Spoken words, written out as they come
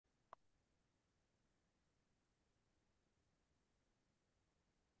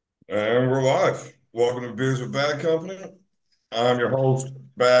And we're live. Welcome to Beers with Bad Company. I'm your host,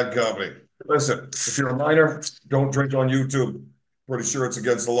 Bad Company. Listen, if you're a minor, don't drink on YouTube. Pretty sure it's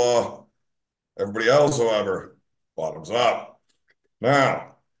against the law. Everybody else, however, bottoms up.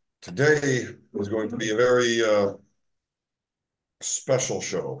 Now, today is going to be a very special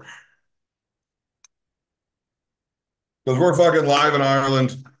show because we're fucking live in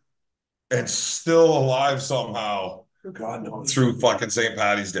Ireland and still alive somehow God knows. through fucking St.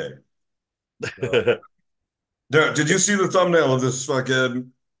 Paddy's Day. Did you see the thumbnail of this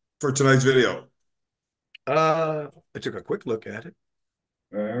fucking for tonight's video? I took a quick look at it.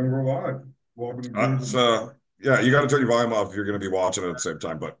 And we're live. Welcome to so, yeah, you got to turn your volume off if you're going to be watching it at the same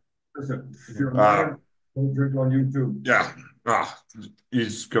time. But listen, if you're a minor, don't drink on YouTube. Yeah,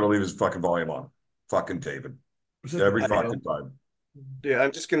 he's going to leave his fucking volume on. Fucking David. Every I fucking know. time. Yeah,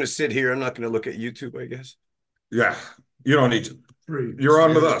 I'm just gonna sit here. I'm not gonna look at YouTube, I guess. Yeah, you don't need to. You're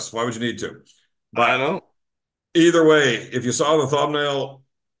on with us. Why would you need to? I But know. either way, if you saw the thumbnail,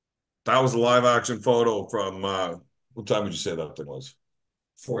 that was a live action photo from what time would you say that thing was?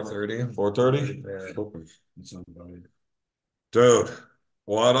 4:30. 4:30? Yeah. Dude,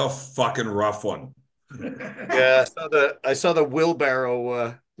 what a fucking rough one. Yeah, I saw the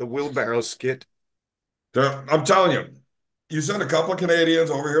wheelbarrow skit. I'm telling you, you send a couple of Canadians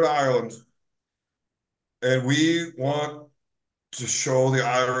over here to Ireland, and we want to show the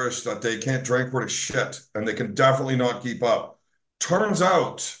Irish that they can't drink worth a shit, and they can definitely not keep up. Turns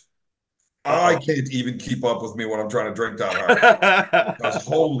out, I Uh-oh. can't even keep up with me when I'm trying to drink that hard. Because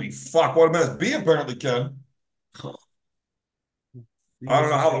holy fuck, what a mess. B apparently can. I don't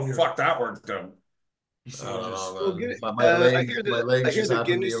know how the fuck that worked out. I don't know, Well, man. Guinness, My legs, my I legs hear just that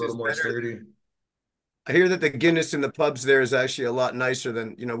happen to be a Guinness is little more better. sturdy. I hear that the Guinness in the pubs there is actually a lot nicer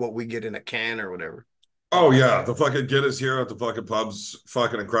than what we get in a can or whatever. Oh yeah, the fucking Guinness here at the fucking pubs,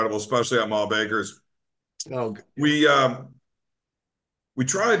 fucking incredible, especially at Mall Baker's. Oh, We um we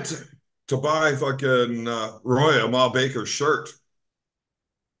tried to buy fucking Roy a Ma Baker shirt,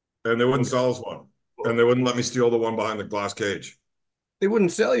 and they wouldn't okay. sell us one, and they wouldn't let me steal the one behind the glass cage. They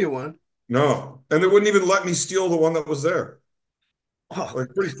wouldn't sell you one. No, and they wouldn't even let me steal the one that was there. Oh,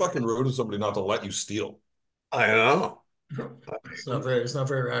 Like pretty fucking rude of somebody not to let you steal. I know. It's not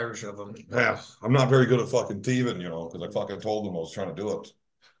very Irish of them. Yeah, I'm not very good at fucking thieving, because I fucking told them I was trying to do it.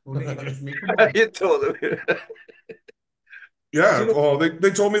 You told them. Yeah, You know, oh,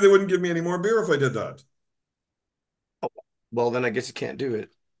 they told me they wouldn't give me any more beer if I did that. well, then I guess you can't do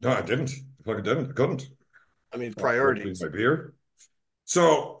it. No, I didn't. I fucking didn't. I couldn't. I mean, Hopefully priorities. my beer.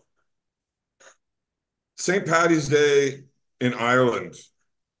 So St. Paddy's Day in Ireland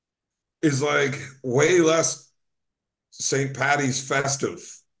is like way less St. Paddy's festive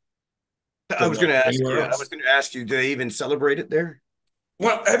I than was going like to ask anywhere you. I was else. going to ask you. Do they even celebrate it there?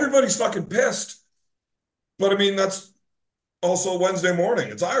 Well, everybody's fucking pissed. But I mean, that's also Wednesday morning.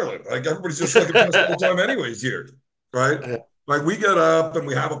 It's Ireland. Like everybody's just fucking pissed all the time, anyways, here. Right? Like we get up and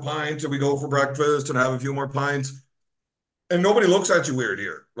we have a pint and we go for breakfast and have a few more pints. And nobody looks at you weird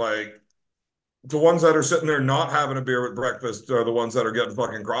here. Like the ones that are sitting there not having a beer with breakfast are the ones that are getting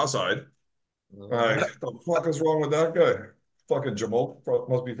fucking cross-eyed. Like, the fuck is wrong with that guy? Fucking Jamal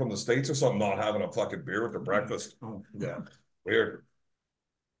must be from the States or something, not having a fucking beer with their breakfast. Oh, yeah. Weird.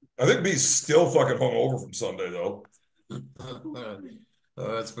 I think B's still fucking hungover from Sunday though.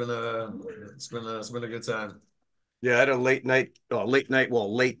 It's been a good time. Yeah, I had a late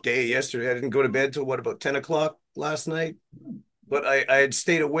day yesterday. I didn't go to bed till what, about 10 o'clock last night. But I had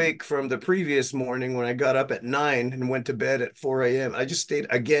stayed awake from the previous morning when I got up at 9 and went to bed at 4 a.m. I just stayed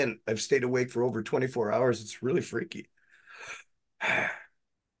again. I've stayed awake for over 24 hours. It's really freaky. I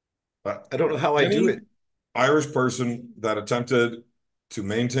don't know how I do Any it. Irish person that attempted to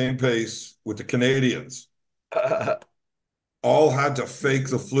maintain pace with the Canadians all had to fake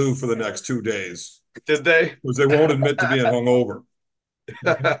the flu for the next 2 days Did they? because they won't admit to being hungover.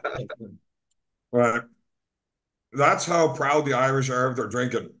 Right. That's how proud the Irish are of their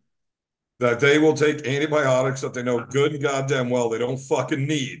drinking. That they will take antibiotics that they know good and goddamn well they don't fucking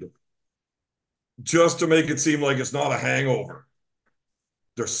need just to make it seem like it's not a hangover.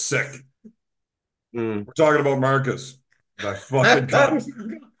 They're sick. Mm. We're talking about Marcus. That fucking cunt.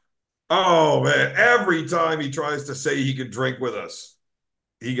 Oh man, every time he tries to say he can drink with us,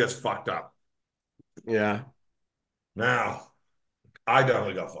 he gets fucked up. Yeah. Now, I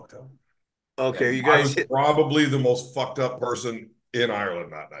definitely got fucked up. Okay, you I guys was hit. probably the most fucked up person in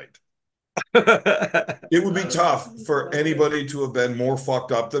Ireland that night. It would be tough for anybody to have been more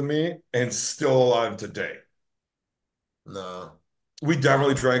fucked up than me and still alive today. No, We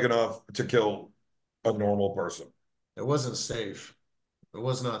definitely drank enough to kill a normal person. it wasn't safe. It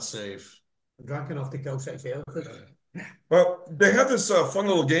was not safe. Drank off the coast, I feel. Well, they have this fun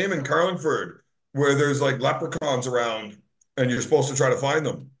little game in Carlingford where there's like leprechauns around and you're supposed to try to find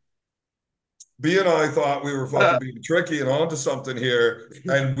them. B and I thought we were fucking being tricky and onto something here,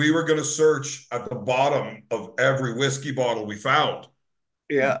 and we were going to search at the bottom of every whiskey bottle we found.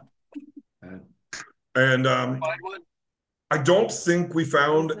 Yeah. And I don't think we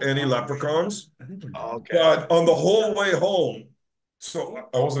found any leprechauns. Okay. But on the whole way home, so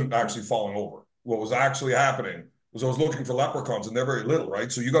I wasn't actually falling over. What was actually happening was I was looking for leprechauns, and they're very little,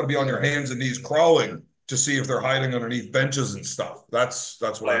 right? So you got to be on your hands and knees crawling to see if they're hiding underneath benches and stuff. That's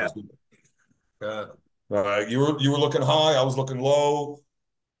what I was doing. You were looking high, I was looking low.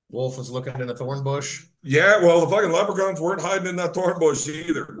 Wolf was looking in a thorn bush. Yeah, well, the fucking leprechauns weren't hiding in that thorn bush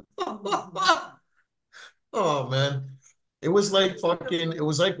either. Oh man. It was like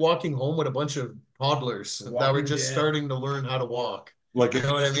walking home with a bunch of toddlers that were just starting to learn how to walk. Like You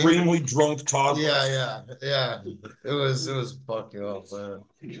know what I mean? extremely drunk toddlers. Yeah. It was fucking up, man.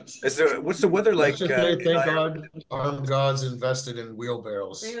 What's the weather like? Thank God armed gods invested in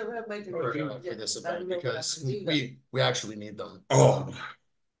wheelbarrows for this event because we actually need them. Oh,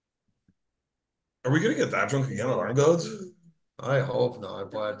 are we gonna get that drunk again on our goats? I hope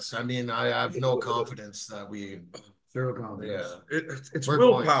not, but I mean, I have no confidence that we. Zero confidence. Yeah, it's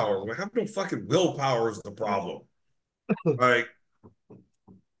willpower. We have no fucking willpower is the problem. Like,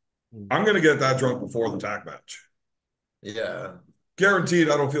 I'm gonna get that drunk before the tack match. Yeah, guaranteed.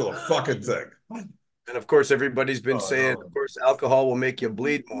 I don't feel a fucking thing. And of course, everybody's been saying, of course, alcohol will make you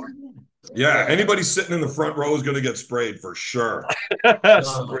bleed more. Yeah, anybody sitting in the front row is gonna get sprayed for sure.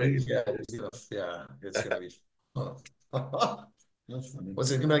 Sprayed. Yeah, it's gonna be.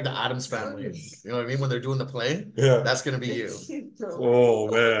 What's it gonna be like the Addams Family? You know what I mean? When they're doing the play, yeah, that's gonna be you. Oh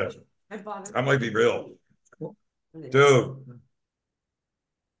man, that might be real, dude.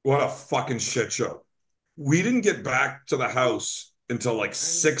 What a fucking shit show. We didn't get back to the house until like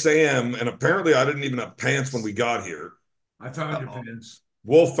 6 a.m. and apparently I didn't even have pants when we got here. I found your pants.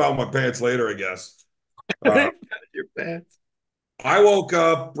 Wolf found my pants later, I guess. Your pants. I woke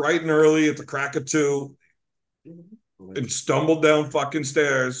up bright and early at the crack of 2. And stumbled down fucking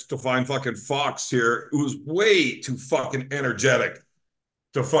stairs to find fucking Fox here, who was way too fucking energetic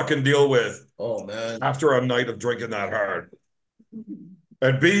to fucking deal with. Oh man! After a night of drinking that hard,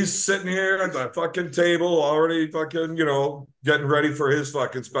 and B's sitting here at the fucking table, already fucking, getting ready for his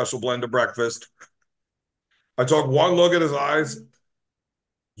fucking special blend of breakfast. I took one look at his eyes.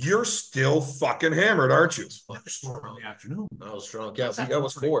 You're still fucking hammered, aren't you? In the afternoon. I was drunk. Yeah, that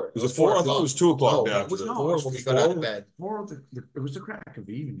was 4. Was it 4? I thought it was 2 o'clock. No, it was 4 when we got out of bed. 4. It was the crack of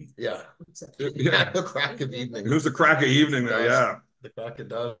evening. Yeah. Yeah, the crack of evening. It was the crack of evening there, yeah. The crack of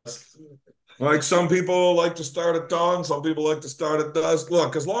dusk. Like some people like to start at dawn, some people like to start at dusk.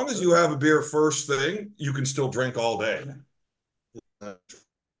 Look, as long as you have a beer first thing, you can still drink all day.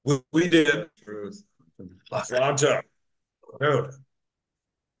 We did. Atlanta. Dude.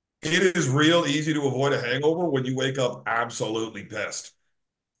 It is real easy to avoid a hangover when you wake up absolutely pissed.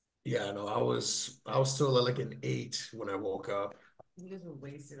 Yeah, no, I was still at like an 8 when I woke up. You guys were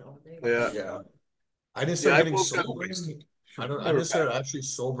wasted all day. Yeah. I didn't start getting sober. I didn't start actually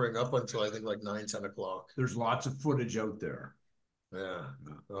sobering up until I think like 9, 10 o'clock. There's lots of footage out there. Yeah.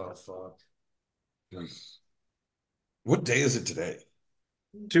 Oh fuck. What day is it today?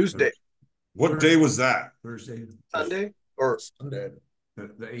 Tuesday. What day was that? Thursday. Sunday or Sunday.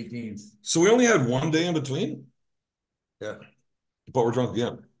 The 18th. So we only had one day in between? Yeah. But we're drunk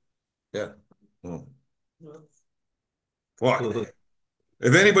again. Yeah. Oh. Fuck.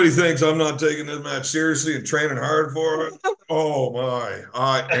 If anybody thinks I'm not taking this match seriously and training hard for it, oh my,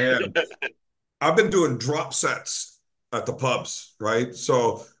 I am. I've been doing drop sets at the pubs, right?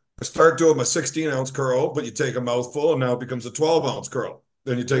 So I start doing my 16-ounce curl, but you take a mouthful and now it becomes a 12-ounce curl.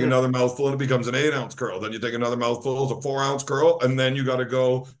 Then you take another mouthful and it becomes an 8-ounce curl. Then you take another mouthful, it's a 4-ounce curl, and then you got to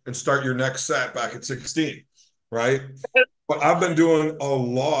go and start your next set back at 16, right? But I've been doing a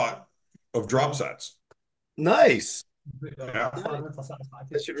lot of drop sets. Nice. Yeah.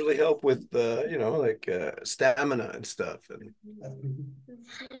 That should really help with stamina and stuff. And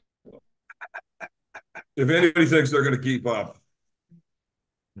if anybody thinks they're going to keep up,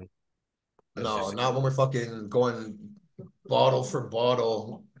 no, not when we're fucking going bottle for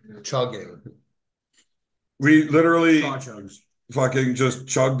bottle chugging. we literally fucking just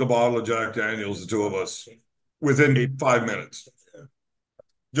chugged the bottle of Jack Daniels, the two of us, within 5 minutes.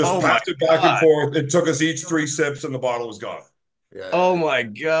 Just passed it back and forth. It took us each 3 sips and the bottle was gone. Yeah. Oh my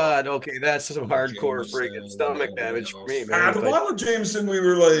God. Okay, that's some hardcore freaking stomach damage for me, man. The bottle of Jameson, we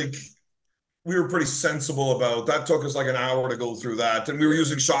were like, we were pretty sensible about that. Took us like an hour to go through that, and we were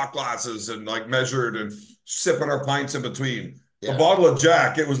using shot glasses and like measured and sipping our pints in between. The bottle of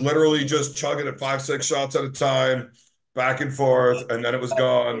Jack, it was literally just chugging it 5-6 shots at a time, back and forth, and then it was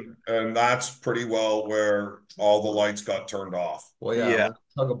gone. And that's pretty well where all the lights got turned off. Well, yeah.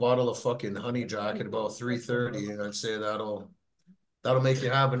 Chug a bottle of fucking honey Jack at about 3:30, and I'd say that'll make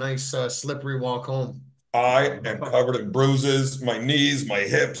you have a nice slippery walk home. I am covered in bruises, my knees, my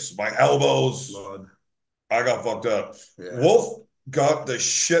hips, my elbows. Blood. I got fucked up. Wolf got the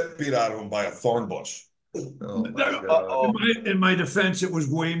shit beat out of him by a thorn bush. Oh my God. In my defense, it was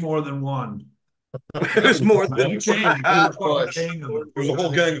way more than one. It was more than It was a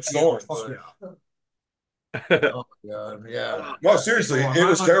whole gang of thorns. Oh God, yeah. No, seriously, it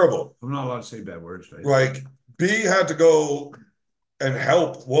was terrible. I'm not allowed to say bad words, right? Like, B had to go and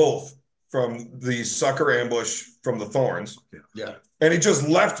help Wolf from the sucker ambush from the thorns. Yeah. And he just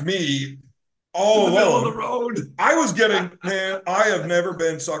left me all in the middle of alone. the road. I was getting, man, I have never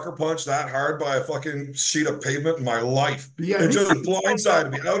been sucker punched that hard by a fucking sheet of pavement in my life. Yeah, it just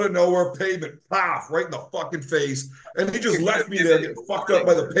blindsided me out of nowhere, pavement, paf, right in the fucking face. And he just left me there getting fucked up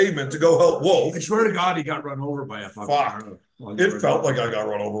by the pavement to go help Wolf. I swear to God, he got run over by a fucking car. It felt like I got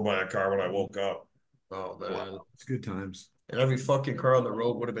run over by a car when I woke up. Oh man, it's good times. And every fucking car on the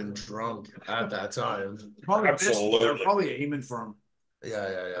road would have been drunk at that time. Probably Absolutely. They're probably aiming for him.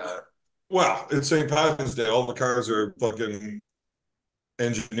 Yeah. Well, it's St. Paddy's Day. All the cars are fucking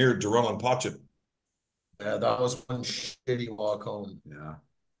engineered to run on pot chip. Yeah, that was one shitty walk home. Yeah.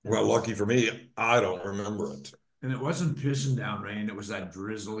 Well, lucky for me, I don't remember it. And it wasn't pissing down rain. It was that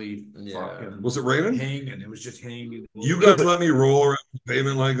drizzly fucking. Was it raining? Hanging. It was just hanging. You guys let me roll around the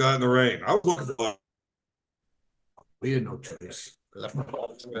pavement like that in the rain. I was looking for We had no choice.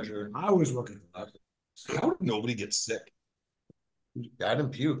 I was looking for that. How did nobody get sick? I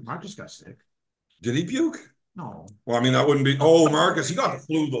didn't puke. Marcus got sick. Did he puke? No. Well, I mean, that wouldn't be. Oh, Marcus, he got the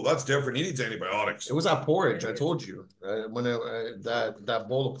flu though. That's different. He needs antibiotics. It was that porridge. I told you when that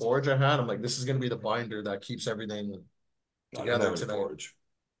bowl of porridge I had. I'm like, this is gonna be the binder that keeps everything together tonight. Porridge.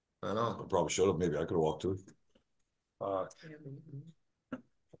 I know. I probably should have. Maybe I could have walked to it.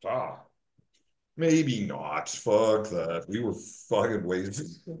 Maybe not. Fuck that. We were fucking wasted.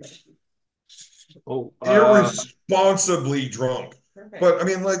 Irresponsibly drunk. But I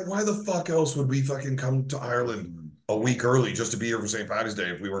mean, like, why the fuck else would we fucking come to Ireland a week early just to be here for St. Paddy's Day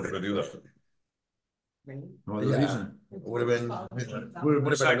if we weren't going to do that? Well, the reason would have been a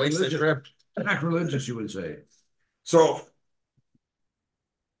wasted trip. Sacrilegious, you would say. So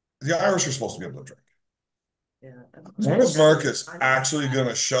the Irish are supposed to be able to drink. Yeah. When is Marcus actually going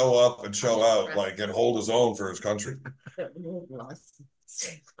to show up and show out, like, and hold his own for his country?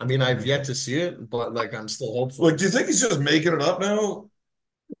 I mean, I've yet to see it, but like, I'm still hopeful. Like, do you think he's just making it up now?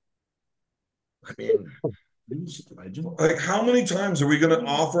 I mean, like, how many times are we going to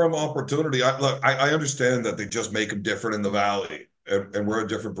offer him opportunity? I understand that they just make him different in the Valley, and we're a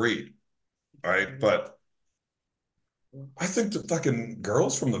different breed, right? But I think the fucking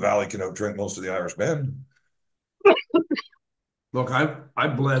girls from the Valley can outdrink most of the Irish men. Look, I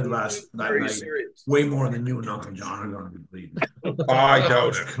bled that night way more than you and Uncle John are going to be bleeding. I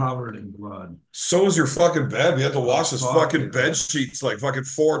doubt it. Covered in blood. So is your fucking bed. We had to wash his fucking bed sheets like fucking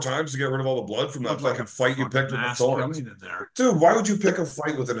 4 times to get rid of all the blood from that fucking fight you picked with the thorns. Dude, why would you pick a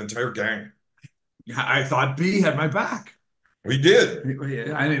fight with an entire gang? I thought B had my back. We did.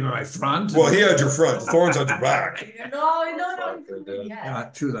 I didn't know my front. Well, he had your front. The thorns had your back. No. Yeah,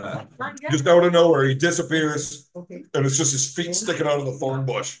 true that. Just out of nowhere, he disappears, and it's just his feet sticking out of the thorn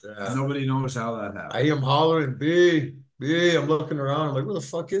bush. Yeah. Nobody knows how that happened. I hear him hollering, B. I'm looking around. I'm like, where the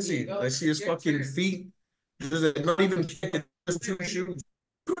fuck is he? I see his fucking feet. Not even just 2 shoes.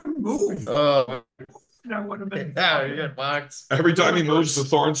 Couldn't move. That would have been. Yeah, you get boxed. Every time he moves, the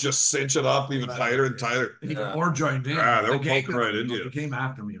thorns just cinch it up even tighter and tighter. Even more joined in. Yeah, they were poking right into you. They came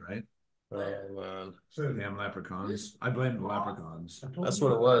after me, right? Oh man. Damn leprechauns. I blame the leprechauns. That's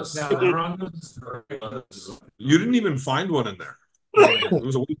what it was. You didn't even find one in there. It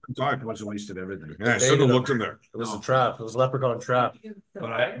was a waste of time. It was a waste of everything. Yeah, I should have looked in there. It was a trap. It was a leprechaun trap.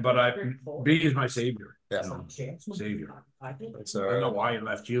 But B is my savior. Yeah. Savior. It's I don't know why he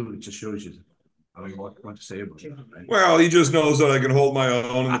left you. It just shows you. I mean, what to say about it, right? Well, he just knows that I can hold my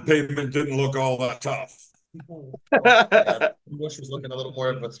own, and the pavement didn't look all that tough. Bush was looking a little more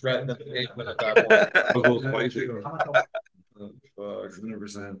of a threat than the pavement at that point. A little spicy.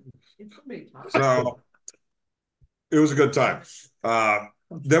 100%. So it was a good time.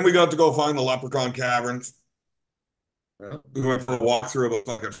 Then we got to go find the leprechaun caverns. We went for a walk through about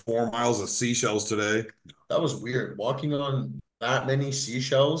fucking 4 miles of seashells today. That was weird. Walking on that many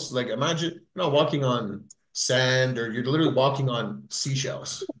seashells. Like imagine you're not walking on sand or you're literally walking on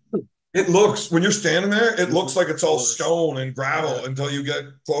seashells. It looks, when you're standing there, it looks like it's all stone and gravel until you get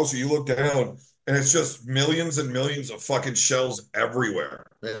closer. You look down and it's just millions and millions of fucking shells everywhere.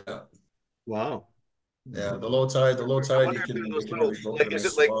 Yeah. Wow. Yeah. The low I tide, wonder if they're you those can little, really go for like, a is it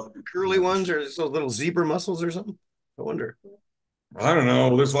nice like walk. curly ones or is it those little zebra mussels or something? I wonder. I don't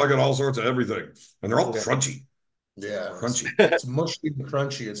know. There's fucking all sorts of everything. And they're all Yeah. crunchy. Yeah. Crunchy. It's mushy and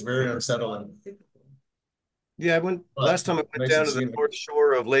crunchy. It's very unsettling. Yeah, I went But last time I went nice down and to the scenic. north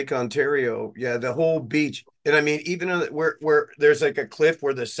shore of Lake Ontario. Yeah, the whole beach. And I mean, even on where there's like a cliff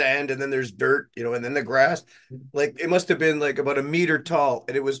where the sand and then there's dirt, and then the grass. Like it must have been like about a meter tall,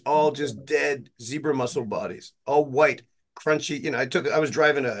 and it was all just dead zebra mussel bodies, all white, crunchy. I was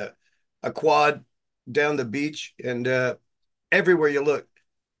driving a quad down the beach, and everywhere you look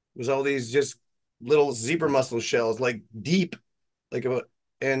was all these just little zebra mussel shells, like deep, like about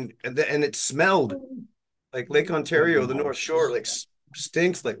and it smelled like Lake Ontario, the North Shore, like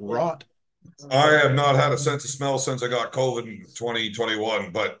stinks like rot. I have not had a sense of smell since I got COVID in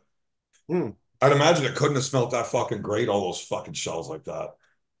 2021, but Hmm. I'd imagine it couldn't have smelled that fucking great, all those fucking shells like that.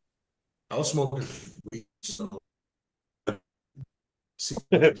 I was smoking weed, so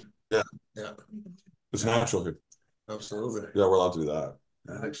Yeah, yeah, it's natural here. absolutely. Yeah, we're allowed to do that.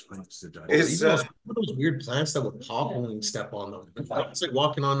 That explains the diet. Is Even those weird plants that would pop when you step on them. It's like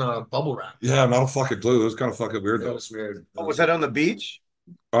walking on a bubble wrap. Yeah, not a fucking clue. It was kind of fucking weird It though. was weird. was that on the beach?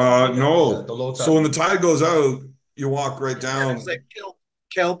 No. The low tide. So when the tide goes out, you walk right down. It's like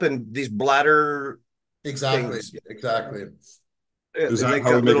kelp and these bladder Exactly. things. Exactly. Is They that like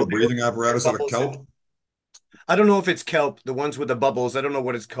how we got make a little breathing apparatus out of bubbles. kelp? I don't know if it's kelp, the ones with the bubbles. I don't know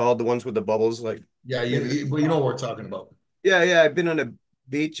what it's called, the ones with the bubbles. Like, Yeah, you know what we're talking about. yeah. I've been on a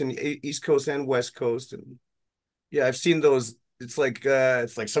beach in East Coast and West Coast, and yeah, I've seen those. It's like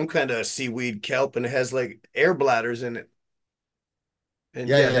some kind of seaweed kelp, and it has like air bladders in it. And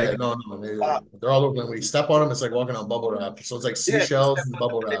Yeah. No. They're all over. When we step on them, it's like walking on bubble wrap. So it's like yeah, seashells and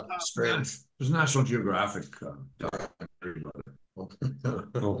bubble they wrap. pop. Strange. There's a National Geographic documentary about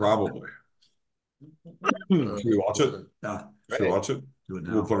it. No, probably. Should we watch it? Yeah, Should we watch it? do it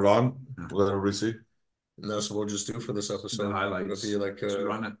now. We'll put it on. Let everybody see. And that's what we'll just do for this episode. The highlights. It'll be like Just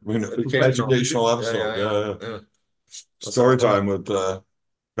run it. I mean, educational episode. Yeah. Story time with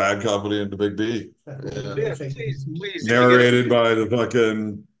Bad Company and the Big B. Yeah, please. Narrated by the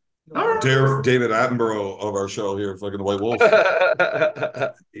fucking David Attenborough of our show here, fucking the White Wolf.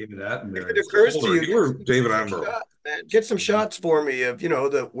 David Attenborough. If it occurs to you, You're David Attenborough. man, get some shots for me of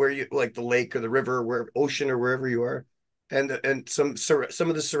the where you like the lake or the river or where ocean or wherever you are, and some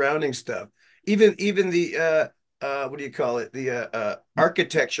of the surrounding stuff. Even the what do you call it? The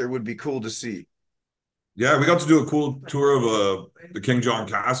architecture would be cool to see. Yeah, we got to do a cool tour of the King John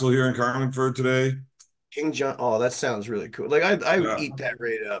Castle here in Carlingford today. King John. Oh, that sounds really cool. Like I would Yeah. eat that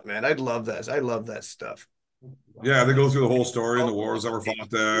right up, man. I'd love that. I love that stuff. Yeah, they go through the whole story and the wars that were fought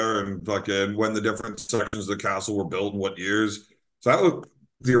there and fucking when the different sections of the castle were built and what years. So that was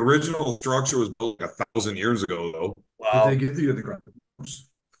the original structure was built like 1,000 years ago, though. Wow. Did they give you the grounds?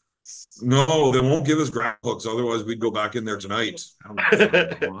 No, they won't give us grappling hooks. Otherwise, we'd go back in there tonight. After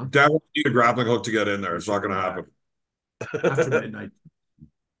Definitely need a grappling hook to get in there. It's not going to happen. midnight.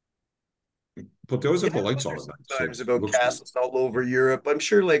 But they always have the lights on. Sometimes So about castles all over Europe. I'm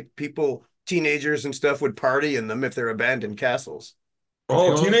sure like teenagers and stuff would party in them if they're abandoned castles.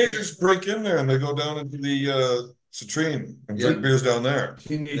 Oh, teenagers break in there and they go down into the citrine and drink beers down there.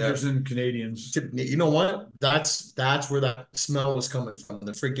 Teenagers and Canadians. You know what? That's where that smell was coming from.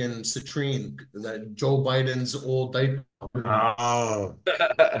 The freaking citrine, that Joe Biden's old diaper. Oh,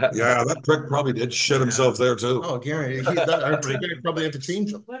 yeah, that prick probably did shit himself there too. Oh, Gary, our guy probably had to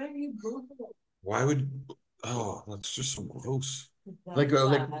change him. What are you Googling? Why would? Oh, that's just so gross. Like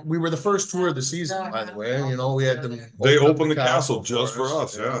we were the first tour of the season, by the way. You know, we had them. They opened the castle just for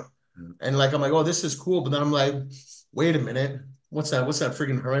us. Yeah. And like I'm like, oh, this is cool. But then I'm like, wait a minute, what's that? What's that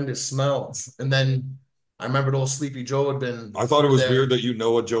freaking horrendous smell? And then I remember old Sleepy Joe had been. I thought it was weird that you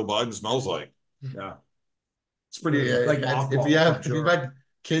know what Joe Biden smells like. Yeah. It's pretty Like if you've had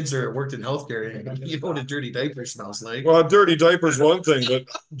kids or worked in healthcare, you know what a dirty diaper smells like. Well, a dirty diaper's one thing, but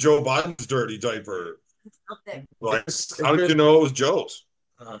Joe Biden's dirty diaper. Like, how did you know it was Joe's?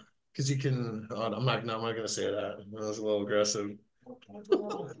 Because you can. I'm not going to say that. That was a little aggressive.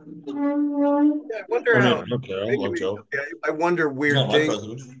 Yeah, I wonder how. Okay, I'll let Joe. I wonder weird Not my things.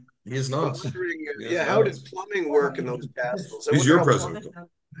 president. He is not. How did plumbing work in those castles? He's your president.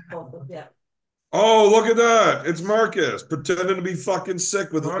 Oh, look at that. It's Marcus pretending to be fucking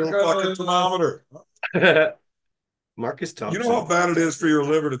sick with a little fucking thermometer. Marcus You Thompson. know how bad it is for your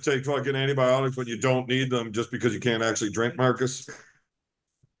liver to take fucking antibiotics when you don't need them just because you can't actually drink, Marcus?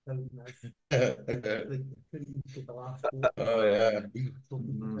 Oh yeah.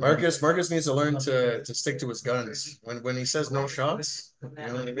 Marcus needs to learn to stick to his guns. When he says no shots, you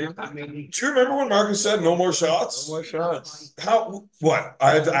know what I mean? Do you remember when Marcus said no more shots? No more shots. How, what?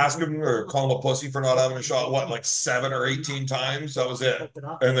 I had to ask him or call him a pussy for not having a shot, what, like 7 or 18 times? That was it.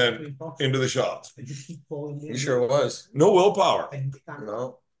 And then into the shots. He sure was. No willpower.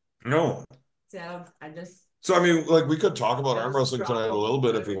 No. No. So I just. So, I mean, like, we could talk about arm wrestling tonight a little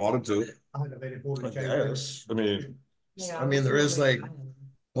bit if we wanted to. Yes. I mean, there is like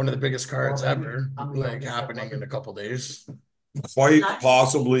one of the biggest cards ever, like happening in a couple days. Quite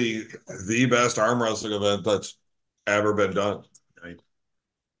possibly the best arm wrestling event that's ever been done.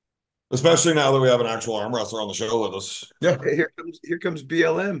 Especially now that we have an actual arm wrestler on the show with us. Yeah. Hey, here comes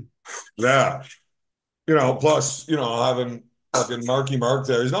BLM. Yeah. Plus, having fucking Marky Mark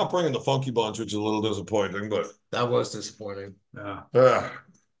there. He's not bringing the Funky Bunch, which is a little disappointing, but that was disappointing. Yeah.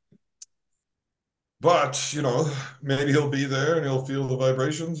 But, maybe he'll be there and he'll feel the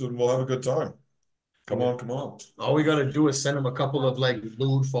vibrations and we'll have a good time. Come on. All we gotta do is send him a couple of like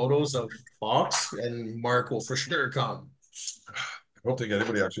lewd photos of Fox, and Mark will for sure come. I don't think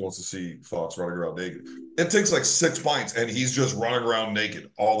anybody actually wants to see Fox running around naked. It takes like 6 pints and he's just running around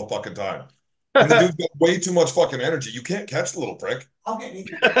naked all the fucking time. And the dude's got way too much fucking energy. You can't catch the little prick.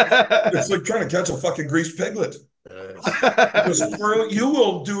 It's like trying to catch a fucking greased piglet. You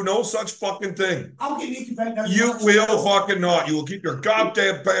will do no such fucking thing. You will fucking not. You will keep your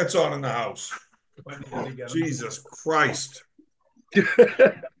goddamn pants on in the house. Jesus Christ.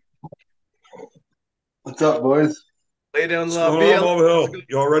 What's up, boys? Lay down low, BLM.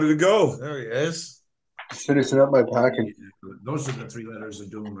 You all ready to go? There he is. Just finishing up my packing. Those are the 3 letters of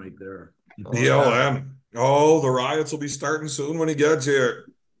doom right there. BLM. The riots will be starting soon when he gets here.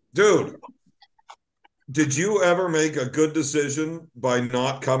 Dude, did you ever make a good decision by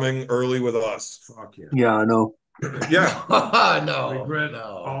not coming early with us? Fuck yeah. Yeah, I know. Yeah. No. Regret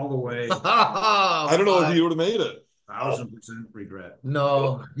all the way. I don't know if he would have made it. 1000% regret.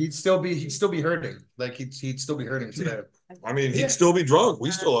 No, he'd still be hurting. Like he'd still be hurting today. I mean, he'd still be drunk.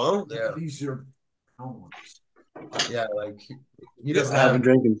 We still are. Yeah. These are problems. Yeah, like he doesn't I've been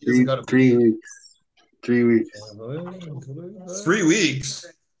drinking 3 weeks. 3 weeks. 3 weeks.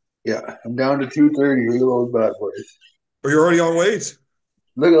 Yeah, I'm down to 230. Reload bad boys. Are you already on weight?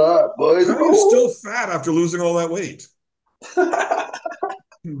 Look at that, boys. How are you still fat after losing all that weight? Like,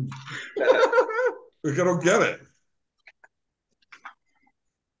 I don't get it.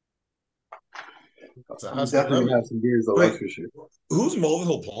 I'm definitely gonna have some beers though, that's for sure. Who's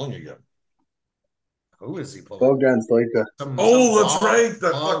Mulvihill pulling again? Who is he pulling? Bogdan's Stoika. That's right.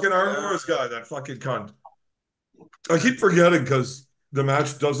 That fucking Armors guy, that fucking cunt. I keep forgetting because the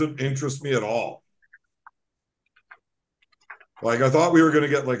match doesn't interest me at all. Like, I thought we were going to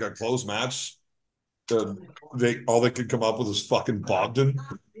get like a close match. All they could come up with is fucking Bogdan.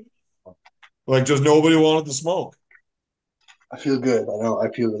 Like, just nobody wanted to smoke. I feel good. I know. I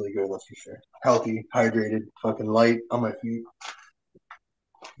feel really good. That's for sure. Healthy, hydrated, fucking light on my feet.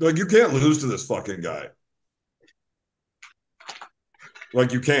 Like, you can't lose to this fucking guy.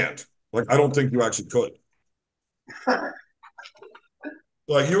 Like, you can't. Like, I don't think you actually could.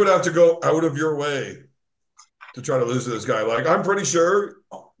 Like, you would have to go out of your way to try to lose to this guy. Like, I'm pretty sure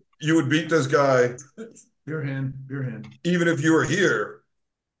you would beat this guy. Beer hand. Even if you were here.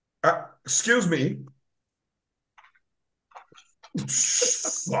 Excuse me.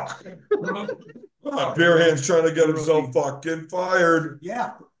 Fuck. Beer hand's trying to get himself fucking fired.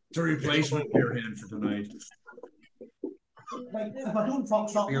 Yeah. It's a replacement beer hand for tonight.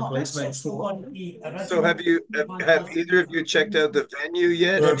 So have either of you checked out the venue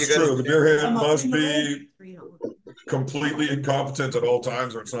yet? That's true. The beer hand must be completely incompetent at all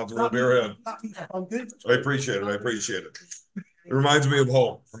times, or it's not the real beer hand. I appreciate it. It reminds me of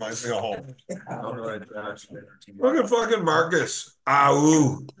home. Look at fucking Marcus.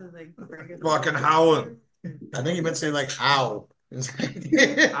 Ow. Fucking howling. I think he meant to say like ow.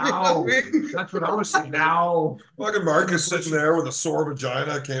 Ow. That's what I was saying. Ow. Fucking Marcus sitting there with a sore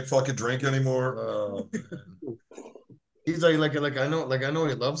vagina, can't fucking drink anymore. He's like I know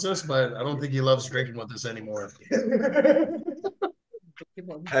he loves us, but I don't think he loves drinking with us anymore.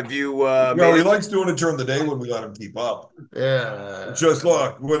 Have you No, he likes doing it during the day when we let him keep up. Yeah. Just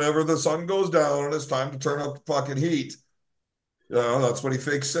look, whenever the sun goes down and it's time to turn up the fucking heat, that's when he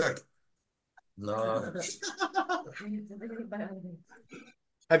fakes sick. No.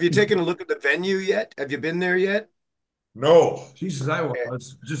 Have you taken a look at the venue yet? Have you been there yet? No. Jesus, I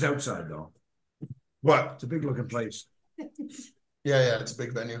was just outside though. But It's a big looking place. Yeah, it's a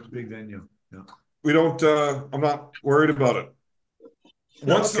big venue. Big venue. Yeah. we don't. I'm not worried about it.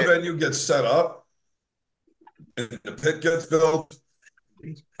 Once the Okay. venue gets set up and the pit gets built,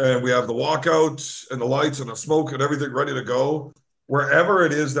 and we have the walkouts and the lights and the smoke and everything ready to go, wherever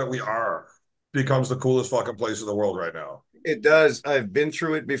it is that we are becomes the coolest fucking place in the world right now. It does. I've been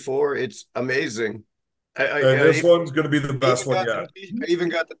through it before. It's amazing. And this one's going to be the best one yet. I even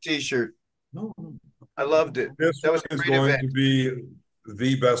got the T-shirt. No. I loved it. This That one was a is great going event. to be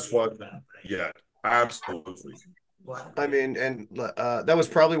the best one yet. Absolutely. I mean, and that was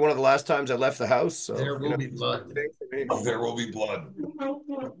probably one of the last times I left the house. So There will be blood. There will be blood.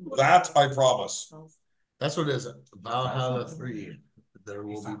 That I promise. That's what it is. Valhalla 3. There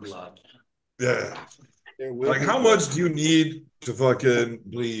will be blood. Yeah. There will Like, be how blood. much do you need to fucking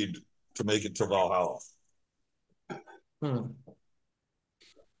bleed to make it to Valhalla?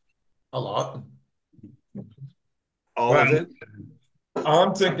 A lot. All of it?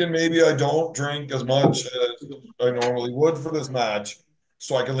 I'm thinking maybe I don't drink as much as I normally would for this match,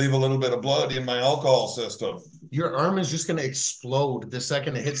 so I can leave a little bit of blood in my alcohol system. Your arm is just gonna explode the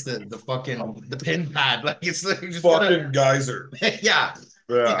second it hits the fucking the pin pad. Like it's like just Fucking geyser. yeah.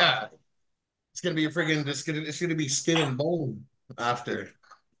 Yeah. It's gonna be a friggin' it's gonna be skin and bone after.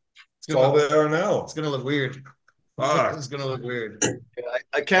 That's all they are now. It's gonna look weird. Fuck. It's gonna look weird.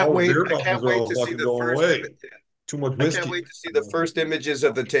 I can't wait. Beer I can't bottles are wait all to see fucking the going first. away. Too much I whiskey. can't wait to see the first images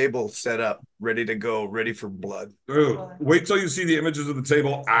of the table set up, ready to go, ready for blood. Dude, wait till you see the images of the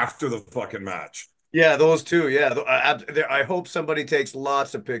table after the fucking match. Yeah, those two. Yeah, I hope somebody takes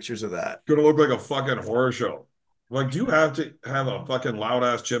lots of pictures of that. It's gonna look like a fucking horror show. Like, do you have to have a fucking loud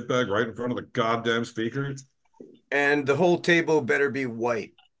ass chip bag right in front of the goddamn speaker? And the whole table better be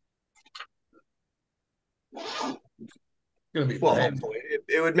white. It's gonna be Well, red. hopefully,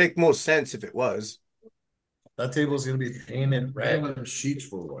 it would make most sense if it was. That table's gonna be painted red. Them sheets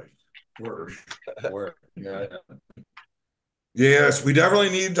were white. Word. Yeah. Yes, we definitely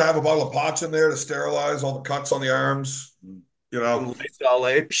need to have a bottle of potch in there to sterilize all the cuts on the arms. You know. Lysol,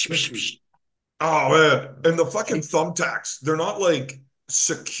 eh? Psh, psh, psh. Oh man, and the fucking thumbtacks, they're not like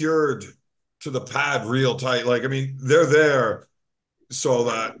secured to the pad real tight. Like, I mean, they're there so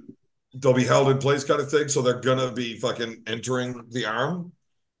that they'll be held in place kind of thing. So they're gonna be fucking entering the arm,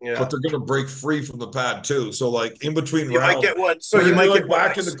 Yeah. but they're gonna break free from the pad too. So like in between You might rounds, get one. So they're you gonna be might like get one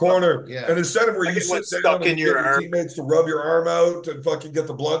back in the corner. Yeah. And instead of where Might you get one sit stuck down in and your get your arm. teammates to rub your arm out and fucking get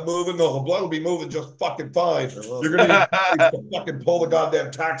the blood moving, no, the blood will be moving just fucking fine. You're gonna need to fucking pull the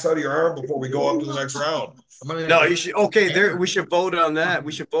goddamn tacks out of your arm before we go up to the next round. No, you should. Okay, there. We should vote on that.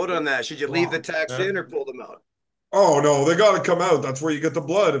 We should vote on that. Should you leave the tax in or pull them out? Oh no, they got to come out. That's where you get the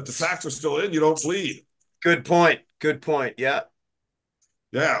blood. If the tacks are still in, you don't bleed. Good point. Good point. Yeah.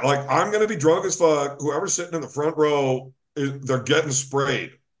 Yeah, like I'm gonna be drunk as fuck. Whoever's sitting in the front row, they're getting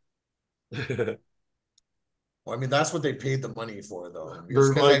sprayed. Well, I mean, that's what they paid the money for, though.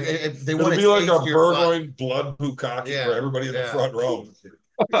 They're like, if they it'll want be to like a blood, Burgoyne blood bukkake for everybody in the front row.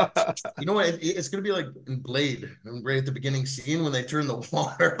 you know what? It's gonna be like in Blade, right at the beginning scene when they turn the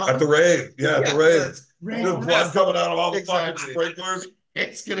water on. At the rave, at the rave. There's blood coming out of all the Exactly. fucking sprinklers.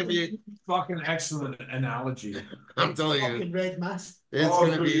 It's gonna be Fucking excellent analogy. I'm telling you, Fucking red mask. it's Oh,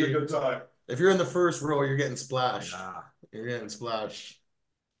 gonna be. a good time. If you're in the first row, you're getting splashed. Yeah. You're getting splashed.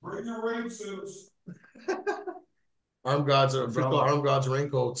 Bring your rain suits. Arm gods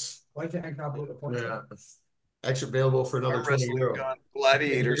raincoats. Why can't I put the point? Yeah. Extra available for another Arm 20 wrestling euro. gun,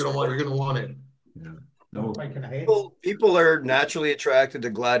 gladiators. You're gonna want it. No. Why can I hate? People are naturally attracted to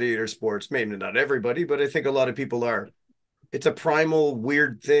gladiator sports. Maybe not everybody, but I think a lot of people are. It's a primal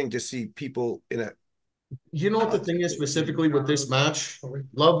weird thing to see people in a. You know what the thing is specifically with this match?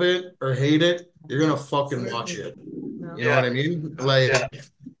 Love it or hate it, you're gonna fucking watch it. You know what I mean? Like, Yeah.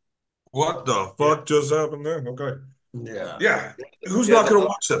 What the fuck just happened there? Okay. yeah. Yeah. Who's not gonna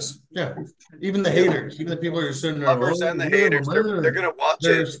watch this? Yeah. Even the haters, even the people who are sitting there, Lovers and the haters, they're gonna watch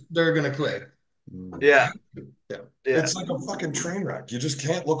it. They're gonna click. Yeah. Yeah. It's like a fucking train wreck. You just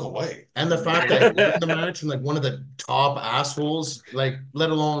can't look away. And the fact that in the match and like one of the top assholes, like let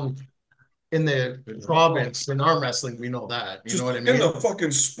alone in the province in arm wrestling, we know that. You know what I mean? In the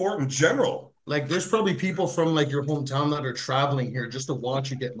fucking sport in general. Like there's probably people from like your hometown that are traveling here just to watch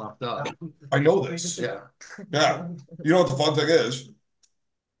you get knocked up. I know this. Yeah. Yeah. You know what the fun thing is?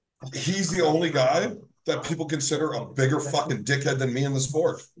 He's the only guy that people consider a bigger fucking dickhead than me in the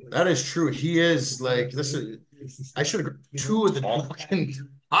sport. That is true. He is like this is I should have two of the fucking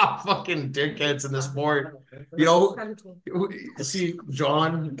top fucking dickheads in the sport. You know, see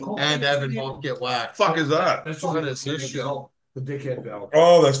John and Evan both get whacked. Fuck is that? That's What is this show? The dickhead bell.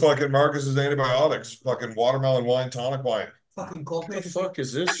 Oh, that's fucking Marcus's antibiotics. Fucking watermelon wine, tonic wine. Fucking cold. What the fuck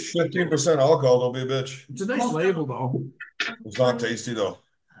is this? 15% alcohol. Don't be a bitch. It's a nice label, though. It's not tasty though.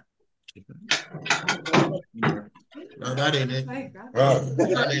 No, that ain't it.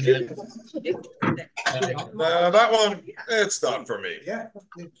 That ain't it. That one, it's not for me. Yeah.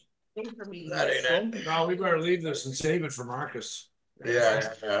 That ain't it. No, we better leave this and save it for Marcus.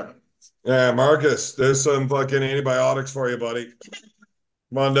 Yeah. Yeah, Marcus, there's some fucking antibiotics for you, buddy.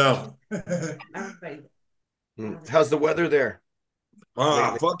 Come on down. How's the weather there?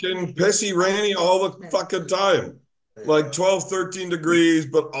 Fucking pissy rainy all the fucking time. Like 12, 13 degrees,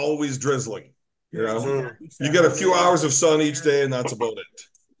 but always drizzling. You know, you get a few hours of sun each day, and that's about it.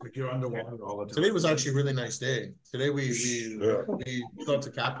 Like you're underwater all the time. Today was actually a really nice day. Today we thought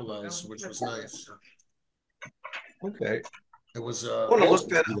to capitalize, which was nice. Okay. It was. I want to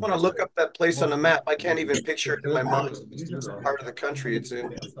look up that place on the map. I can't even picture it in my mind. It's part of the country it's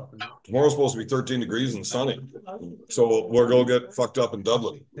in. Tomorrow's supposed to be 13 degrees and sunny, so we're gonna get fucked up in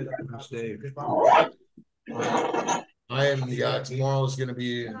Dublin. Tomorrow is gonna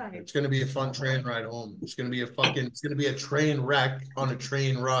be. It's gonna be a fun train ride home. It's gonna be a train wreck on a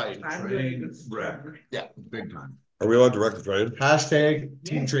train ride. Train wreck. Yeah, Big time. Are we allowed to wreck the trade? Hashtag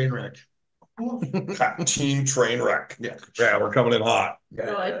team train wreck. Team train wreck. Yeah, we're coming in hot.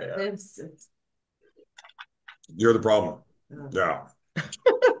 You're the problem. Yeah.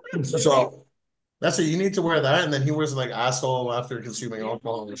 So that's it. You need to wear that, and then he wears like asshole after consuming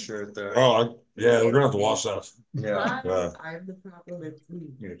alcohol on his shirt there. Yeah, we're gonna have to wash that. Yeah. I'm the problem with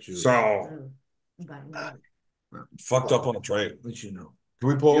me. So fucked up on a train. At least you know. Can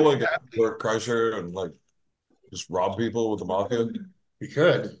we pull like a Bert Kreischer and like just rob people with the mafia? We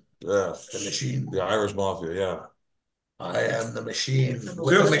could. Yeah. The machine. The Irish mafia, yeah. I am the machine with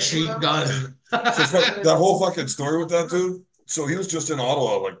the machine gun. So that whole fucking story with that dude. So he was just in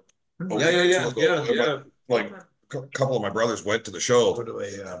Ottawa, like Yeah. like a couple of my brothers went to the show,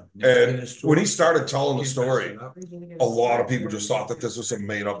 and when he started telling the story, a lot of people just thought that this was some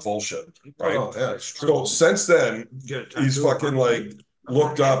made up bullshit, right? Oh, yeah, it's true. So since then, he's fucking like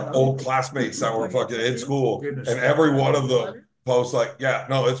looked up old classmates that were fucking in school, and every one of them posts like, yeah,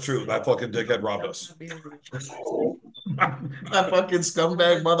 no, it's true. That fucking dickhead robbed us. That fucking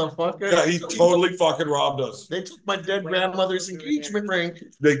scumbag motherfucker. Yeah, he totally fucking robbed us. They took my dead grandmother's engagement ring.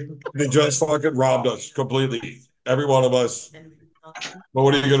 They just fucking robbed us completely. Every one of us. But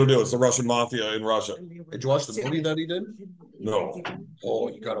what are you gonna do? It's the Russian mafia in Russia. Did you watch the movie that he did? No. Oh,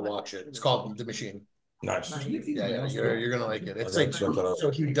 you gotta watch it. It's called The Machine. Nice. Yeah, you're gonna like it. It's like so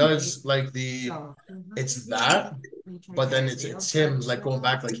he does like it's that, but then it's him like going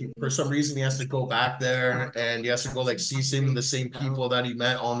back, like for some reason he has to go back there and he has to go like see some of the same people that he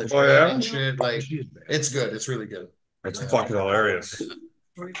met on the train and shit. Like it's good. It's really good. It's fucking hilarious.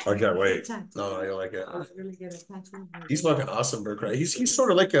 I can't wait. No, you'll like it. He's fucking awesome, Burke. Right? He's sort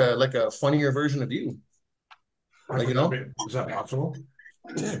of like a funnier version of you. Like, you know? Is that possible?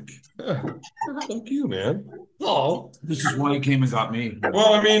 Dick. Yeah. Fuck you, man. Oh, This is why he came and got me.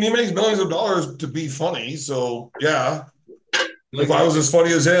 Well, I mean, he makes millions of dollars to be funny, so yeah. If I was as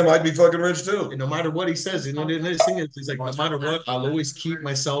funny as him, I'd be fucking rich too. no matter what he says, the nice thing is, he's like, no matter what, I'll always keep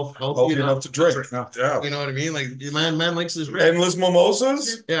myself healthy Healthy enough. enough to drink. Yeah. You know what I mean? Like, man likes his rich. Endless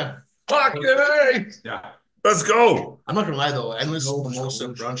mimosas? Yeah. Fucking A! Yeah. Let's go. I'm not gonna lie though, endless mimosa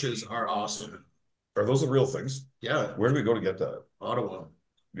brunches are awesome. Are those the real things? Yeah, Where do we go to get that? Ottawa.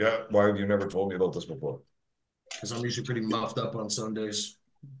 Yeah. Why have you never told me about this before? Because I'm usually pretty muffed up on Sundays.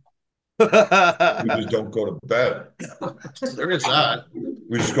 We just don't go to bed. There is that.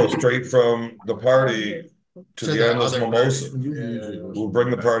 We just go straight from the party to the endless other mimosa. party. Yeah. We'll bring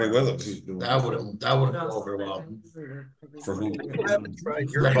the party with us. That wouldn't go over well. For who?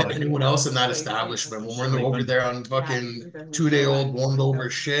 Like anyone else in that establishment, when we're over there on fucking 2-day-old warmed over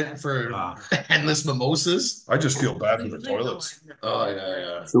shit for endless mimosas. I just feel bad for the toilets. Oh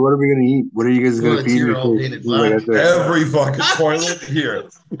yeah. So what are we gonna eat? What are you guys gonna feed me? all painted black. Every fucking toilet here.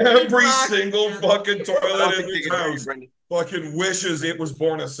 Every single fucking toilet in this house fucking wishes it was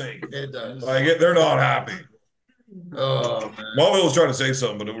born a saint. It does. Like they're not happy. Oh man. Mommy was trying to say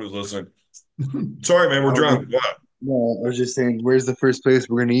something, but nobody was listening. Sorry, man, we're drunk. What? No, I was just saying, where's the first place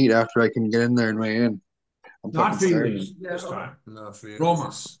we're gonna eat after I can get in there and weigh in? I'm Not fucking starving. Felix this time. Not for you.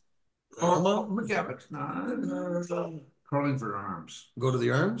 Roma. Oh, McGavitt. No. Carlingford Arms. Go to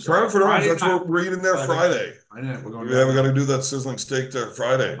the arms. Friday for Arms, Friday that's what we're eating there Friday. I know. We're going Yeah, we got to do that sizzling steak there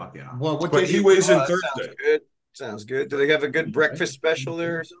Friday. Fuck yeah. Well, what But day he weighs in Sounds Thursday. good. Sounds good. Do they have a good breakfast special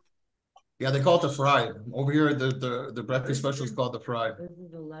there or something? Yeah, they call it the fried. Over here, the breakfast special is called the fried. This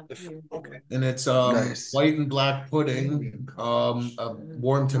is the left here. Okay. And it's Nice. white and black pudding, a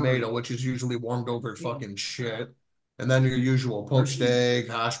warm tomato, which is usually warmed over fucking shit. And then your usual poached egg,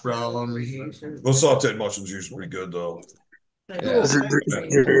 hash brown. Those sauteed mushrooms are usually pretty good though. Yeah. Is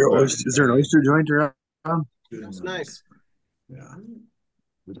there an oyster joint around? That's nice. Yeah.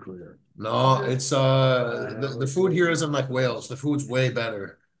 Good career. No, it's the food here isn't like Wales. The food's way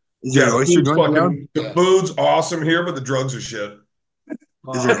better. Is there an The oyster food's joint around? fucking, the food's awesome here, but the drugs are shit.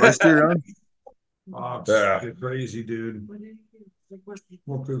 Is there an oyster around? Oh, Yeah. you're crazy, dude.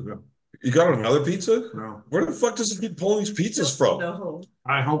 Well, good. You got another pizza? No. Where the fuck does he keep pulling these pizzas from? No.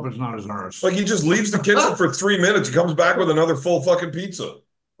 I hope it's not as ours. Like he just leaves the kitchen for 3 minutes, he comes back with another full fucking pizza.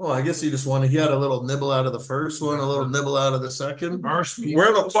 Well, I guess he just wanted. He had a little nibble out of the first one, a little nibble out of the second. Where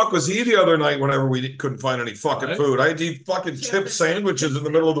the fuck was he the other night whenever we couldn't find any fucking food? I had to eat fucking chip sandwiches in the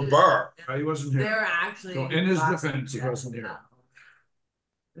middle of the bar. He wasn't here. They're actually. So in his defense, he wasn't here.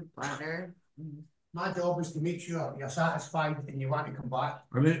 The butter. My job is to make sure you're satisfied and you want to come back.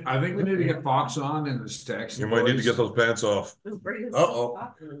 I think we need to get Fox on in this text. You might need to get those pants off. Uh-oh.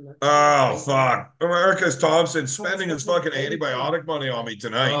 Oh, fuck. America's Thompson spending his fucking antibiotic money on me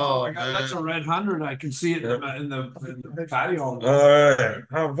tonight. Oh, That's a red 100. I can see it in the patio. All right.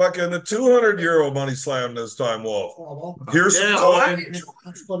 I'm fucking the 200 euro money slam this time, Wolf. Oh, well. Here's some coin.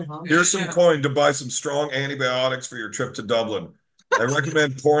 That's funny, huh? Here's some coin to buy some strong antibiotics for your trip to Dublin. I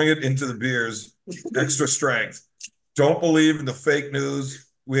recommend pouring it into the beers, extra strength. Don't believe in the fake news.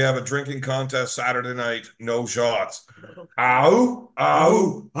 We have a drinking contest Saturday night. No shots. Ow,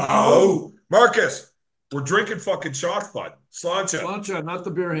 ow, ow. Marcus, we're drinking fucking shots, bud. Slancha. Slancha, not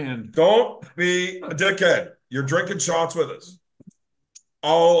the beer hand. Don't be a dickhead. You're drinking shots with us.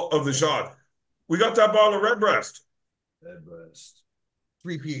 All of the shot. We got that bottle of Redbreast. Redbreast.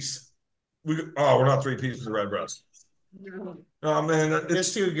 3-piece. We're not 3 pieces of Redbreast. Oh man,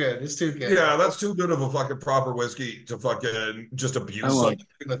 It's too good. It's too good. yeah, that's too good of a fucking proper whiskey to fucking just abuse.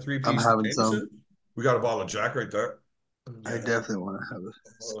 The 3-piece. I'm having some. We got a bottle of Jack right there. I definitely want to have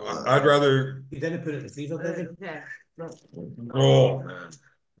it. I'd rather. You didn't put it in the freezer, did you? Yeah. Oh man.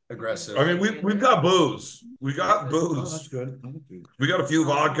 Aggressive. I mean, we've got booze. We got Oh, that's booze. good. We got a few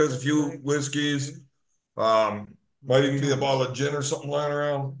vodkas, a few whiskeys. Might even be a bottle of gin or something lying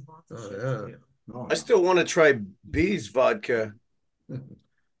around. Oh, yeah. I still want to try B's vodka.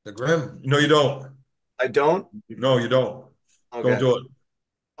 The Grim. No, you don't. I don't? No, you don't. Okay. Don't do it.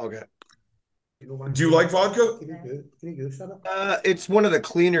 Okay. Do you like vodka? Can you go, shut up? It's one of the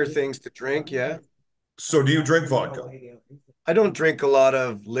cleaner things to drink, yeah. So do you drink vodka? I don't drink a lot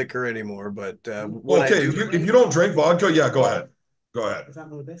of liquor anymore, but when I Okay, do, if you don't drink vodka, yeah, go ahead. Go ahead. Is that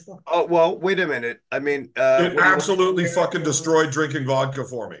not the best one? oh well, wait a minute. I mean, It absolutely fucking destroyed drinking vodka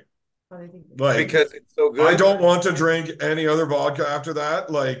for me. Like, because it's so good. I don't want to drink any other vodka after that.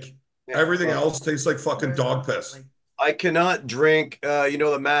 Like everything else tastes like fucking dog piss. I cannot drink,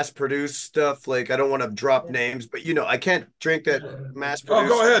 the mass-produced stuff. Like, I don't want to drop names, but I can't drink that Oh, mass-produced.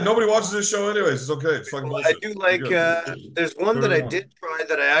 go ahead. Nobody watches this show anyways. It's okay. It's fucking Well, bullshit. I do like. There's one that I did try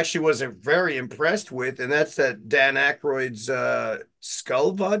that I actually wasn't very impressed with, and that's that Dan Aykroyd's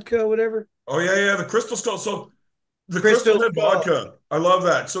Skull vodka, whatever. Oh yeah, the Crystal Skull. So the Crystal Crystal Head Skull. vodka. I love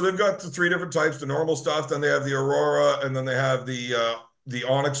that. So they've got the 3 different types: the normal stuff, then they have the Aurora, and then they have the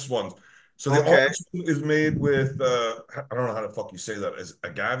Onyx ones. So the Okay. Onyx one is made with I don't know how the fuck you say that. Is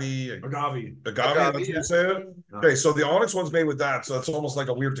agave? Agave. Agave, that's how yeah. you say it? Okay, so the Onyx one's made with that, so it's almost like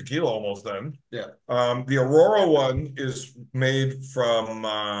a weird tequila almost then. Yeah. The Aurora one is made from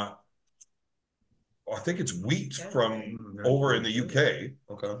I think it's wheat from over in the UK.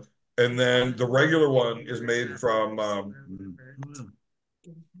 Okay. And then the regular one is made from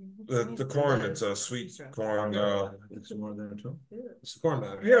the corn. It's a sweet corn. It's more than two. It's the corn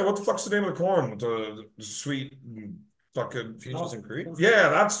matter. Yeah, what the fuck's the name of the corn? The sweet fucking Peaches and Creek. Yeah,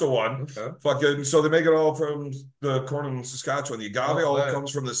 that's the one. Okay. Fucking so they make it all from the corn in Saskatchewan. The agave all right. comes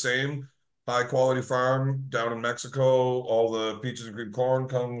from the same high quality farm down in Mexico. All the peaches and cream corn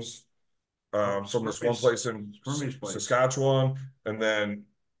comes from this one place in Hermes place. Saskatchewan, and then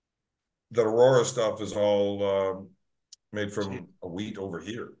the Aurora stuff is all made from a wheat over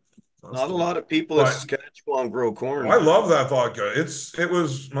here. Not a lot of people in But- Saskatchewan grow corn. I love that vodka. It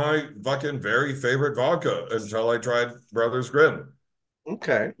was my fucking very favorite vodka until I tried Brothers Grimm.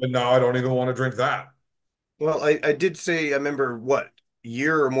 Okay. And now I don't even want to drink that. Well, I did say, I remember what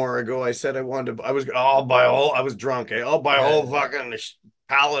year or more ago, I said I wanted to. I'll buy all. I was drunk. I'll buy a whole fucking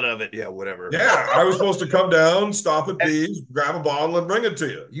pallet of it. Yeah, whatever. Yeah, I was supposed to come down, stop at B's, grab a bottle, and bring it to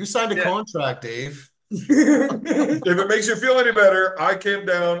you. You signed a contract, Dave. If it makes you feel any better, I came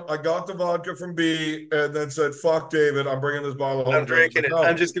down, I got the vodka from B, and then said, "Fuck David, I'm bringing this bottle home." I'm drinking it.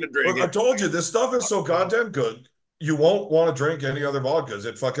 I'm just gonna drink Look, I it. told you this stuff is so goddamn good. You won't want to drink any other vodkas.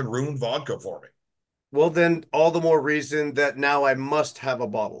 It fucking ruined vodka for me. Well, then all the more reason that now I must have a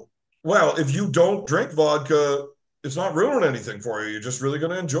bottle. Well, if you don't drink vodka, it's not ruining anything for you. You're just really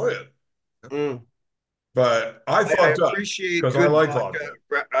going to enjoy it. Mm. But I I fucked up appreciate because I good like vodka.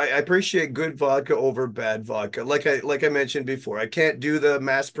 vodka. I appreciate good vodka over bad vodka. Like I mentioned before, I can't do the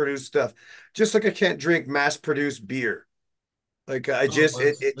mass-produced stuff. Just like I can't drink mass-produced beer. Like I just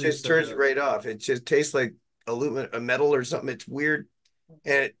it just turns right off. It just tastes like aluminum, a metal or something. It's weird.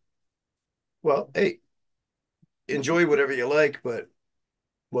 And well, hey, enjoy whatever you like, but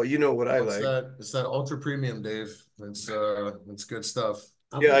well, you know what I What's like. that? It's that ultra premium, Dave. It's good stuff.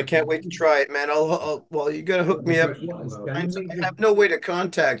 Yeah, I can't wait to try it, man. Well, you gotta hook me up. I have no way to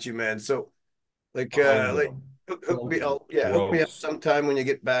contact you, man. So like hook me. Hook me up Gross. sometime when you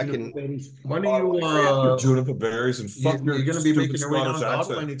get back in When are you Your juniper berries and fuck you're gonna be stupid making your way down Scottish to Ottawa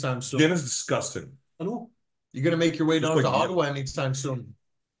accent. anytime soon? Gin is disgusting. You're gonna make your way Just down like to you. Ottawa anytime soon.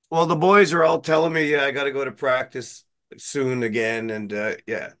 Well, the boys are all telling me, yeah, I got to go to practice soon again, and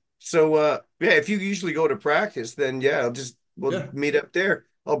yeah. So yeah, if you usually go to practice, then yeah, we'll Yeah. meet up there.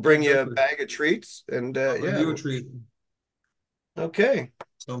 I'll Yeah, bring you a exactly. bag of treats, and I'll bring yeah, you a treat. okay,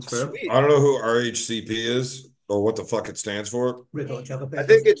 Sounds fair. sweet. I don't know who RHCP is or what the fuck it stands for. I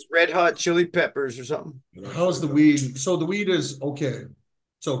think it's Red Hot Chili Peppers or something. How's the weed? So the weed is okay.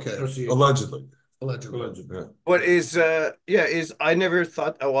 It's okay. Allegedly. Allegedly. Yeah. What is yeah, is I never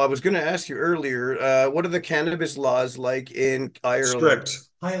thought, oh, well, I was going to ask you earlier, what are the cannabis laws like in Ireland? Strict.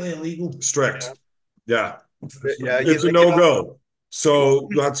 Highly illegal. Strict. Yeah. Yeah, It's a no-go. So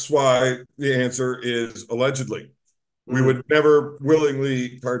that's why the answer is allegedly. We would never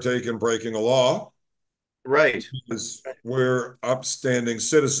willingly partake in breaking a law right. because we're upstanding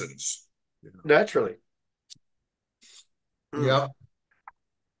citizens. Naturally. Yeah.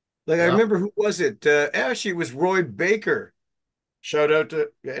 Like I Yeah. remember, who was it? Actually, it was Roy Baker. Shout out to,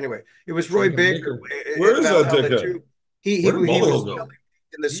 yeah, anyway, it was Roy Fucking Baker Baker. Where in is that Valhalla dickhead? too. He Where did he was Mulligal go?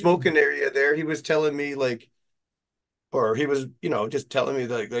 in the smoking area there. He was telling me like, or he was, just telling me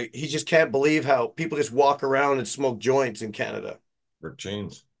like he just can't believe how people just walk around and smoke joints in Canada. Rick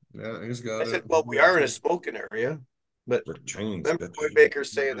James. Yeah, he's got I said, it. well, we are in a smoking area, but Rick James. remember Roy Baker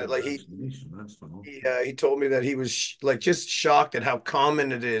saying that like he told me that he was like just shocked at how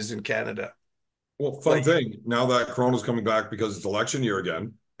common it is in Canada. Well, fun Like, thing. Now that Corona's coming back because it's election year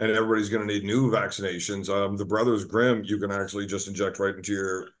again, and everybody's going to need new vaccinations. The Brothers Grimm, you can actually just inject right into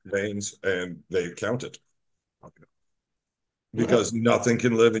your veins, and they count it because nothing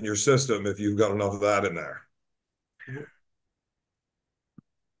can live in your system if you've got enough of that in there.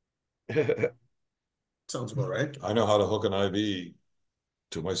 Sounds about right. I know how to hook an IV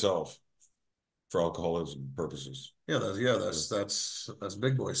to myself for alcoholism purposes. Yeah, that's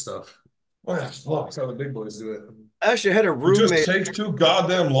big boy stuff. Well, that's how the big boys do it. Actually, I had a It just roommate. takes too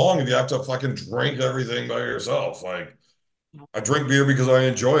goddamn long if you have to fucking drink everything by yourself. Like, I drink beer because I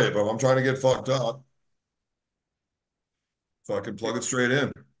enjoy it, but if I'm trying to get fucked up, fucking plug it straight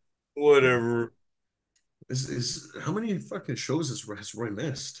in. Whatever. Is how many fucking shows has Roy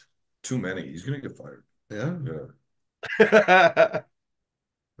missed? Too many. He's gonna get fired. Yeah. Yeah.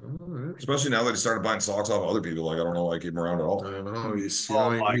 All right. Especially now that he started buying socks off other people. Like, I don't know why I keep him around at all. I don't know. He's,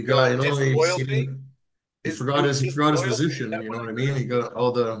 Oh my God. His loyalty? He forgot his position. You know what I mean? He got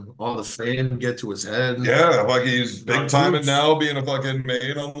all the fame get to his head. Yeah, like he's big time it now, being a fucking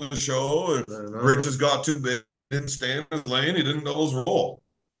main on the show. And Rich has got too big, didn't stay in his lane. He didn't know his role.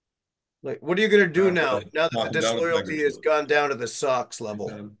 Like, what are you gonna do now? Now that the Knocking down his disloyalty fingers. has gone down to the socks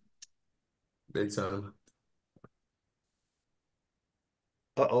level. Big time.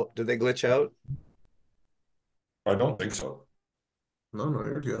 Uh-oh, did they glitch out? I don't think so. No,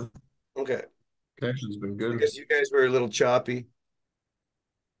 you're good. Okay. Connection's been I good. guess you guys were a little choppy.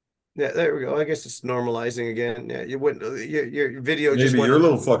 Yeah, there we go. I guess it's normalizing again. Yeah, you wouldn't your video just Maybe went. you're a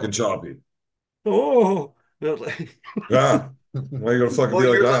little fucking choppy. Oh, no, like, Yeah. Why you gonna fucking well, be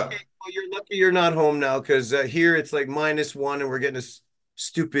like you're that? lucky. Well, you're lucky you're not home now because here it's like -1 and we're getting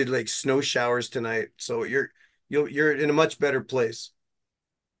stupid like snow showers tonight. So you're in a much better place.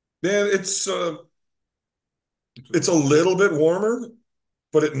 Man, it's a little bit warmer,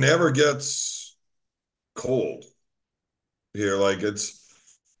 but it never gets cold here. Like it's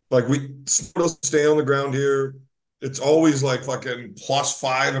like snow doesn't stay on the ground here. It's always like fucking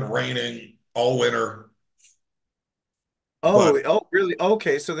 +5 and raining all winter. But Oh, really?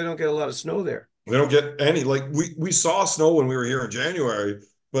 Okay, so they don't get a lot of snow there. we don't get any. Like we saw snow when we were here in January,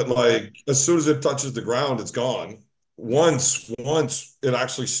 but like as soon as it touches the ground, it's gone. Once it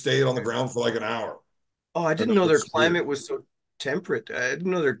actually stayed on the ground for like an hour. Oh, I And didn't then know their it's weird. climate was so temperate. I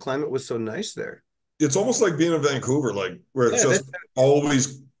didn't know their climate was so nice there. It's almost like being in Vancouver, like where it's Yeah, that's just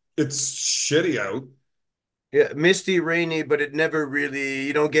always it's shitty out. yeah, misty, rainy, but it never really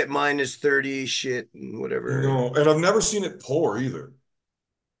you don't get -30 shit and whatever. No, and I've never seen it pour either.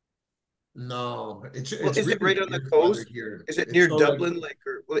 No, Well, it's is it really right on the weird weather coast? here. Is it It's near so like Dublin? Like,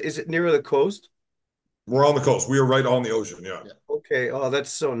 or well, is it near the coast? We're on the coast. We are right on the ocean. Yeah. yeah. Okay. Oh,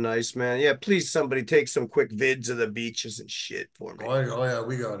 that's so nice, man. Yeah, please somebody take some quick vids of the beaches and shit for me. Oh yeah,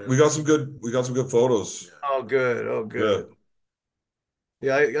 we got We it. got some good. We got some good photos. Oh, good. Oh, Yeah. good.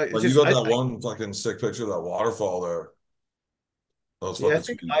 Yeah, I Like you just got that one fucking sick picture of that waterfall there. That was yeah, I fucking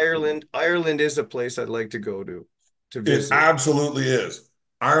think sweet. Ireland is a place I'd like to go to It visit. absolutely is.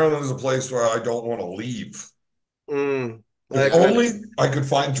 Ireland is a place where I don't want to leave. Mm, If I bet only it's I could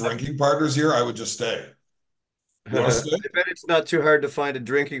find drinking partners here, I would just stay. You want to I stay? bet it's not too hard to find a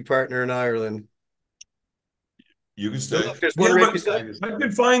drinking partner in Ireland. You can Oh, stay. look, there's one Yeah, right but beside I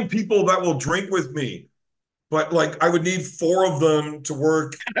could find people that will drink with me. But like I would need four of them to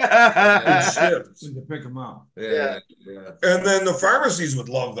work in you. shifts. To pick them up. Yeah. Yeah. And then the pharmacies would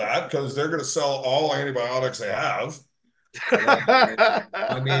love that because they're going to sell all antibiotics they have.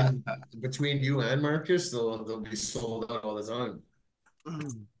 I mean, between you and Marcus, they'll be sold out all the time.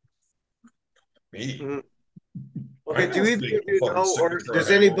 Me. Mm. I Okay, know do either speak of you fucking know, or signature on does hangover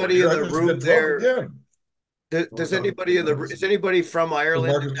anybody here. in I the just room been drunk there, again. does anybody in the, is anybody from Because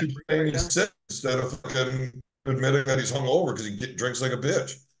Ireland in Marcus that keeps room saying right he's now? sick instead of fucking admitting that he's hungover because drinks like a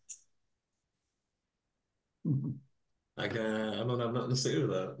bitch. I don't have nothing to say to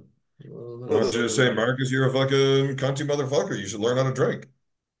that. I was just saying, Marcus, you're a fucking cunty motherfucker. You should learn how to drink.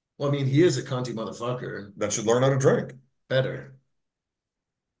 Well, I mean, he is a cunty motherfucker. That should learn how to drink. Better.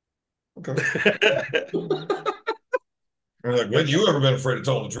 Okay. And like, when you ever been afraid to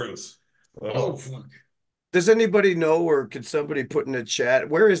tell the truth? Oh, fuck. Does anybody know, or could somebody put in a chat,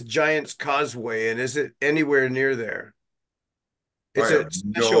 where is Giant's Causeway, and is it anywhere near there? I It's a have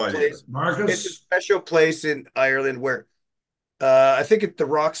no special idea. place. It's a Marcus, special place in Ireland where I think the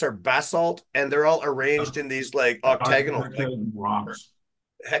rocks are basalt and they're all arranged in these like octagonal, like rocks.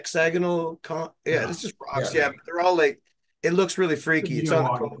 hexagonal. Yeah, Yeah. it's just rocks. Yeah. Yeah, but they're all like it looks really freaky. It's on the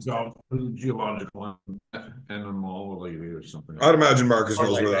coast. Geological anomaly or something. I'd imagine Marcus Or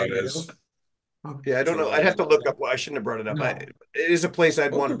knows like where that magnetic. is. Yeah, I don't know. I'd have to look up. Well, I shouldn't have brought it up. No. It is a place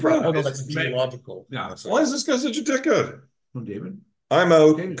I'd want to the fuck? probably Oh, no, visit. that's geological. Yeah. Why is this guy such a dickhead? Oh, David. I'm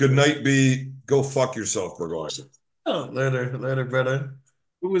out. Good night, B. Go fuck yourself, Burgoyne. Oh, later, brother.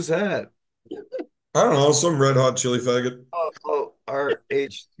 Who was that? I don't know, some red hot chili faggot. Oh,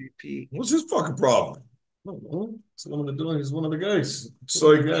 RHCP. What's his fucking problem? Oh, it's one of the doing. He's one of the guys. It's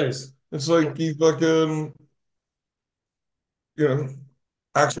One of like the guys. it's like he fucking, you know,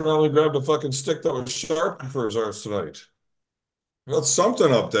 accidentally grabbed a fucking stick that was sharp for his arse tonight. That's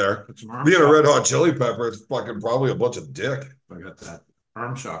something up there. Being a red hot chili pepper, it's fucking probably a bunch of dick. I got that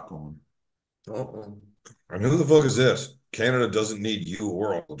arm shot going. Uh-oh. And who the fuck is this? Canada doesn't need you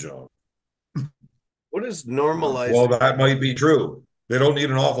or Uncle John. What is normalized? Well, that might be true. They don't need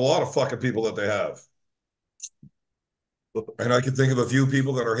an awful lot of fucking people that they have. And I can think of a few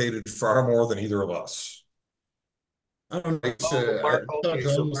people that are hated far more than either of us. I don't know. I thought Okay,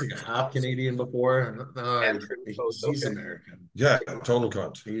 John so was like a half Canadian before. No, he's okay. American. Yeah, total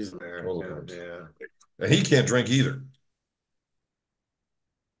cunt. He's American. Total cunt. Yeah. And he can't drink either.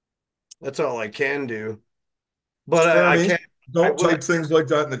 That's all I can do. But I Jeremy, can't. don't type things like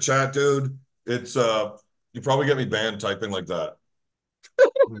that in the chat, dude. It's you probably get me banned typing like that.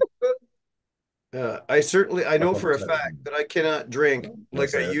 I know for a fact that I cannot drink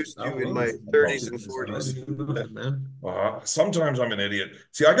like I used to in my 30s and 40s. Sometimes I'm an idiot.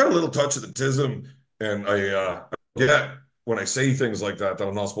 See, I got a little touch of the tism, and I get when I say things like that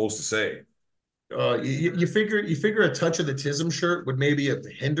I'm not supposed to say. You figure a touch of the Tism shirt would maybe have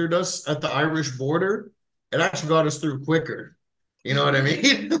hindered us at the Irish border. It actually got us through quicker. You know what I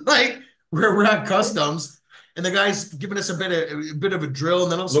mean? Like we're at customs, and the guy's giving us a bit of a drill,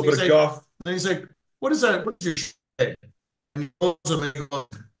 and then also he's like, "What is that? What's your shit?" And he pulls him and he goes,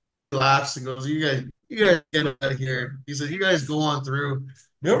 laughs and goes, "You guys get out of here." He said, "You guys go on through."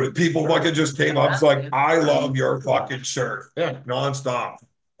 You know, people fucking just came up. It's like, I love your fucking shirt. Yeah, nonstop.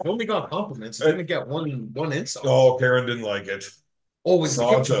 I only got compliments. I didn't get one insult. Oh, Karen didn't like it. Oh,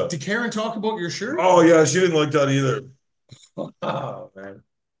 did Karen talk about your shirt? Oh yeah, she didn't like that either. Oh man.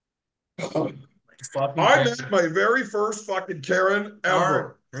 I met my very first fucking Karen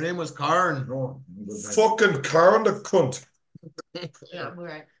ever. Her name was Karen. Fucking Karen the cunt. Yeah,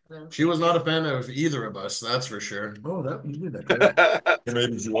 right. She was not a fan of either of us, that's for sure. Oh, that you did that.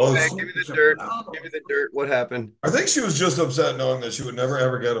 Maybe she Hey, was. give me the dirt. Give me the dirt. What happened? I think she was just upset knowing that she would never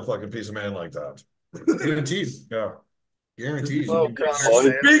ever get a fucking piece of man like that. Guaranteed. Yeah. Guaranteed. Oh, Connor, Oh, say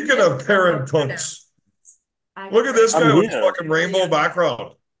it. Speaking of parent cunts, look at this I'm guy with his here. fucking rainbow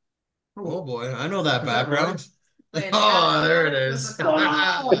background. Oh boy, I know that background. Wait, Oh, there it is. Oh,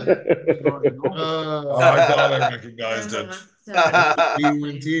 I thought I recognized it.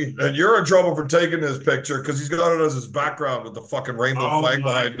 Guaranteed. And you're in trouble for taking this picture because he's got it as his background with the fucking rainbow Oh flag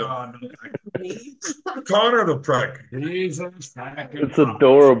my behind him. God. Connor the prick. Jesus. It's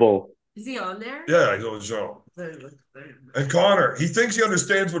adorable. Is he on there? Yeah, he's on the show. And Connor, he thinks he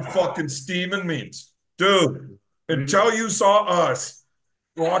understands what fucking steaming means. Dude, until you saw us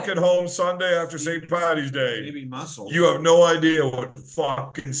walking home Sunday after St. Paddy's Day, Maybe muscle. you have no idea what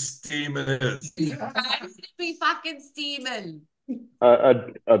fucking steaming is. Be fucking steaming. I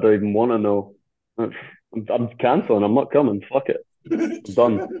don't even want to know. I'm canceling. I'm not coming. Fuck it. I'm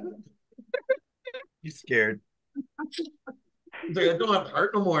done. He's scared. I don't have the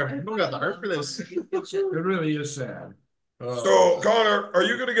heart no more. I don't got the heart for this. It really is sad. So, Connor, are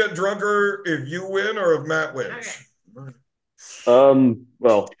you going to get drunker if you win or if Matt wins?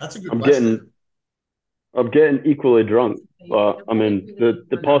 Well, That's a good I'm question. getting equally drunk, but I mean,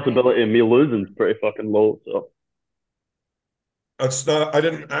 the possibility of me losing is pretty fucking low. So That's not, I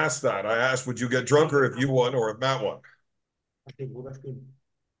didn't ask that. I asked, would you get drunker if you won or if Matt won?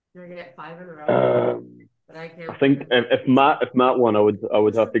 You're gonna get 5 in a row. But I can't. I think if Matt won, I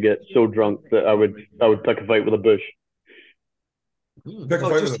would have to get so drunk that I would pick a fight with a bush. Pick a Oh,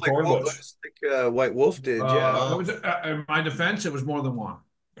 fight with just a like, thorn bush. just like White Wolf did, yeah. It was, in my defense, it was more than one.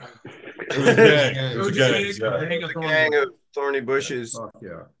 It was a gang. It was a gang. It Yeah. gang A of gang of thorny bushes. Fuck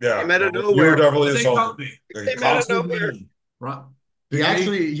yeah. Yeah. Came out of You nowhere. were definitely They assaulted. got me. They Came out of costed nowhere. me. Right. He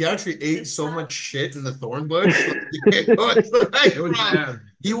actually ate so much shit in the thorn bush. It was bad.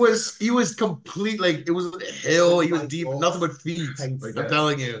 he was complete, like it was a hill. He was deep, nothing but feet. I'm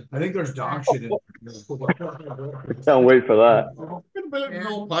telling you. I think there's dog shit in Can't wait for that.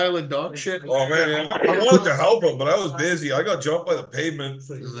 No pile of dog shit. Oh man, I wanted to help him, but I was busy. I got jumped by the pavement.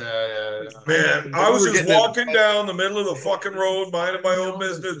 Yeah. Man, I was We were just getting in- walking down the middle of the fucking road, minding my own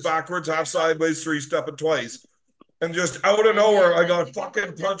business, backwards, half sideways, 3-stepping twice. And just out of nowhere, I got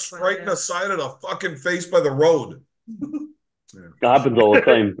fucking punched right in the side of the fucking face by the road. That happens all the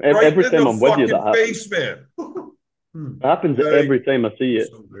time. Right Every in time the I'm with you, fucking that happens. face, man. It happens every time I see it.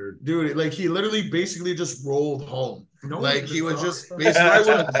 Dude, like he literally basically just rolled home. No, Like he was just I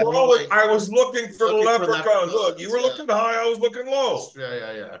basically was crawling. I was looking for the Looking for leprechaun. leprechauns, Look, you were yeah. looking high, I was looking low.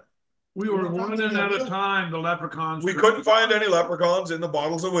 Yeah. we were running at a time. The leprechauns. We couldn't find any leprechauns in the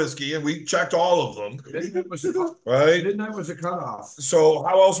bottles of whiskey, and we checked all of them. Midnight was the Right? midnight was a cutoff. So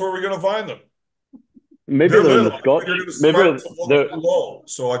how else were we going to find them? Maybe they're in the Scotch. Maybe low,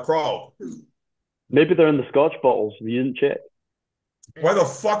 so I crawled. Maybe they're in the Scotch bottles. You didn't check. Why the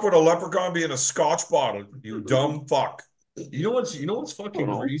fuck would a leprechaun be in a Scotch bottle? You dumb fuck. You know what's fucking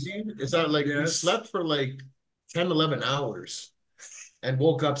crazy? Is that like we slept for like 10, 11 hours and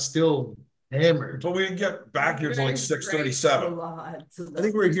woke up still hammered. But we didn't get back here until like 6:37. I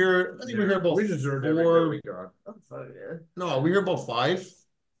think we're here about We deserved every four. bit we got. No, we're here about 5.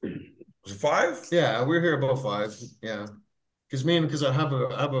 Was it 5? Yeah, we're here about 5. Yeah. Because I have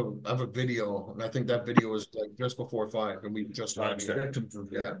a video, and I think that video was like just before 5, and we just got here.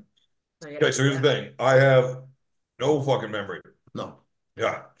 Yeah. Okay, so here's the thing. I have no fucking memory. No.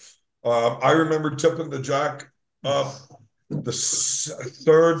 Yeah. I remember tipping the jack up the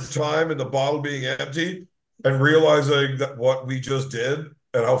third time and the bottle being empty and realizing that what we just did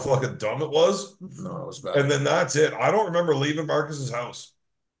and how fucking dumb it was. No, it was bad. And then that's it. I don't remember leaving Marcus's house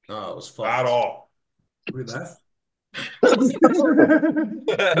No, it was fun. at all. We left. We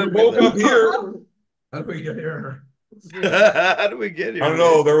woke up here. How did we get here? How do we get here? I don't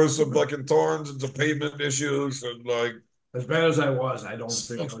know. There was some fucking thorns and some pavement issues and like. As bad as I was, I don't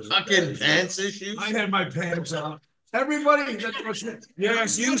think I was. Fucking pants issues. I had my pants on. Everybody, that's what's it.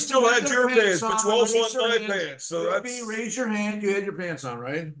 Yes, you still had your pants, but you also had my pants. So that's. Raise your hand. You had your pants on,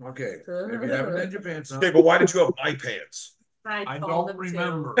 right? Okay. If you haven't had your pants on. Okay, but why did you have my pants? I don't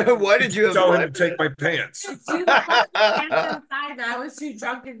remember. Why did you have Tell him to take my pants. I was too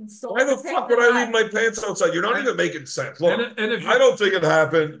drunk and so. Why the fuck would I leave my pants outside? You're not even making sense. Look, And if I don't think it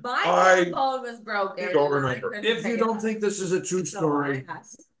happened. My I phone was broken. don't remember. if you don't think this is a true story,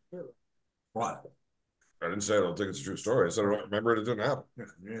 what? I didn't say I don't think it's a true story. I said I don't remember it. It didn't happen.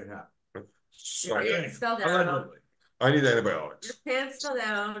 Yeah. So, It fell down. Allegedly. I need Your antibiotics. pants fell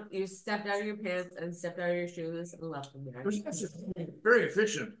down, you stepped out of your pants and stepped out of your shoes and left them there. Very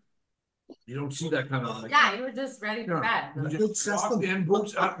efficient. You don't see that kind of like. Yeah, you were just ready for bed. You just walked in,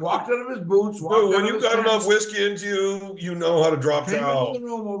 boots, walked out of his boots. Dude, when you got enough whiskey into you, you know how to drop Came out into the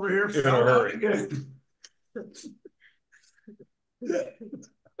room over here, in a fell down hurry. again.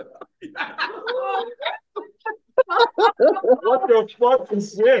 What the fuck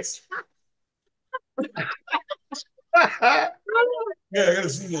is this? Yeah, I gotta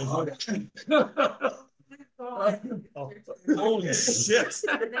see this. Holy shit.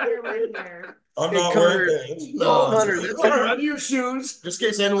 I'm not wearing pants. No, Hunter, Put her under your shoes. just in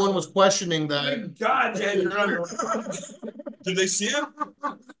case anyone was questioning that, Thank God, Ed, you're under. Did they see it?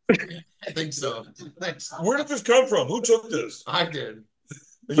 I think so. Thanks. Where did this come from? Who took this? I did.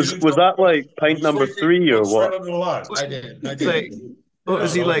 Was that like pint number 3 or Straight what? under the line. I did. I Like, did. what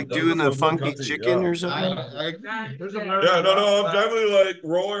was he Yeah, like that was- doing that the was funky gutsy, chicken yeah. or something? There's a Yeah, no, I'm definitely like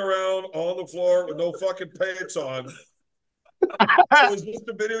rolling around on the floor with no fucking pants on. So is this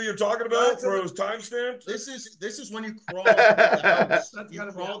the video you're talking about where it was timestamped? This is when you crawled in the house. You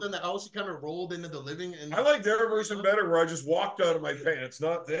crawled in the house. You kind of rolled into the living, and I like their version better where I just walked out of my pants,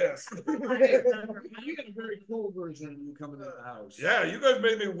 not this. You got a very cool version of you coming in the house. Yeah, you guys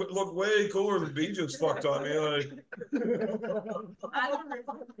made me look way cooler than B just fucked on me. Like,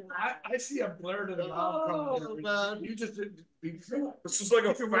 I see a blur to the mouth coming in. man. You just it's just like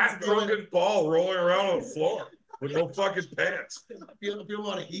a fat drunken ball rolling around on the floor with no fucking pants. I feel a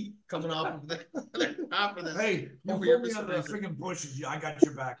lot of heat coming off of the after this. Hey, you Over put here me for on some the reason. freaking bushes. I got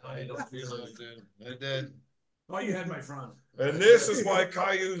your back. I don't feel it, dude. I did. Oh, you had my front. And this is why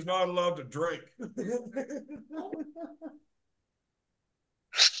Caillou's not allowed to drink.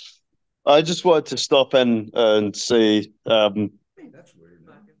 I just wanted to stop in and say That's weird.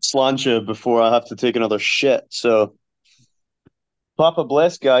 sláinte before I have to take another shit. So, Papa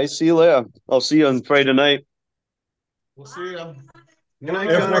bless, guys. See you later. I'll see you on Friday night. We'll see. Good night,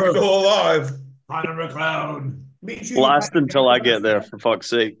 If Connor. we're still alive. Hunter McLeod. Last until I get there, for fuck's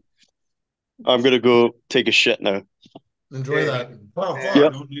sake. I'm gonna go take a shit now. Enjoy that. Oh, fuck.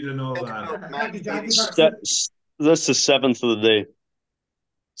 Yep. Don't need to know that. This is 7th of the day.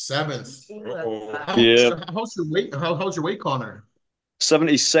 7th. Uh-oh. Yeah. How's your weight? How's your weight, Connor?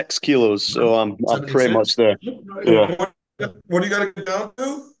 76 kilos, so I'm pretty 76? much there. Yeah. What do you got to get down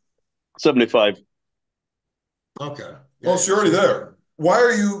to? 75. Okay. Well, so you're already there. Why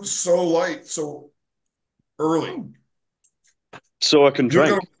are you so light so early? So I can You're drink.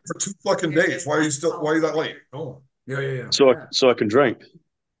 going for 2 fucking days. Why are you that late? Oh, yeah. So I can drink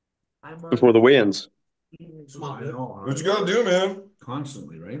before the weigh-ins. I know. What you got to do, man?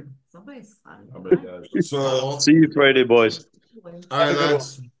 Constantly, right? Somebody's fun. So, See you Friday, boys. All right,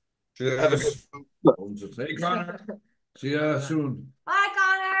 lads. Cheers. Hey, Connor. See ya soon. Bye,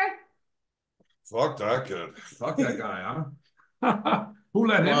 Connor. fuck that kid. Fuck that guy, huh? Who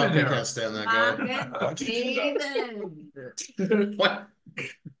let him Fuck, in I here? can't stand that guy. David. What?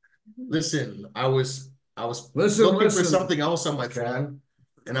 Listen, I was Listen, looking for listen. something else on my phone,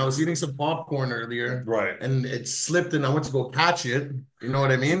 and I was eating some popcorn earlier, Right. and it slipped, and I went to go catch it. You know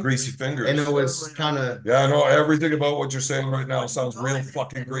what I mean? Greasy fingers. And it was kind of Yeah, I know everything about what you're saying right now sounds real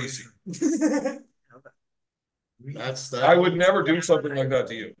fucking greasy. that's that. I would never do something like that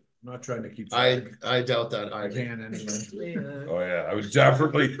to you. I'm not trying to keep. I doubt that. I can anyway. Oh yeah, I would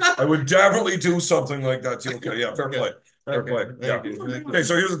definitely do something like that to you. Okay, yeah, fair play. Fair play. Yeah. Thank you. Thank you. Okay,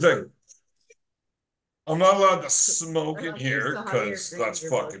 so here's the thing. I'm not allowed to smoke in here because that's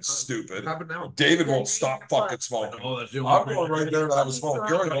fucking stupid. Happen now. David won't stop fucking smoking. Oh, that's the I'm only going right there to have a smoke.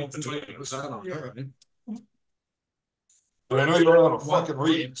 You're already home for 2 minutes. And I know you don't know how to fucking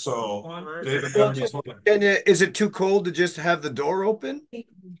read, so David got me smoking. And is it too cold to just have the door open?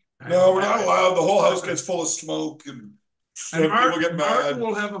 No, we're not allowed. The whole house gets full of smoke and And people get Martin mad.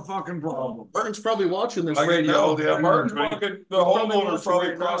 will have a fucking problem. Martin's probably watching this I get right now. yelled at. Martin's fucking, the homeowner's probably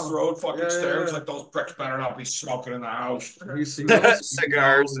right across now. the road fucking Yeah, stairs yeah. like those pricks better not be smoking in the house. You see those?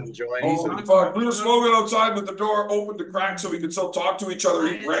 Cigars and joints. Oh, fuck. We were smoking outside with the door open to crack so we could still talk to each other.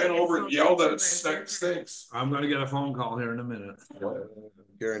 He ran over and yelled that it stinks. I'm gonna get a phone call here in a minute.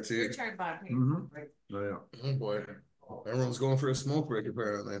 Guaranteed. Richard bought me. Mhm. Oh, yeah. Oh boy. Everyone's going for a smoke break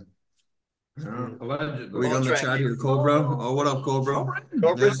apparently. Allegedly. We got in the chat here, Cobra. Oh, what up, Cobra?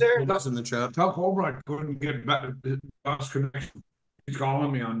 Cobra's there? Cobra's in the chat. Tell Cobra I couldn't get back to bus connection. He's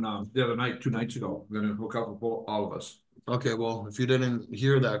calling me on the other night, 2 nights ago. I'm gonna hook up with all of us. Okay, well, if you didn't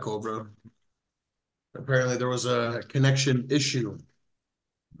hear that, Cobra, apparently there was a connection issue.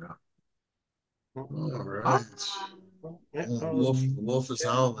 Yeah. All right. Wolf is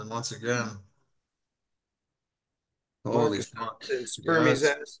howling once again. Holy Marcus fuck. Thompson, Yeah, Spermy's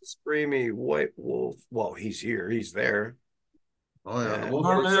ass, Spreamy, White Wolf. Well, he's here. He's there. oh yeah, the Yeah. Wolf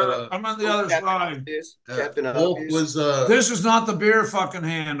I'm on was I'm on the other Captain side. Obvious. Captain Wolf Obvious. was This is not the beer fucking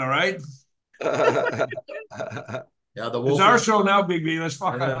hand, all right? yeah, the It's Wolf our was show now, Big B. Let's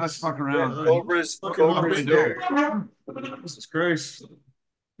fuck around. fucking up Cobra's and there. down. Jesus Christ.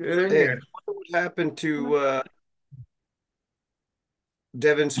 Get in Hey, I here. wonder what happened to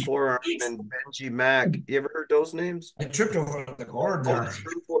Devin's Forearm and Benji Mack. You ever heard those names? I tripped over the cord Oh, there.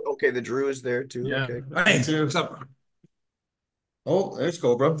 okay, the Drew is there too. Yeah. Okay. Hey, what's up? Oh, there's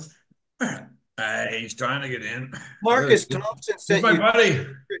Cobra. Hey, he's trying to get in. Marcus Thompson He's sent my you. buddy.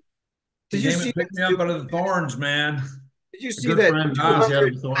 Did He you came see and picked me that? up out of the thorns, man. Did you see Good that friend because he had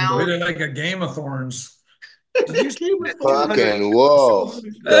a 200 thorn pound? Really like a game of thorns. Did you see that 200? Fucking wolf.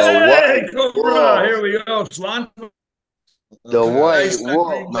 The Hey, white Cobra, here wolf. we go. Cilantro. The white Nice wolf,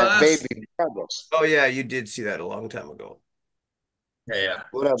 green my glass. baby brother. Oh yeah, you did see that a long time ago. Yeah.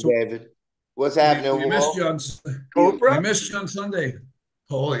 What up, So David? What's we, happening, we missed Wolf? you on we Cobra. missed you on Sunday,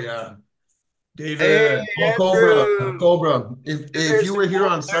 Oh yeah. Hey David. Oh, Andrew. Cobra. If There's you the were here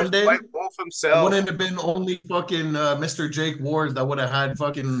wolf. on There's Sunday, White Wolf it himself. wouldn't have been only fucking Mr. Jake Ward that would have had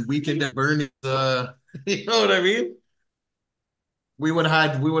fucking Weekend at Bernie's. You know what I mean? We would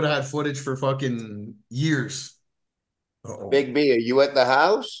have had footage for fucking years. Uh-oh. Big B, are you at the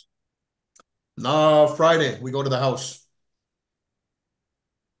house? No, Friday we go to the house.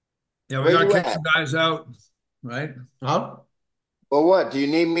 Yeah, we Where gotta you kick at? some guys out, right? Huh? Or what? Do you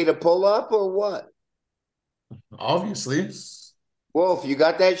need me to pull up or what? Obviously. Wolf, you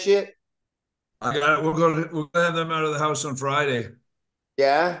got that shit? I got it. We'll have them out of the house on Friday.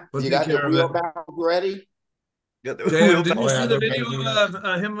 Yeah? We'll You take got the care of it. wheelbarrow ready? Got the Dave, did Oh you yeah, see the they're video busy.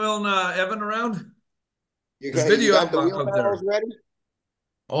 of him and Evan around? You There's got you video got the out there. wheelbarrows ready?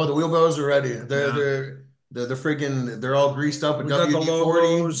 Oh, the wheelbarrows are ready. Yeah. They're freaking they're all greased up with We got the WD-40.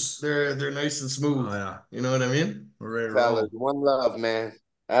 logos. They're nice and smooth. Oh yeah, You know what I mean? we're ready to Fellas, roll. one love, man.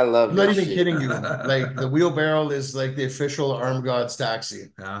 I love I'm not this even shit. kidding you. Like the wheelbarrow is like the official Armed Gods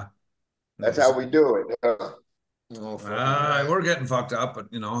taxi. Yeah. That's how we do it. Oh, fucking We're getting fucked up, but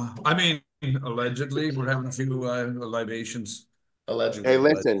I mean, allegedly, we're having a few libations. allegedly. Hey,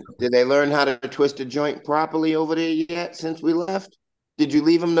 listen, did they learn how to twist a joint properly over there yet since we left? Did you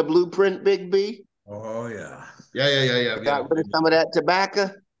leave them the blueprint, Big B? Oh yeah. Yeah. Got rid of some of that tobacco?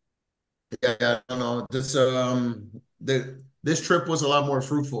 Yeah. No. This trip was a lot more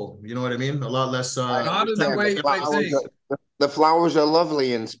fruitful. You know what I mean? A lot less. Not in the Yeah, way you might think. the flowers are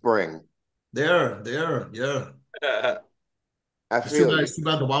lovely in spring. They are. Yeah. I It's too feel bad. you. It's too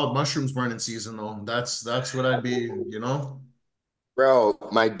bad the wild mushrooms weren't in season though. That's what I'd be. You know. Bro,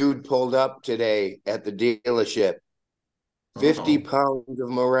 my dude pulled up today at the dealership. 50 Oh. pounds of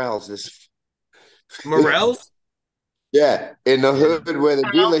morels. Morels? Yeah, in the hood where the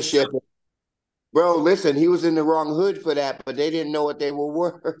dealership. Bro, listen, he was in the wrong hood for that, but they didn't know what they were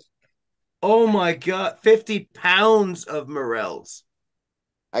worth. Oh my God, 50 pounds of morels.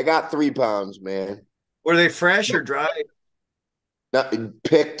 I got 3 pounds, man. Were they fresh or dry?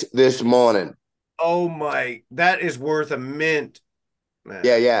 Picked this morning. Oh my, that is worth a mint, man.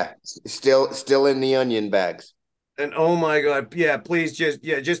 Yeah. Still in the onion bags. And oh my God, yeah, please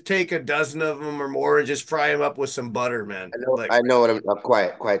just take a dozen of them or more and just fry them up with some butter, man. I know what I'm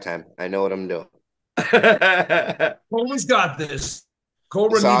quiet time. I know what I'm doing. Cobra's got this.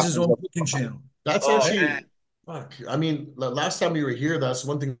 Cobra needs his own cooking channel. That's Oh, actually. man. Fuck. I mean, last time you were here, that's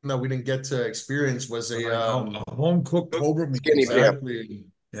one thing that we didn't get to experience was a A home cooked Cobra meat. Skinny pimp. exactly.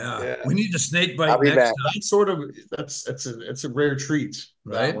 Yeah. We need a snake I'll bite be next back. time. That's sort of it's a rare treat,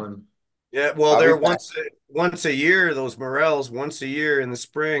 Right? that one. Yeah, well, I'll be they're back. once a year, those morels, once a year in the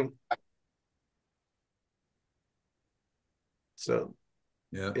spring. So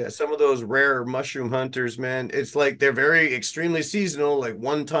Yeah. some of those rare mushroom hunters, man, it's like they're very extremely seasonal, like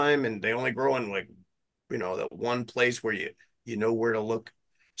one time, and they only grow in like, that one place where you know where to look.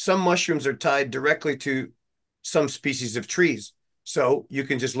 Some mushrooms are tied directly to some species of trees. So you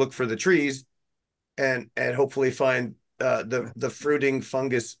can just look for the trees and hopefully find the fruiting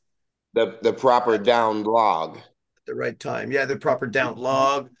fungus The proper down log. at the right time. Yeah, the proper down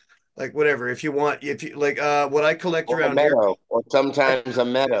log, like whatever. If you like what I collect Or a around here. meadow, or sometimes a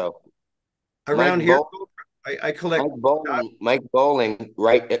meadow. Around Mike here, Bo- I collect Mike Bowling,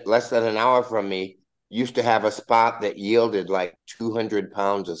 right at less than an hour from me, used to have a spot that yielded like 200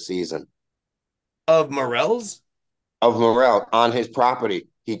 pounds a season of morels. of morel on his property.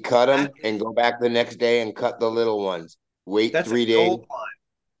 He cut them That and go back the next day and cut the little ones. Wait That's 3 a days. gold mine.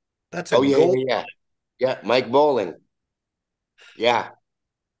 That's a Oh, yeah. gold. Yeah, Mike Bowling. Yeah.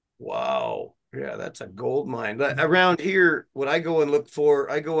 Wow. Yeah, that's a gold mine. But around here, what I go and look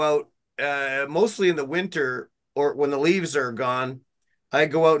for, I go out mostly in the winter or when the leaves are gone. I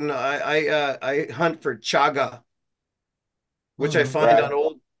go out and I hunt for chaga, which Right.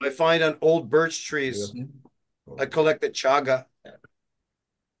 I find on old birch trees. I collect the chaga,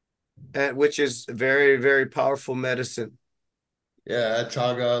 which is very, very powerful medicine. Yeah,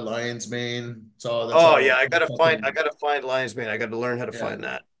 chaga, lion's mane. So that's Oh yeah, all. I gotta find lion's mane. I gotta learn how to Yeah, find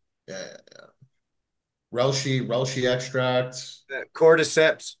that. yeah. Reishi extract.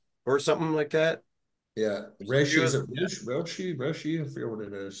 Cordyceps or something like that. Yeah, reishi. Is it reishi? I forget what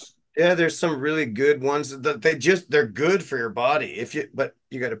it is. Yeah, there's some really good ones that they're good for your body but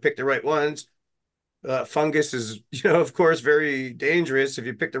you got to pick the right ones. Fungus is, of course, very dangerous. If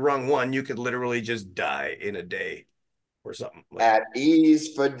you pick the wrong one, you could literally just die in a day or something. At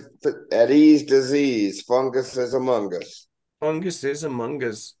ease at ease disease, fungus is among us. Fungus is among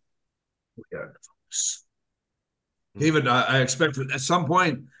us. Yeah. David, I expect at some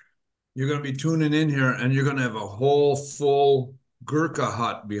point you're going to be tuning in here and you're going to have a whole full Gurkha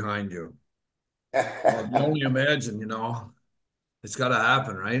hut behind you. Well, you only imagine, it's got to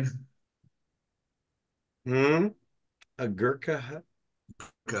happen, right? A Gurkha hut.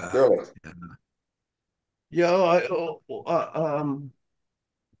 Really? Yo,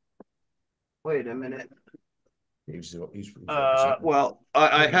 wait a minute. Well,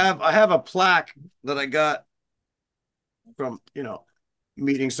 I have a plaque that I got from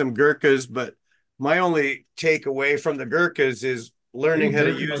meeting some Gurkhas, but my only takeaway from the Gurkhas is learning how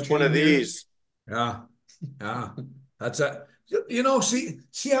to use one of these. Yeah, that's it.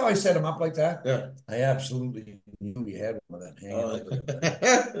 See how I set him up like that? Yeah. I absolutely knew he had one of that hanging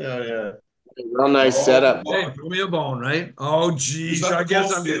out. Yeah. Real nice setup. Hey, throw me a bone, right? Oh, geez. I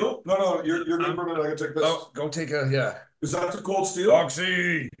guess I'm steel? No, you're good for a minute. I can take this. Oh, go take a. Is that the cold steel?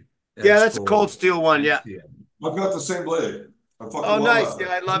 Oxy. Yeah, that's a cold steel one. Yeah. I've got the same blade. I fucking Oh, love nice. that.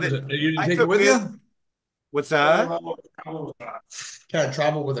 Yeah, I love it. You didn't take it with you? What's that? Can't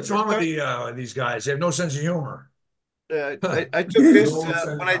travel with it. What's wrong with these guys? They have no sense of humor. I took this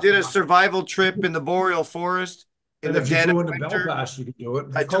when I did a survival trip in the boreal forest in the dead of winter. Belfast, you could do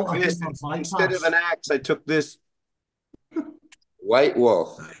it. I took this instead of an axe. I took this. White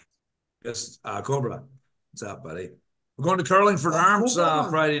wolf. Yes, Cobra. What's up, buddy? We're going to Carlingford Arms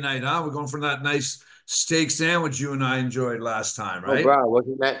Friday night, huh? We're going for that nice steak sandwich you and I enjoyed last time, right? Oh, bro,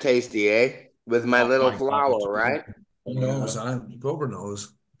 wasn't that tasty, eh? With my little flour, right? He knows, huh? Cobra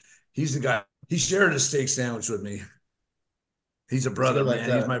knows. He's the guy. He shared a steak sandwich with me. He's a brother, man.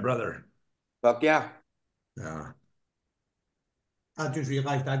 He's my brother. Fuck yeah. Yeah. I just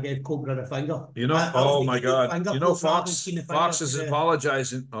realized I gave Cobra a finger. Oh my God. Fox is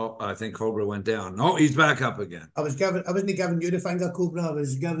apologizing. Oh, I think Cobra went down. No, he's back up again. I wasn't giving you the finger, Cobra. I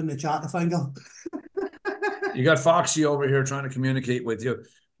was giving the chat the finger. You got Foxy over here trying to communicate with you.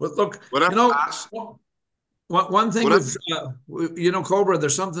 But look, what up, Fox? One thing with, Cobra,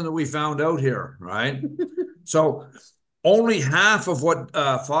 there's something that we found out here, right? So only half of what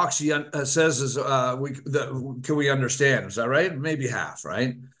Foxy says is can we understand? Is that right? Maybe half,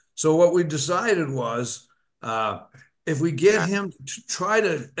 right? So what we decided was if we get him to try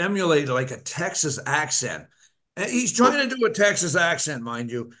to emulate like a Texas accent, and he's trying to do a Texas accent, mind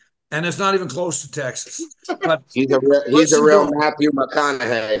you, and it's not even close to Texas. But he's a real Matthew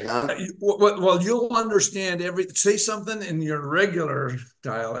McConaughey, huh? Well, you'll understand say something in your regular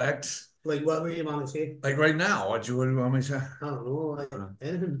dialect. Like what were you want to say? Like right now, what you would want me to say? I don't know. Like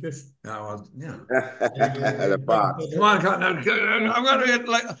anything, just. The Fox. Come on,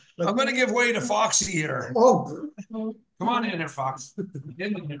 I'm gonna give way to Foxy here. Oh, come on in there, Fox.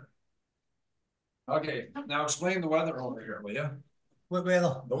 Get in here. Okay, now explain the weather over here, will you? What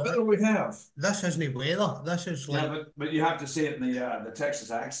weather? The weather we have. This isn't weather. This is like. Yeah, but you have to say it in the Texas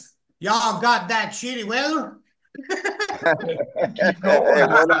accent. Y'all got that shitty weather. In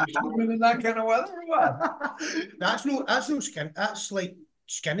that kind of weather or what? That's no skin. That's like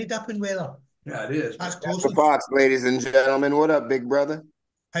skinny dipping weather. Yeah, it is. That's close. The Fox, ladies and gentlemen. What up, big brother?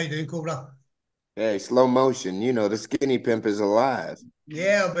 How you doing, Cobra? Hey, slow motion. The skinny pimp is alive.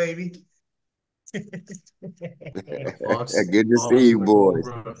 Yeah, baby. Good to see you, boys.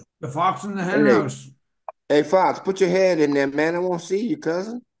 The Fox in the hen house. Hey, Fox, put your head in there, man. I won't see you,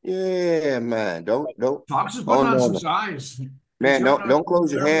 cousin. Yeah, man. Don't. Fox is putting on some size. Man, don't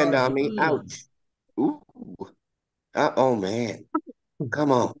close your hand on me. Ouch. Ooh. Oh, man.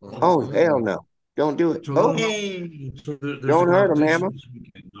 Come on. Oh, hell no. Don't do it. Oh, don't hurt him, Hammer.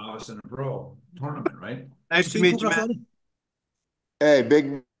 Novice and a pro tournament, right? Nice to meet you, man. Hey,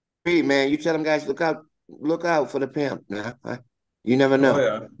 Big B, man. You tell them guys look out for the pimp. Now, you never know. Oh,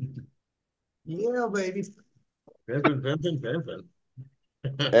 yeah. Yeah, baby. Pimpin'.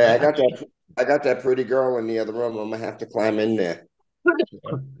 Hey, I got that pretty girl in the other room. I'm gonna have to climb in there.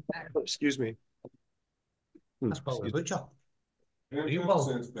 Excuse me. That's Paul the Butcher. Pimpin' Paul?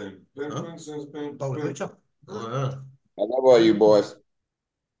 since been. Pimpin' since been. Paul the Butcher. Oh, yeah. I love all you boys.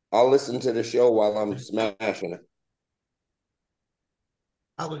 I'll listen to the show while I'm smashing it.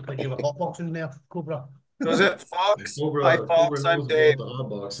 That looks like you have a hot box in there, Cobra. Was it Fox? Hi, Cobra Fox. I'm knows Dave. about the hot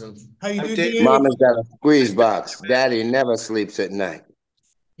boxing. How you I'm doing, Dave. Dave? Mama's got a squeeze box. Daddy never sleeps at night.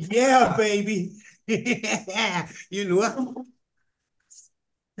 Yeah, baby. You know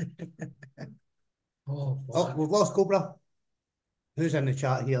it. Oh, we've lost Cobra. Who's in the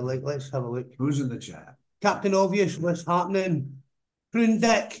chat here? Like, let's have a look. Who's in the chat? Captain Obvious, what's happening? Prune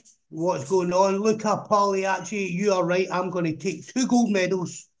Dick, what's going on? Luca Pagliacci, you are right. I'm going to take 2 gold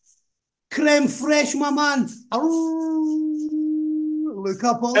medals. Creme fraiche, my man.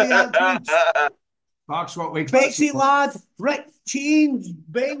 Luca Pagliacci. Fox, what weight? Bexy lad. Rick Chains,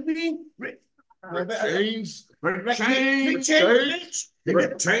 baby. Rick Chains. Rick Chains. Chains.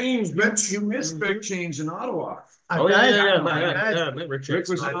 Rick Chains, bitch. You missed Rick Chains in Ottawa. Oh, yeah. Rick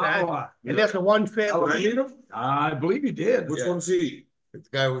was in Ottawa. And there's the one fit. Oh, did I meet him? I believe you did. Which Yeah. one's he? The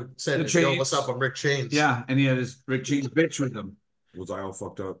guy who said, The "Yo, Chains. what's up? I'm Rick Chains." Yeah, and he had his Rick Chains bitch with him. Was I all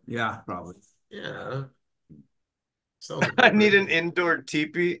fucked up? Yeah, probably. Yeah. Sounds I about need right. an indoor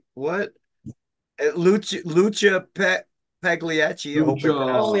teepee. What? Lucha Pagliacci. I hope I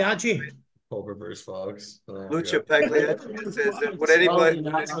pronounced it. Pagliacci. Cobra versus Fox. Oh, Lucha God. Pagliacci says that would anybody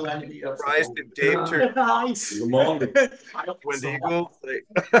be surprised if Dave turned The Mongol. Wendigo? Like,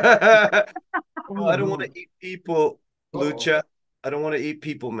 well, I don't want to eat people, Lucha. I don't want to eat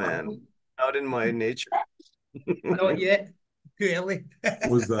people, man. Not in my nature. Not yet. Too early.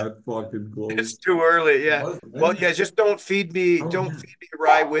 Was that fucking close? It's too early, yeah. Well, yeah, just don't feed me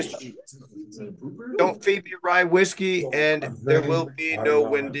rye whiskey. Don't feed me rye whiskey, and there will be no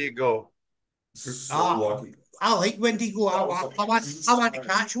Wendigo. So lucky. I like Wendigo. I want to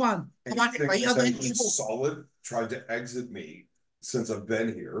catch one. I want to fight a Wendigo. Solid tried to exit me since I've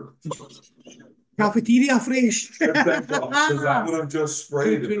been here. Cafeteria fresh. Because that would have just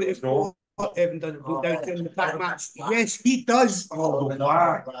sprayed it. No. Evan doesn't put down in the back match. Yes, he does. Oh, the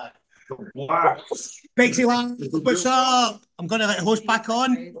black. The black. Bexy Lang, what's up? I'm going to let the host back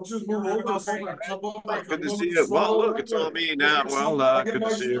on. Let's just move over. Good to see you. Well, look, it's all me now. Well, good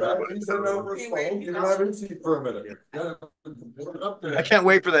to see you. I can't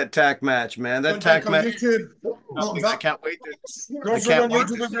wait for that tack match, man. That tack match. I can't wait to.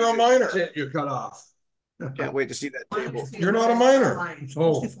 You're a minor. You're cut off. Can't wait to see that table. You're not a minor.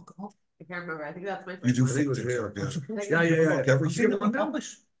 Oh, I can't remember. I think that's my You do first think one. that yeah. everything.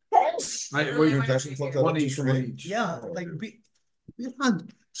 One each from each. Yeah, like, be fun.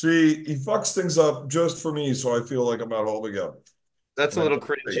 See, he fucks things up just for me, so I feel like I'm out altogether. That's a little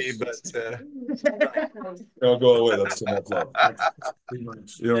cringy, but I'll go away. That's too much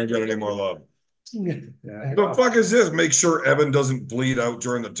love. You don't get any more love. The fuck is this? Make sure Evan doesn't bleed out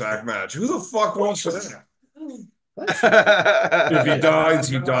during the tag match. Who the fuck wants that? If he dies,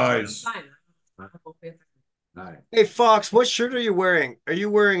 he dies. Hey, Fox, what shirt are you wearing? Are you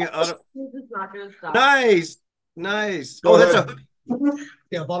wearing a This is not gonna stop. nice? Go Oh, that's ahead.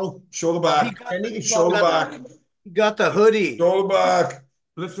 Yeah, bottle. Show the back. Show the back. You got the hoodie. Show the back.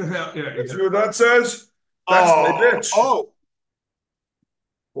 Lift the hell. Yeah. See what that says? That's my bitch.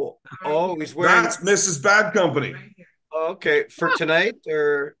 Oh, he's wearing. That's Mrs. Bad Company. Okay, for tonight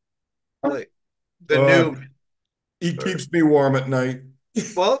or like the new. He keeps me warm at night.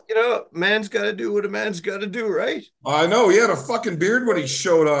 Well, man's got to do what a man's got to do, right? I know he had a fucking beard when he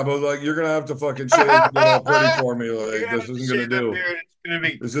showed up. I was like, "You're gonna have to fucking shave and get all pretty for me. Like this isn't gonna do.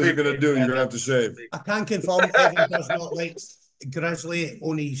 This isn't gonna do. You're gonna have to shave." I can confirm Evan does not like Grizzly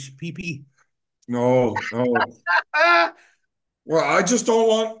on his pee-pee. No. Well, I just don't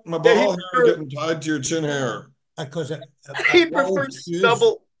want my ball hair getting tied to your chin hair. Because He prefers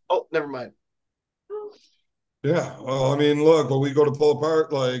stubble. Oh, never mind. Yeah. Well, I mean, look, when we go to pull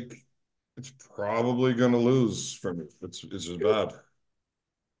apart, like it's probably gonna lose for me. It's just bad.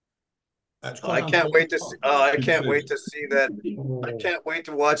 I can't wait to see. I can't wait to see that. I can't wait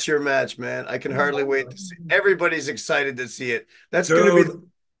to watch your match, man. I can hardly wait to see. Everybody's excited to see it. That's going to be.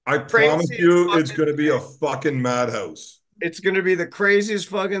 I promise you, it's going to be a fucking madhouse. It's going to be the craziest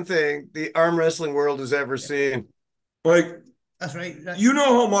fucking thing the arm wrestling world has ever seen. Like, that's right. You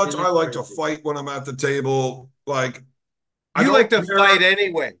know how much I like to fight when I'm at the table. Like, you like to fight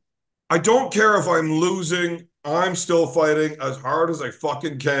anyway. I don't care if I'm losing. I'm still fighting as hard as I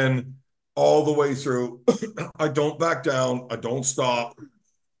fucking can all the way through. I don't back down. I don't stop.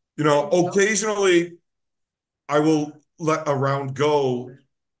 You know, occasionally I will let a round go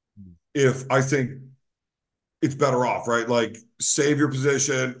if I think it's better off, right? Like save your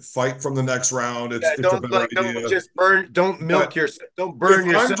position, fight from the next round. Yeah, It's a better don't idea. just burn, don't milk But yourself, don't if burn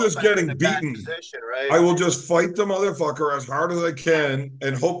I'm yourself just out in getting a bad beaten, position, right? I will just fight the motherfucker as hard as I can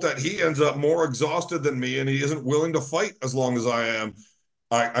and hope that he ends up more exhausted than me and he isn't willing to fight as long as I am.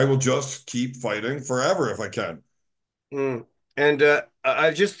 I will just keep fighting forever if I can. Mm. And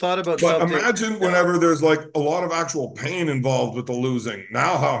I just thought about But something. imagine whenever there's like a lot of actual pain involved with the losing.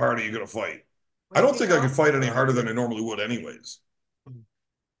 Now, how hard are you going to fight? I don't think I could fight any harder than I normally would, anyways.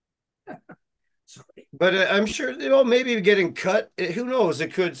 But I'm sure, maybe getting cut, who knows?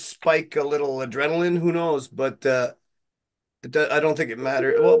 It could spike a little adrenaline, who knows? But I don't think it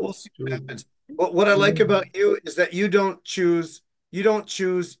matters. Well, we'll see what happens. What I like about you is that you don't choose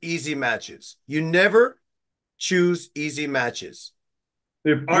easy matches. You never choose easy matches.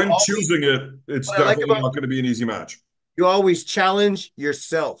 If You I'm always, choosing it, it's what I like definitely about not going to be an easy match. you always challenge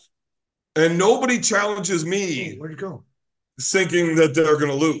yourself. And nobody challenges me Where'd you go? thinking that they're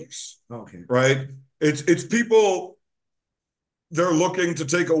going to lose. Okay. Right? It's people, they're looking to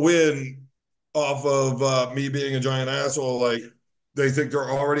take a win off of me being a giant asshole. Like they think they're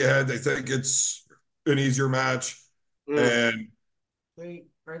already ahead. They think it's an easier match. And Wait,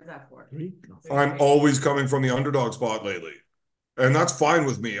 where's that for? I'm always coming from the underdog spot lately. And that's fine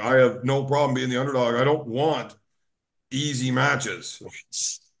with me. I have no problem being the underdog. I don't want easy matches.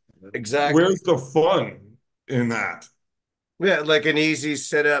 Exactly. Where's the fun in that? Yeah, like an easy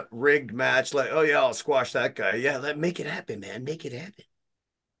setup rigged match. Like, oh yeah, I'll squash that guy. Yeah, make it happen, man. Make it happen.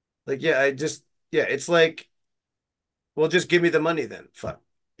 Like, yeah, it's like, well, just give me the money then. Fuck,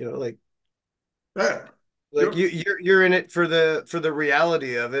 like, Yeah. like you're in it for the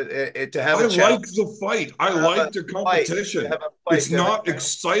reality of it to have I a like challenge. the fight. I like the competition. It's not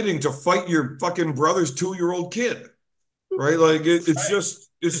exciting to fight your fucking brother's 2-year-old kid, right? Like it's just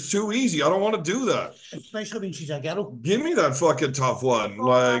it's too easy. I don't want to do that. Especially when she's a girl. Give me that fucking tough one.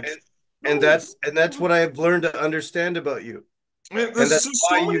 Like, and that's what I've learned to understand about you. man, And there's that's just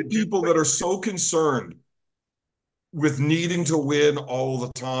why so many you do people that are so concerned with needing to win all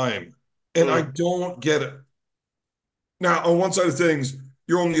the time, and I don't get it. Now, on one side of things,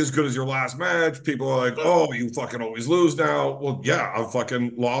 you're only as good as your last match. People are like, oh, you fucking always lose now. Well, yeah, I've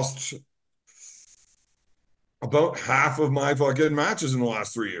fucking lost about half of my fucking matches in the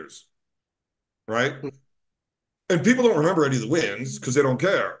last 3 years. Right? And people don't remember any of the wins because they don't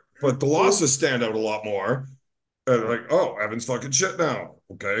care. But the losses stand out a lot more. Like, oh, Evan's fucking shit now.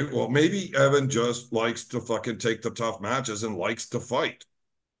 Okay, well, maybe Evan just likes to fucking take the tough matches and likes to fight.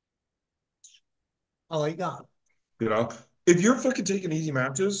 I like that. You know, if you're fucking taking easy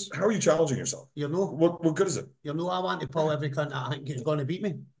matches, how are you challenging yourself? What good is it? I want to pull every cunt I think is going to beat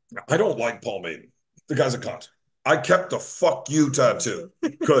me. I don't like Paul Maiden. The guy's a cunt. I kept the fuck you tattoo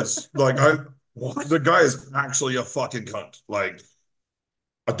because the guy is actually a fucking cunt. Like,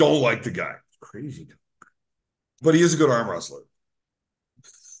 I don't like the guy. Crazy. But he is a good arm wrestler.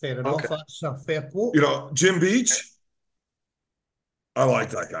 Fair enough. That's a fair quote. You know, Jim Beach, I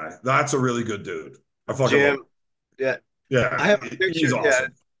like that guy. That's a really good dude. I fucking love him. Yeah. Yeah. I have a picture. He's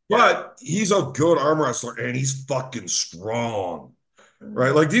awesome. Yeah. But he's a good arm wrestler and he's fucking strong.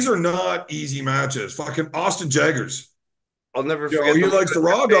 Right? Like, these are not easy matches. Fucking Austin Jaggers. I'll never forget. He likes to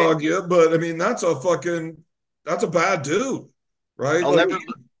raw dog you, but I mean, that's a bad dude. Right? I'll like, never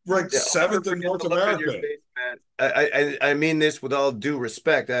ranked seventh in North America. Face, I mean this with all due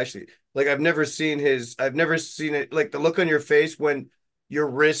respect, actually. Like, I've never seen it, like the look on your face when your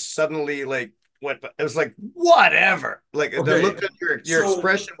wrist suddenly like went, it was like, whatever. Like, the look on your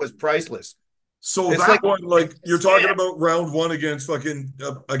expression was priceless. So it's that one, like, you're talking about round one against fucking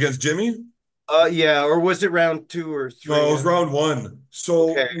against Jimmy? Yeah, or was it round 2 or 3? No, it was round 1.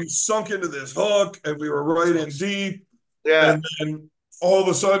 So we sunk into this hook and we were right in deep. Yeah. And then all of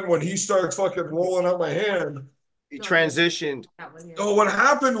a sudden, when he starts fucking rolling out my hand, he transitioned. Oh, what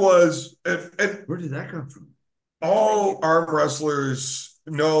happened was, and where did that come from? All arm wrestlers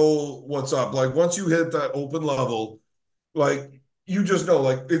know what's up. Like, once you hit that open level, like, you just know,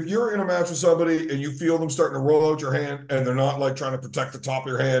 like, if you're in a match with somebody and you feel them starting to roll out your hand and they're not like trying to protect the top of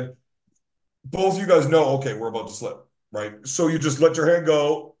your hand, both of you guys know, okay, we're about to slip, right? So you just let your hand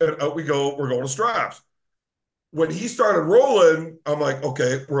go and out we go. We're going to straps. When he started rolling, I'm like,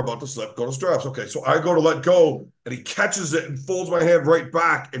 okay, we're about to slip, go to straps. Okay, so I go to let go and he catches it and folds my hand right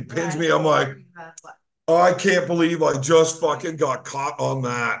back and pins me. I'm like, oh, I can't believe I just fucking got caught on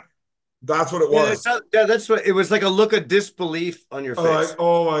that. That's what it was. That's what it was, like a look of disbelief on your face.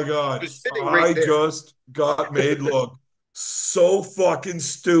 Oh my God. I just got made look So fucking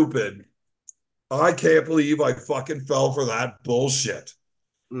stupid. I can't believe I fucking fell for that bullshit.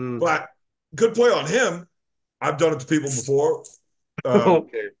 But good play on him. I've done it to people before.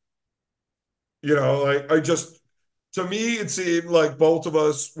 Okay. You know, like I just, to me, it seemed like both of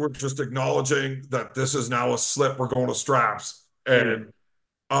us were just acknowledging that this is now a slip. We're going to straps. And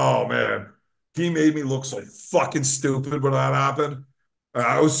oh man, he made me look so fucking stupid when that happened.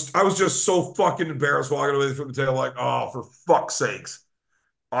 I was just so fucking embarrassed walking away from the table, like, oh, for fuck's sakes.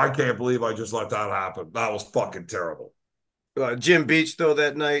 I can't believe I just let that happen. That was fucking terrible. Jim Beach though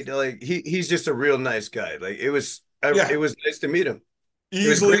that night, like he's just a real nice guy. Like it was Yeah. nice to meet him. It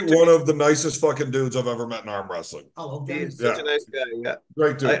was Easily great to one meet of the nicest fucking dudes I've ever met in arm wrestling. Hello, him. He's James. such a nice guy. Yeah.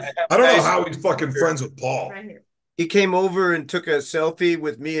 Great dude. have I don't know nice how he's fucking friends with Paul. Right here. He came over and took a selfie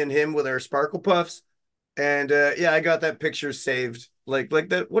with me and him with our sparkle puffs. And yeah, I got that picture saved. Like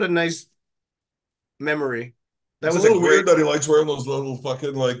that. What a nice memory. That It's a was a little great. weird that he likes wearing those little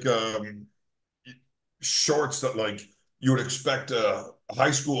fucking like shorts that like you would expect a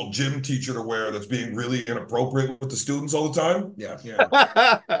high school gym teacher to wear that's being really inappropriate with the students all the time. Yeah.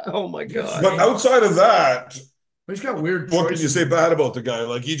 Oh my God. But outside of that, He's got weird what can you choices. say bad about the guy?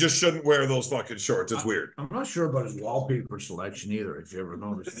 Like he just shouldn't wear those fucking shorts. It's weird. I'm not sure about his wallpaper selection either, if you ever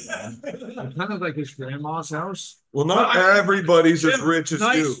noticed it. It's kind of like his grandma's house. Well, not everybody's as Jim, rich as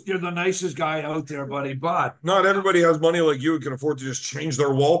nice. you. You're the nicest guy out there, buddy, but Not everybody has money like you and can afford to just change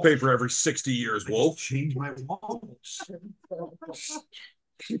their wallpaper every 60 years, Wolf. change my walls.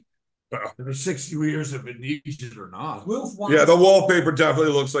 Every 60 years if it needs it or not. Wolf Yeah, the wallpaper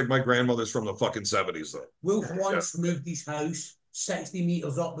definitely looks like my grandmother's from the fucking 70s, though. Wolf once moved his house 60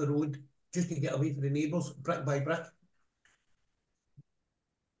 metres up the road just to get away from the neighbours, brick by brick.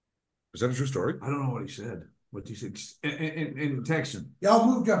 Is that a true story? I don't know what he said. What he said in Texan. Y'all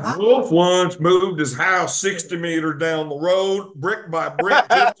moved your house. Wolf once moved his house 60 meters down the road, brick by brick,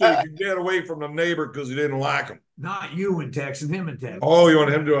 just so he could get away from the neighbor because he didn't like him. Not you in Texan, him in Texan. Oh, you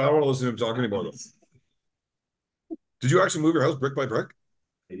want him to? I don't want to listen to him talk anymore. Though. Did you actually move your house brick by brick?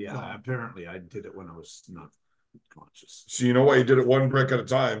 Yeah, apparently I did it when I was not conscious. So you know why he did it one brick at a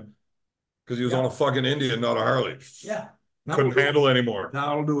time? Because he was on a fucking Indian, not a Harley. Yeah. Couldn't handle anymore.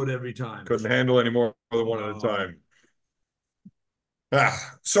 That'll do it every time. Couldn't handle any more than one at a time.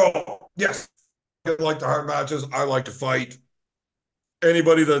 So yes, I like the hard matches. I like to fight.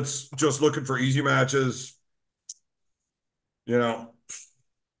 Anybody that's just looking for easy matches, you know,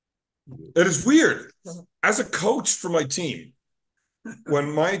 it is weird. As a coach for my team,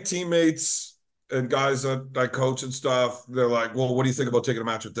 when my teammates and guys that I coach and stuff, they're like, well, what do you think about taking a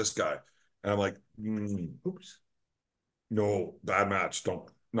match with this guy? And I'm like, oops. No, bad match.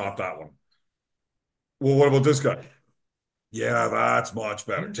 Not that one. Well, what about this guy? Yeah, that's much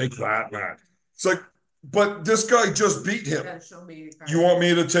better. Take that match. It's like, but this guy just beat him. You want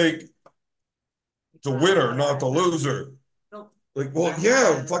me to take the winner, not the loser? Like, well,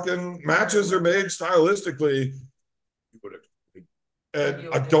 yeah, fucking matches are made stylistically. And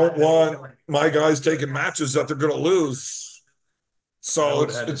I don't want my guys taking matches that they're going to lose. So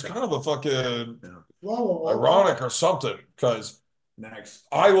it's kind of a fucking ironic or something, because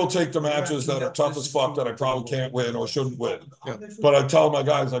I will take the matches that are tough as fuck that I probably can't win or shouldn't win. But I tell my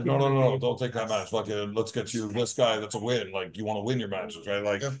guys, like, no, don't take that match. Fucking, let's get you this guy that's a win. Like, you want to win your matches, right?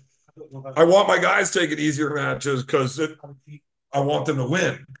 Like, I want my guys taking easier matches because I want them to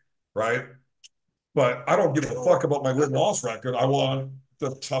win, right? But I don't give a fuck about my win-loss record. I want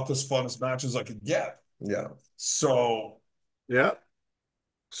the toughest, funnest matches I can get. Yeah. So, Yeah.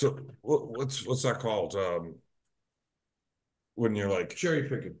 so what's that called? When you're like cherry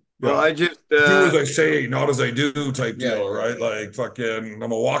picking. Well, I just do as I say, not as I do type deal, right? Like fucking,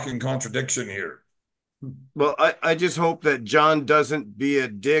 I'm a walking contradiction here. Well, I just hope that John doesn't be a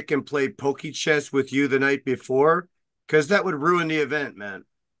dick and play pokey chess with you the night before, because that would ruin the event, man.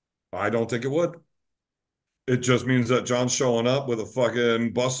 I don't think it would. It just means that John's showing up with a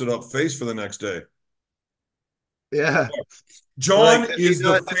fucking busted up face for the next day. Yeah. John like, is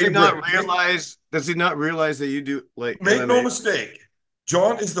the favorite. Does he not realize that you do, like, make no mistake,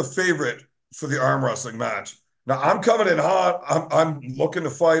 John is the favorite for the arm wrestling match. Now I'm coming in hot. I'm looking to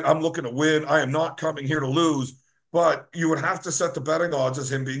fight. I'm looking to win. I am not coming here to lose. But you would have to set the betting odds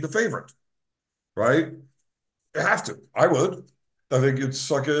as him being the favorite, right? You have to. I would. I think it's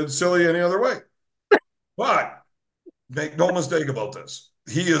fucking silly any other way. But make no mistake about this.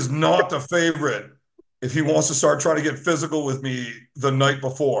 He is not the favorite if he wants to start trying to get physical with me the night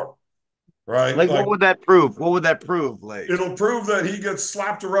before, right? Like, what would that prove? What would that prove? Like, it'll prove that he gets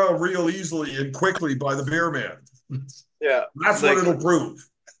slapped around real easily and quickly by the beer man. Yeah. That's like, what it'll prove.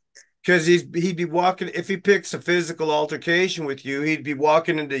 Because he'd be walking, if he picks a physical altercation with you, he'd be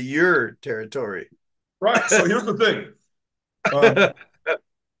walking into your territory. Right. So here's the thing.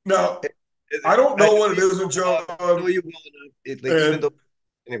 Now, I don't I know what it is with know John. you well enough. Even And though,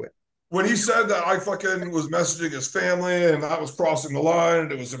 anyway. when he said that I fucking was messaging his family and that was crossing the line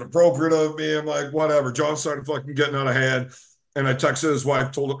and it was inappropriate of me, I'm like, whatever. John started fucking getting out of hand. And I texted his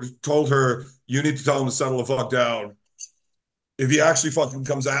wife, told her, you need to tell him to settle the fuck down. If he actually fucking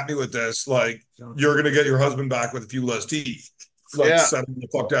comes at me with this, like, you're gonna get your husband back with a few less teeth. Like, settle the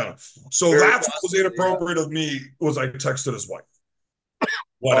fuck down. So Very that's what was inappropriate of me, was I texted his wife.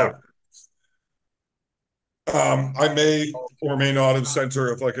 Whatever. I may or may not have sent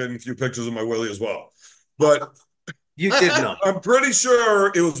her a fucking few pictures of my willy as well. But you did not. I'm pretty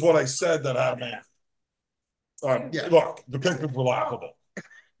sure it was what I said that had me. Look, the pictures were laughable.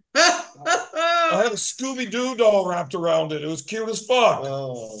 I had a Scooby-Doo doll wrapped around it. It was cute as fuck.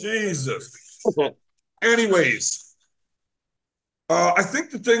 Oh, Jesus. Anyways, I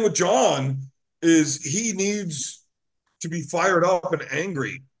think the thing with John is he needs to be fired up and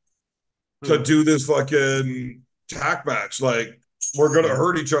angry to do this fucking tack match. Like, we're gonna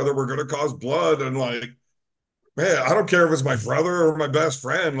hurt each other. We're gonna cause blood, and like, man, I don't care if it's my brother or my best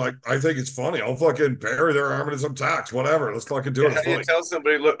friend. Like, I think it's funny. I'll fucking bury their arm in some tacks, whatever. Let's fucking do it. How do you tell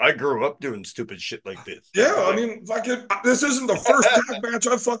somebody, look, I grew up doing stupid shit like this? Yeah, I mean, fucking, this isn't the first tack match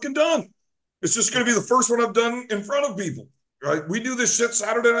I've fucking done. It's just gonna be the first one I've done in front of people. Right? We do this shit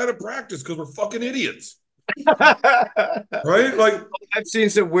Saturday night at practice because we're fucking idiots. Right? Like, I've seen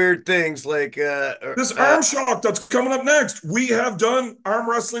some weird things like this arm shock that's coming up next. We have done arm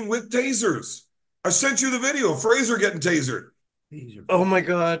wrestling with tasers. I sent you the video of Fraser getting tasered. Oh my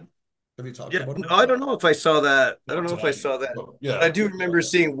God. Have you talked Yeah, about it? I don't know if I saw that. I don't know if I saw that. Yeah. I do remember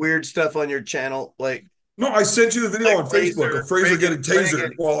seeing weird stuff on your channel. Like, no, I sent you the video like on Facebook of Fraser getting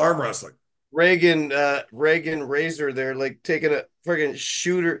tasered while arm wrestling. Reagan Razor there, like taking a friggin'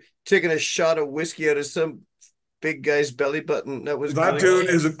 shooter, taking a shot of whiskey out of some big guy's belly button. That was that dude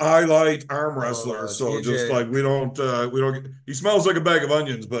is an highlight arm wrestler. So TJ. Just like we don't he smells like a bag of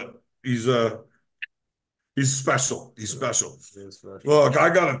onions, but he's special. He's special. Look, I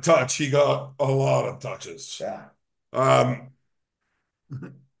got a touch. He got a lot of touches. Yeah.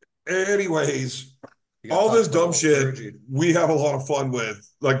 Anyways, all this dumb shit we have a lot of fun with.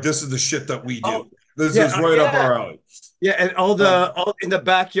 Like, this is the shit that we do. This is right up our alley. Yeah, and all in the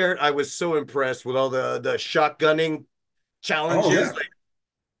backyard, I was so impressed with all the shotgunning challenges. Oh, yeah. Like,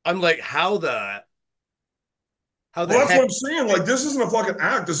 I'm like, how the well, that's what I'm saying. Like, this isn't a fucking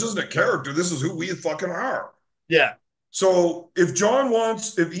act. This isn't a character. This is who we fucking are. Yeah. So if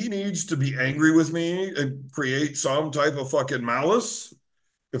if he needs to be angry with me and create some type of fucking malice,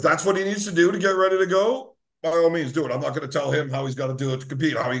 if that's what he needs to do to get ready to go, by all means, do it. I'm not going to tell him how he's got to do it to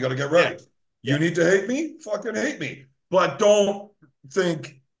compete, how he got to get ready. Yeah. You need to hate me? Fucking hate me. But don't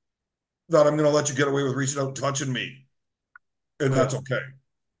think that I'm going to let you get away with reaching out and touching me. And that's okay.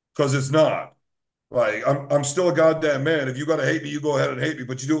 Because it's not. Like, I'm still a goddamn man. If you got to hate me, you go ahead and hate me,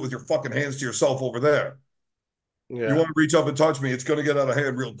 but you do it with your fucking hands to yourself over there. Yeah. You want to reach up and touch me, it's going to get out of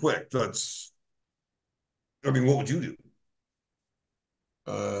hand real quick. I mean, what would you do?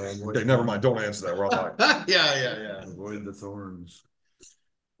 Okay, never mind. Don't answer that. We're all right. Yeah. Avoid the thorns.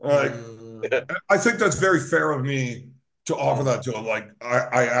 I think that's very fair of me to offer that to him. Like,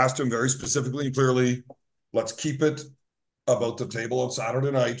 I asked him very specifically and clearly, let's keep it about the table on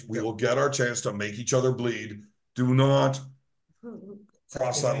Saturday night. We will get our chance to make each other bleed. Do not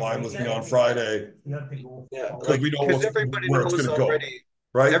cross that line with me on Friday. Yeah, because we know where it's going to go.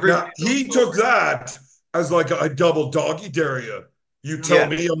 Right? Now, he took that as like a double doggy dare you. You tell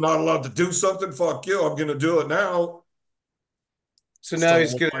me I'm not allowed to do something, fuck you. I'm going to do it now. So now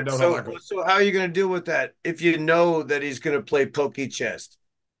he's going to. So how are you going to deal with that if you know that he's going to play pokey chest?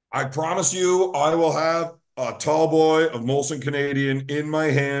 I promise you, I will have a tall boy of Molson Canadian in my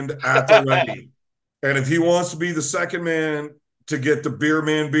hand at the ready. And if he wants to be the second man to get the beer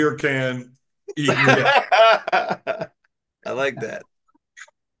man beer can, he can get. I like that.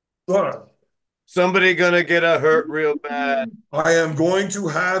 Look, somebody going to get hurt real bad. I am going to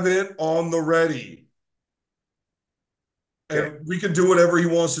have it on the ready. And okay. We can do whatever he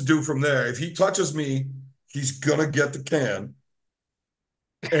wants to do from there. If he touches me, he's going to get the can.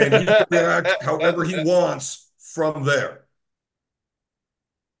 And he can react however he wants from there.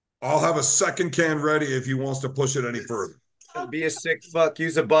 I'll have a second can ready if he wants to push it any further. Be a sick fuck.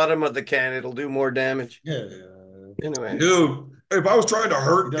 Use the bottom of the can. It'll do more damage. Yeah. Anyway. Dude, if I was trying to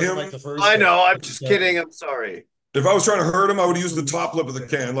hurt him. Like I know. I'm just kidding. I'm sorry. If I was trying to hurt him, I would use the top lip of the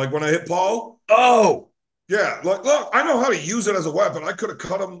can. Like when I hit Paul. Oh. Yeah, look, I know how to use it as a weapon. I could have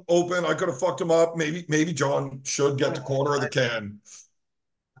cut him open. I could have fucked him up. Maybe John should get the corner of the can.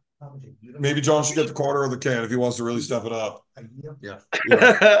 Maybe John should get the corner of the can if he wants to really step it up. Yeah.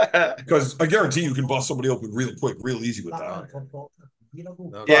 Because I guarantee you can bust somebody open real quick, real easy with that.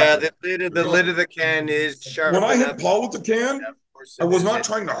 Yeah, the lid of the can is sharp. When I hit enough. Paul with the can, I was not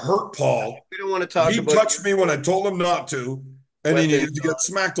trying to hurt Paul. We don't want to talk He about. touched me when I told him not to, and he needed to get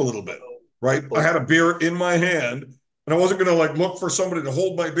smacked a little bit. Right? I had a beer in my hand, and I wasn't going to like look for somebody to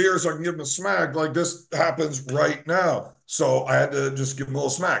hold my beer so I can give him a smack. Like this happens right now, so I had to just give him a little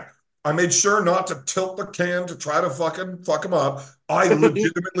smack. I made sure not to tilt the can to try to fucking fuck him up. I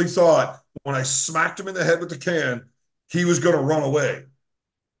legitimately thought when I smacked him in the head with the can, he was going to run away.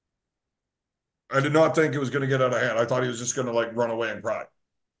 I did not think it was going to get out of hand. I thought he was just going to like run away and cry.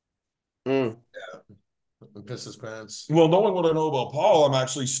 Yeah. And piss his pants. Well, knowing what I know about Paul, I'm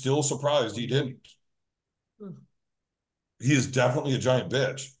actually still surprised he didn't. He is definitely a giant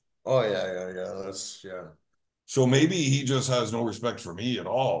bitch. Oh yeah. That's So maybe he just has no respect for me at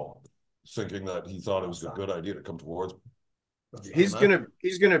all, thinking that he thought it was a good idea to come towards me. He's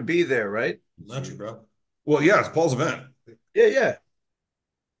gonna be there, right? Not you, bro. Well, yeah, it's Paul's event. Yeah.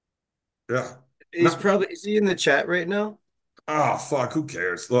 Yeah. Is he in the chat right now? Ah, fuck, who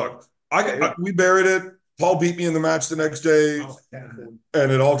cares? Look, we buried it. Paul beat me in the match the next day,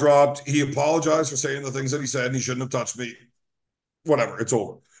 and it all dropped. He apologized for saying the things that he said, and he shouldn't have touched me. Whatever, it's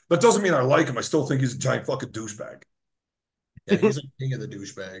over. That doesn't mean I like him. I still think he's a giant fucking douchebag. Yeah, he's a king of the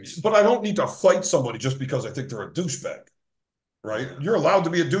douchebags. But I don't need to fight somebody just because I think they're a douchebag, right? You're allowed to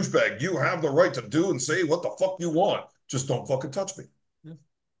be a douchebag. You have the right to do and say what the fuck you want. Just don't fucking touch me.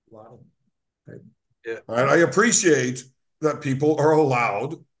 Yeah. And I appreciate that people are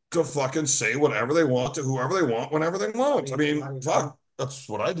allowed to fucking say whatever they want to whoever they want whenever they want. I mean, fuck, that's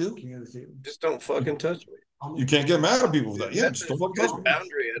what I do. Just don't fucking touch me. You can't get mad at people for that. Yeah, just don't fucking touch me.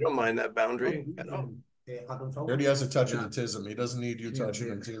 Boundary. I don't mind that boundary. I don't. He already has a touch of the tism. He doesn't need you touching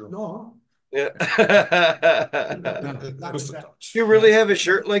him too. No. Yeah. Just a touch. You really have a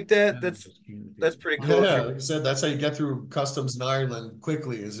shirt like that? That's pretty cool. Yeah, like I said, that's how you get through customs in Ireland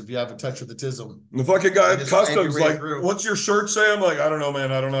quickly, is if you have a touch of the tism. The fucking guy at Just customs, right like, through. what's your shirt say? I'm like, I don't know,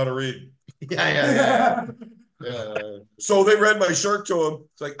 man. I don't know how to read. Yeah. So they read my shirt to him.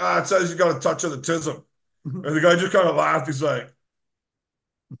 It's like, it says you got a touch of the tism. And the guy just kind of laughed. He's like,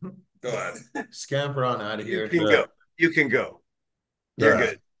 go ahead. Scamper on out of here. You can go. You're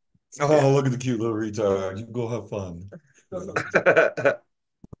good. Oh, look at the cute little retard. You can go have fun.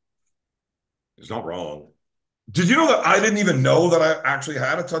 It's not wrong. Did you know that I didn't even know that I actually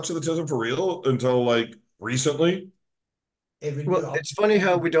had a touch of the tism for real until like recently? Well, it's funny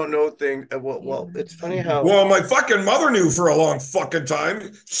how we don't know things. Well, it's funny how. Well, my fucking mother knew for a long fucking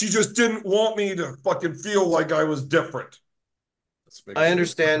time. She just didn't want me to fucking feel like I was different. I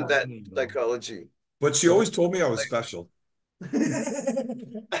understand that psychology. But she always told me I was special. She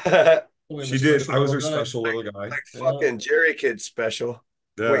did. I was her special little guy. Like fucking Jerry Kid special.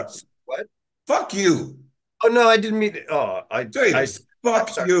 Yeah. Wait, what? Fuck you. Oh no, I didn't mean. David,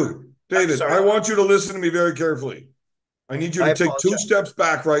 fuck you. David, I want you to listen to me very carefully. I need you to take 2 steps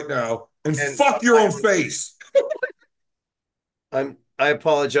back right now and fuck your own face. I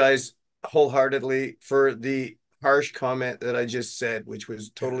apologize wholeheartedly for the harsh comment that I just said, which was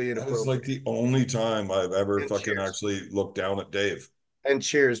totally inappropriate. It's like the only time I've ever fucking actually looked down at Dave. And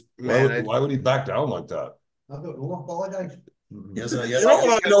cheers, man. Why would he back down like that? I don't know. Apologize. Yes, You know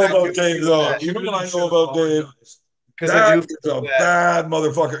what I know about Dave, though? You know what I know about Dave? Because that is a bad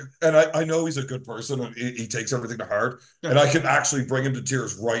motherfucker. And I know he's a good person and he takes everything to heart. And I can actually bring him to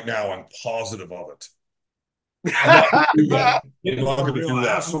tears right now. I'm positive of it. I'm not going to do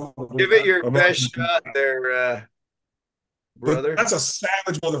that. Give it your best shot there, brother. But that's a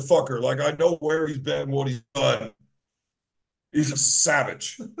savage motherfucker. Like, I know where he's been, what he's done. He's a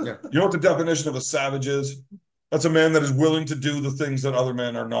savage. Yeah. You know what the definition of a savage is? That's a man that is willing to do the things that other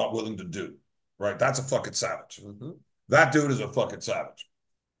men are not willing to do. Right? That's a fucking savage. Mm-hmm. That dude is a fucking savage.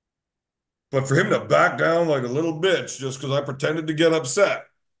 But for him to back down like a little bitch just because I pretended to get upset.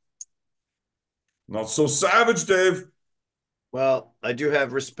 Not so savage, Dave. Well, I do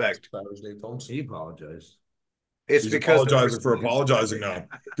have respect. He apologized. It's He's because apologizing for apologizing now.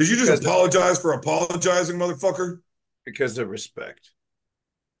 Did you just apologize for apologizing, motherfucker? Because of respect.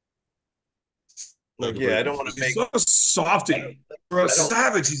 Like, yeah, I don't want to make. He's a softy. You're a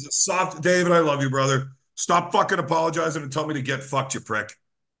savage. He's a soft. David, I love you, brother. Stop fucking apologizing and tell me to get fucked, you prick.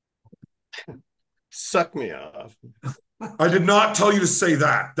 Suck me off. I did not tell you to say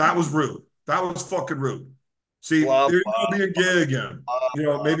that. That was rude. That was fucking rude. See, you're being gay again. You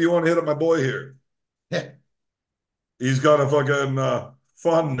know, maybe you want to hit up my boy here. He's got a fucking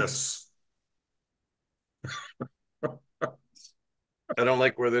fondness. I don't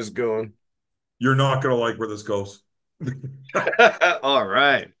like where this is going. You're not gonna like where this goes. All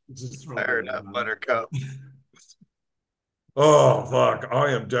right. Fair enough, Buttercup. Oh fuck!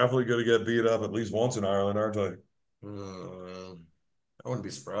 I am definitely gonna get beat up at least once in Ireland, aren't I? I wouldn't be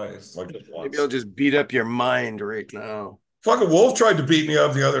surprised. Like just once. Maybe I'll just beat up your mind right now. Fucking Wolf tried to beat me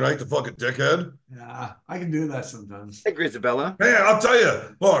up the other night, the fucking dickhead. Yeah, I can do that sometimes. Hey, Grisabella. Man, I'll tell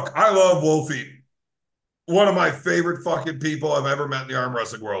you, look, I love Wolfie. One of my favorite fucking people I've ever met in the arm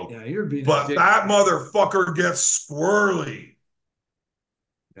wrestling world. Yeah, you're being But that motherfucker gets squirrely.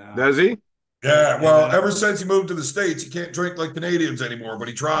 Yeah. Does he? Yeah, well, ever since he moved to the States, he can't drink like Canadians anymore, but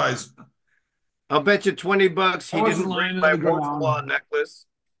he tries. I'll bet you $20 he I wasn't didn't lying bring on my the Wolf's ground. Claw necklace.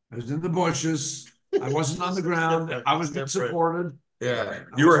 I was in the bushes. I wasn't on the ground. I was being supported. Yeah,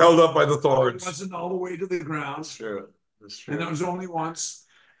 You were held up by the I thorns. wasn't all the way to the ground. that's true. That's true. And that was only once.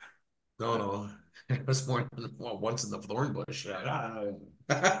 No. It was more than once in the thorn bush.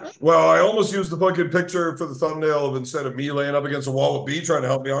 Well, I almost used the fucking picture for the thumbnail of instead of me laying up against a wall with B trying to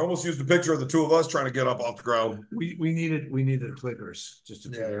help me, I almost used the picture of the two of us trying to get up off the ground. We needed clickers just to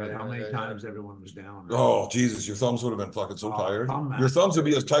figure out how many times everyone was down. Oh, Jesus, your thumbs would have been fucking so tired. Your thumbs would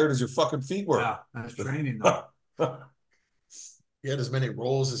be as tired as your fucking feet were. Yeah, that's training though. He had as many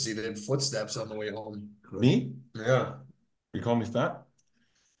rolls as he did footsteps on the way home. Me? Yeah. You call me fat?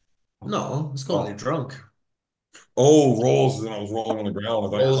 No, it's calling you drunk. Oh, rolls, and I was rolling on the ground. I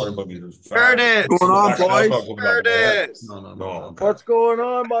thought you were talking about me. Heard it. What's going on, boys? Heard it. No, okay. What's going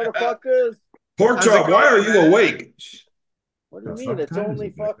on, motherfuckers? Pork chop, why are you awake? What do you mean? It's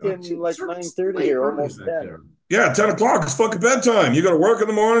only fucking like 9:30 here, almost 10. Yeah, 10 o'clock. It's fucking bedtime. You got to work in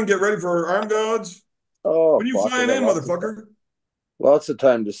the morning, get ready for arm gods. Oh, When you fuck, flying I in, got motherfucker? lots of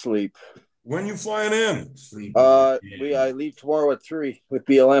time to sleep. When you flying in? I leave tomorrow at 3 with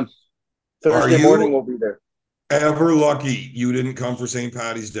BLM. Thursday you- morning we'll be there. Ever lucky you didn't come for St.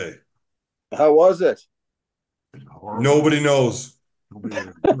 Paddy's Day? How was it? Nobody knows.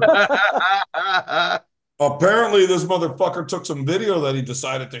 Apparently, this motherfucker took some video that he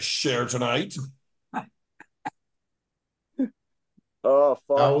decided to share tonight. Oh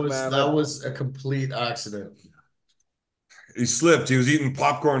fuck, That was a complete accident. He slipped. He was eating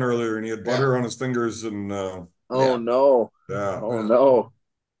popcorn earlier, and he had butter on his fingers. And Oh Yeah. no. yeah. Oh no.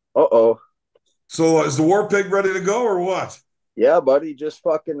 Uh-oh. So is the war pig ready to go or what? Yeah, buddy, just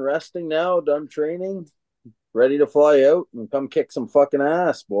fucking resting now, done training, ready to fly out and come kick some fucking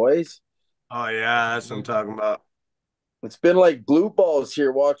ass, boys. Oh, yeah, that's what I'm talking about. It's been like blue balls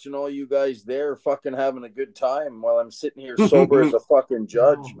here watching all you guys there fucking having a good time while I'm sitting here sober as a fucking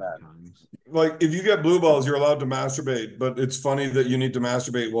judge, man. Like, if you get blue balls, you're allowed to masturbate, but it's funny that you need to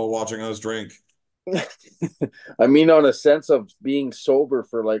masturbate while watching us drink. I mean, on a sense of being sober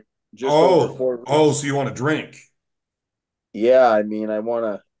for like just over 4 weeks. Oh, so you want to drink? Yeah, I mean, I want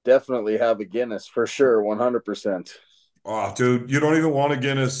to definitely have a Guinness for sure, 100%. Oh, dude, you don't even want a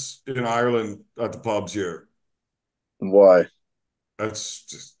Guinness in Ireland at the pubs here. Why?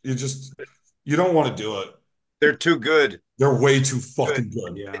 That's you don't want to do it. They're too good. They're way too fucking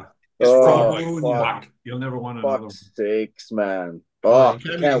good. Yeah. Oh, fuck. You'll never want another one. Fuck's sakes, man. Oh,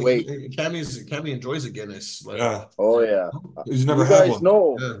 can't wait. Cammy enjoys a Guinness. Like, Yeah. Oh, yeah. He's never You had guys one.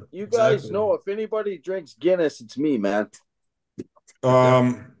 know. Yeah, You guys exactly. know if anybody drinks Guinness, it's me, man.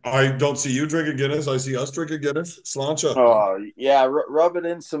 I don't see you drinking Guinness. I see us drinking Guinness. Slancha. Oh, yeah. Rub it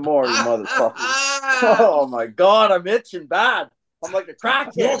in some more, you motherfuckers. Oh, my God. I'm itching bad. I'm like a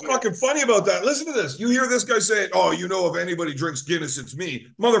crackhead. You know what's here. fucking funny about that? Listen to this. You hear this guy saying, "Oh, you know, if anybody drinks Guinness, it's me."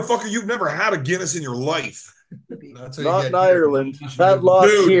 Motherfucker, you've never had a Guinness in your life. That's what Not you in get Ireland. Had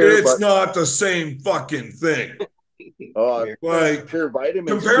lots Dude, here, it's but not the same fucking thing. like pure vitamins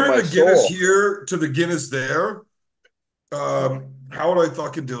Comparing to my the Guinness soul. here to the Guinness there, how would I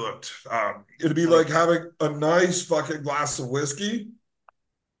fucking do it? It'd be like having a nice fucking glass of whiskey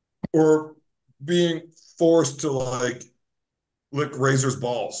or being forced to like lick Razor's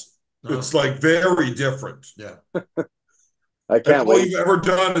balls. No. It's like very different. Yeah. I can't All wait. you've ever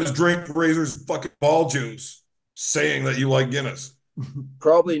done is drink Razor's fucking ball juice, saying that you like Guinness.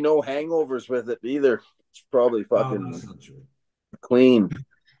 Probably no hangovers with it either. It's probably Oh, fucking that's not true. clean.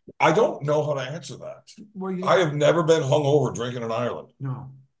 I don't know how to answer that. Well, I have never been hungover drinking in Ireland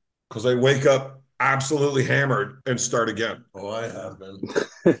no. because I wake up absolutely hammered and start again. Oh, I have been.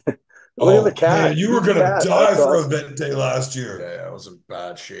 Look at the cat. Man, you were Look gonna at the cat. die That's for awesome. event day last year. Yeah, I was in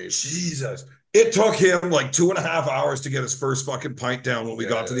bad shape. Jesus. It took him like 2.5 hours to get his first fucking pint down when we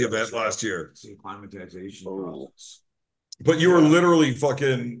got to the event last year. It's the acclimatization Oh. process. But you were literally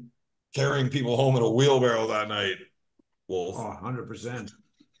fucking carrying people home in a wheelbarrow that night. Wolf. Oh, 100%.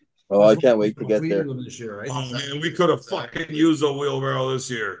 Oh, I can't wait to get there. This year, right? Oh man, we could have fucking used a wheelbarrow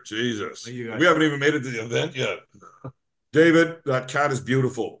this year. Jesus. We haven't even made it to the event yet. David, that cat is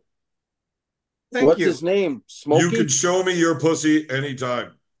beautiful. What's his name? Smokey? You can show me your pussy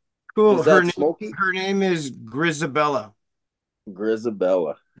anytime. Cool. Is that Smokey? Her name is Grisabella.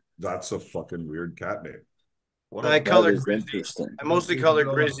 Grisabella. That's a fucking weird cat name. I call her Grizzy. Interesting. I mostly call her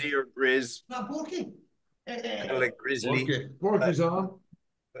Grizzy or Grizz. Not Porky. Kind of like Grizzly. Porky's on.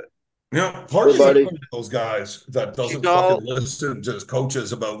 Yeah, Parky's one of those guys that doesn't fucking listen to his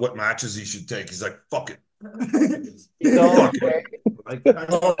coaches about what matches he should take. He's like, fuck it. Fuck it.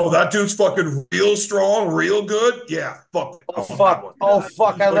 Oh, that dude's fucking real strong, real good. Yeah, fuck. Oh fuck! Oh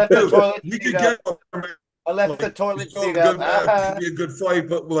fuck! I left the toilet seat up. I left the toilet seat up. It could be a good fight,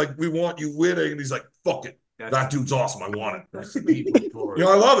 but like we want you winning. And he's like, fuck it. That dude's awesome. I want it. That's the people. You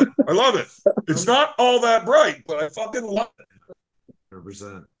know, I love it. I love it. It's not all that bright, but I fucking love it.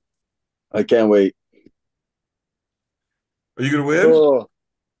 100%. I can't wait. Are you gonna win? Oh.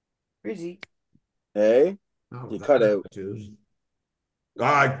 Crazy. Hey, you cut out.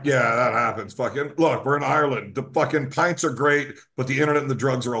 Yeah, that happens. Fucking look, we're in Ireland. The fucking pints are great, but the internet and the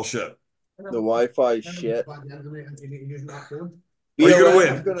drugs are all shit. The Wi-Fi shit. Are you gonna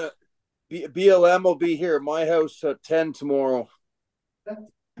win? BLM will be here at my house at 10 tomorrow. And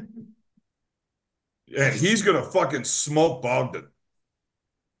he's gonna fucking smoke Bogdan.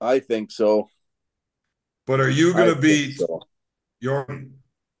 I think so. But are you gonna beat Jordan?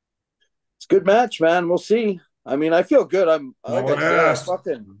 It's a good match, man. We'll see. I mean, I feel good. I've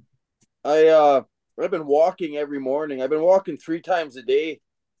been walking every morning. I've been walking 3 times a day,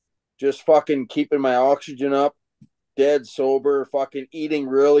 just fucking keeping my oxygen up, dead sober, fucking eating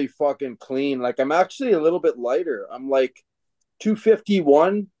really fucking clean. Like I'm actually a little bit lighter. I'm like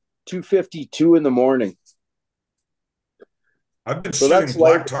 251, 252 in the morning. I've been shitting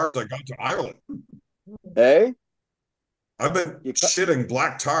black tar since I got to Ireland. Hey? I've been shitting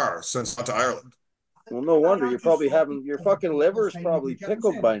black tar since I got to Ireland. Well, no wonder. You're probably having your fucking liver is probably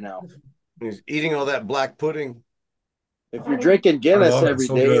pickled by now. He's eating all that black pudding. If you're drinking Guinness every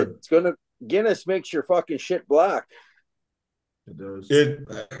day, Guinness makes your fucking shit black. It does. It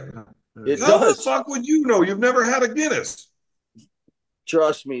How the fuck would you know? You've never had a Guinness.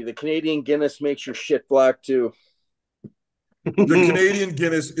 Trust me, the Canadian Guinness makes your shit black too. The Canadian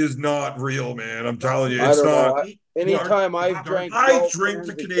Guinness is not real, man. I'm telling you, it's not. Anytime I've drank, I drink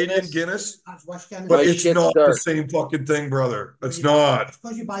the Canadian Guinness, but it's not the same fucking thing, brother. It's not.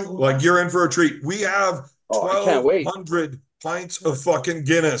 Like you're in for a treat. We have 1,200 pints of fucking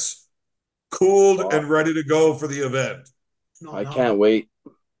Guinness, cooled and ready to go for the event. I can't wait.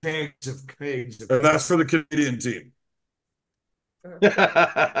 Kegs of kegs. And that's for the Canadian team.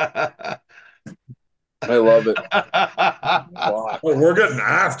 I love it. We're getting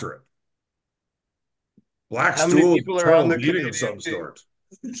after it. Black stool are on the meeting of some sort.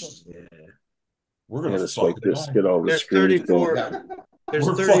 Yeah. We're gonna swipe this. Get all the screen. 34. There's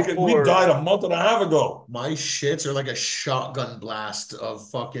 34. We died a month and a half ago. My shits are like a shotgun blast of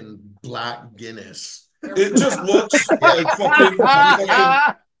fucking black Guinness. It just looks like fucking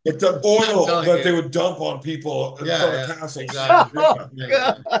like the oil that they would dump on people in front of castles. Exactly.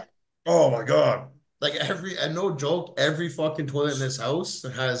 Oh my god. Like and no joke, every fucking toilet in this house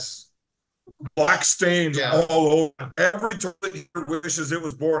has black stains all over. Every toilet here wishes it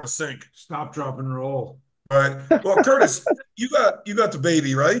was born a sink. Stop, drop, and roll. All right. Well, Curtis, you got the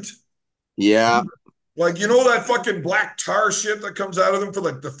baby, right? Yeah. Like you know that fucking black tar shit that comes out of them for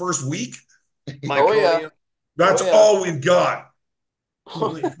like the first week? Oh yeah. That's all we've got.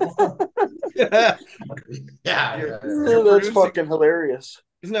 That's fucking hilarious.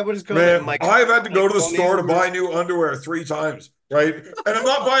 Isn't that what it's called? Man, I've had to go to the store to buy new underwear 3 times, right? And I'm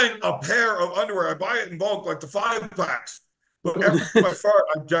not buying a pair of underwear. I buy it in bulk, like the 5-packs. But every time I fart,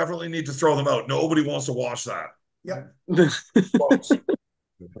 I definitely need to throw them out. Nobody wants to wash that. Yep.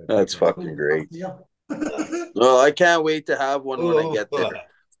 That's fucking great. Well, I can't wait to have one when I get there.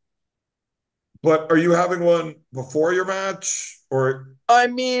 But are you having one before your match? Or I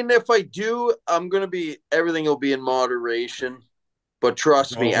mean, if I do, everything will be in moderation. But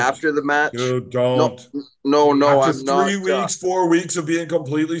trust me, after the match, dude, don't. No, after I'm not. 3 weeks, 4 weeks of being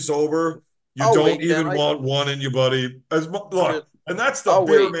completely sober, you don't even want one in you, buddy. Look, and that's the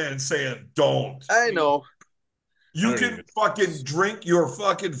beer man saying, don't. I know. You can fucking drink your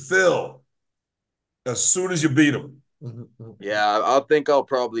fucking fill as soon as you beat them. Yeah, I think I'll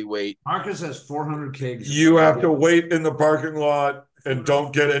probably wait. Marcus has 400 kegs. You have to wait in the parking lot and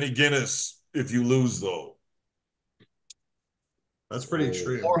don't get any Guinness if you lose, though. That's pretty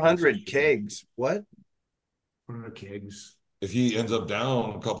extreme. 400 kegs. What? Put in the kegs. If he ends up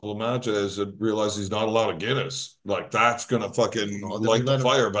down a couple of matches and realizes he's not allowed a Guinness, like that's gonna fucking light the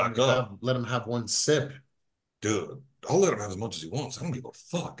fire back up. Let him have one sip. Dude, I'll let him have as much as he wants. I don't give a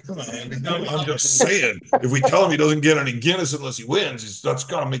fuck. I'm just saying, if we tell him he doesn't get any Guinness unless he wins, that's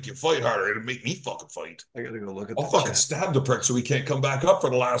gotta make you fight harder. It'll make me fucking fight. I gotta go look at I'll fucking stab the prick so he can't come back up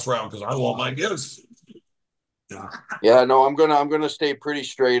for the last round because I want my Guinness. Yeah, no, I'm gonna stay pretty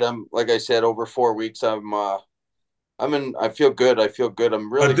straight. I'm like I said, over 4 weeks. I feel good.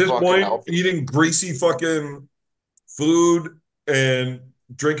 I'm really at this fucking point healthy. eating greasy fucking food and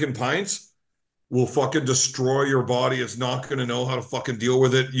drinking pints will fucking destroy your body. It's not going to know how to fucking deal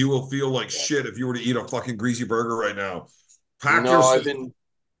with it. You will feel like shit if you were to eat a fucking greasy burger right now. Pack No, your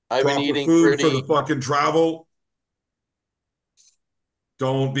I've been eating food pretty for the fucking travel.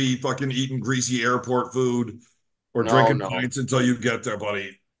 Don't be fucking eating greasy airport food or drinking pints until you get there,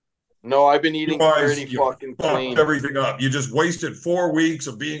 buddy. No, I've been eating pretty fucking clean. Everything up. You just wasted 4 weeks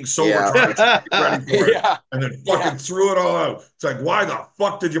of being sober trying to get ready for it, and then fucking threw it all out. It's like, why the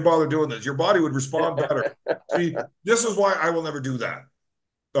fuck did you bother doing this? Your body would respond better. See, this is why I will never do that.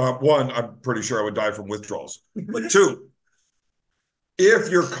 One, I'm pretty sure I would die from withdrawals. But two, if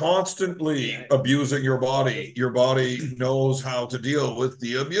you're constantly abusing your body knows how to deal with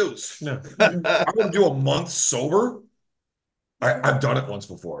the abuse. I'm going to do a month sober. I've done it once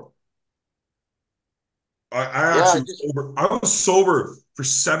before. I was sober for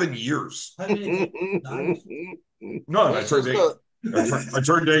 7 years. No, I turned 8. I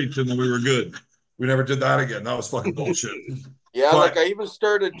turned 8 and then we were good. We never did that again. That was fucking bullshit. Yeah, like I even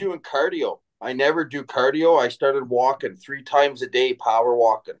started doing cardio. I never do cardio. I started walking 3 times a day, power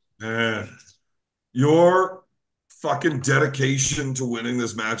walking. Man, your fucking dedication to winning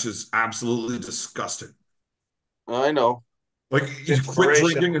this match is absolutely disgusting. I know. Like you quit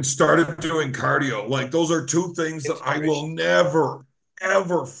drinking and started doing cardio. Like those are 2 things that I will never,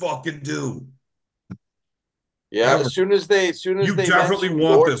 ever fucking do. Yeah, ever. as soon as they definitely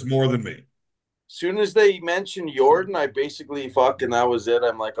want this more than me. As soon as they mentioned Jordan, I basically fucking that was it.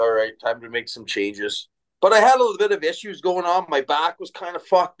 I'm like, all right, time to make some changes. But I had a little bit of issues going on. My back was kind of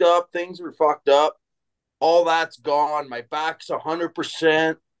fucked up. Things were fucked up. All that's gone. My back's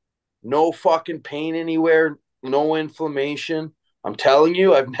 100%. No fucking pain anywhere. No inflammation. I'm telling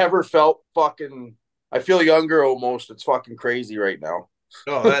you, I've never felt fucking. I feel younger almost. It's fucking crazy right now.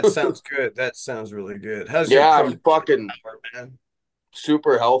 Oh, that sounds good. That sounds really good. I'm fucking man?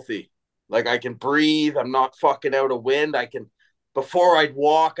 Super healthy. Like I can breathe. I'm not fucking out of wind. Before I'd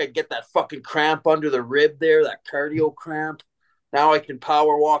walk, I'd get that fucking cramp under the rib there, that cardio cramp. Now I can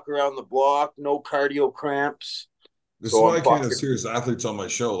power walk around the block. No cardio cramps. This is why I can't have serious athletes on my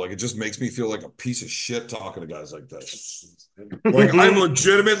show. Like, it just makes me feel like a piece of shit talking to guys like this. Like, I'm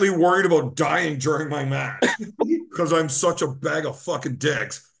legitimately worried about dying during my match because I'm such a bag of fucking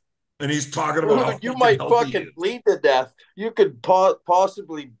dicks. And he's talking about how you might fucking bleed to death. You could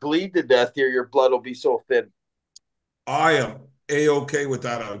possibly bleed to death here. Your blood will be so thin. I am A-okay with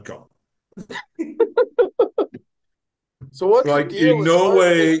that outcome. So what's like the deal in no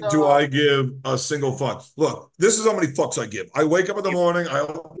way do I give a single fuck. Look, this is how many fucks I give. I wake up in the morning, I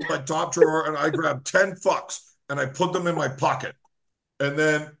open my top drawer, and I grab 10 fucks and I put them in my pocket. And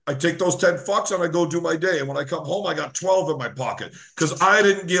then I take those 10 fucks and I go do my day. And when I come home, I got 12 in my pocket because I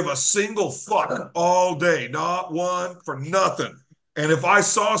didn't give a single fuck all day. Not one for nothing. And if I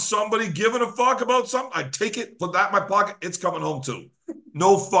saw somebody giving a fuck about something, I'd take it, put that in my pocket. It's coming home too.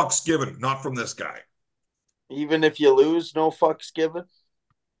 No fucks given. Not from this guy. Even if you lose, no fucks given?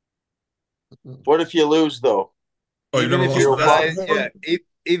 What if you lose, though? Even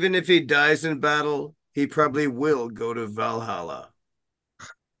if he dies in battle, he probably will go to Valhalla.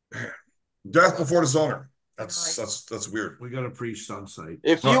 Death before dishonor. That's weird. We got a priest on site.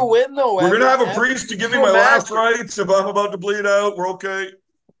 If you win, though, we're gonna have a priest to give me my last rites. If I'm about to bleed out, we're okay.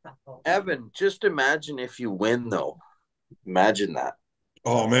 Evan, just imagine if you win, though. Imagine that.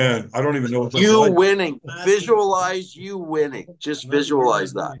 Oh man, I don't even know what that's you like. Winning. Visualize you winning. Just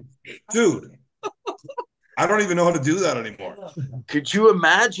visualize that, dude. I don't even know how to do that anymore. Could you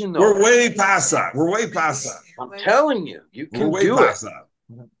imagine? Though? We're way past that. I'm telling you, you can do it. That.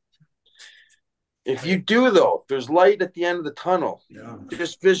 If you do, though, there's light at the end of the tunnel. Yeah.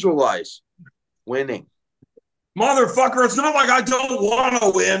 Just visualize winning. Motherfucker, it's not like I don't want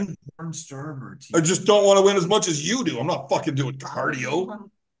to win. I just don't want to win as much as you do. I'm not fucking doing cardio.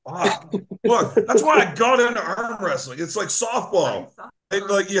 Look, that's why I got into arm wrestling. It's like softball.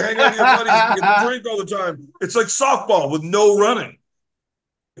 Like you hang out with your buddies, you get drink all the time. It's like softball with no running.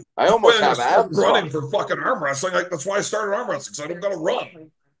 I almost have abs running for fucking arm wrestling. That's why I started arm wrestling, because I don't got to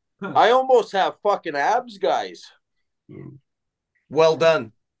run. I almost have fucking abs, guys. Well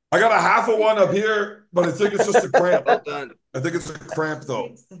done. I got a half of one up here, but I think it's just a cramp. Well done. I think it's a cramp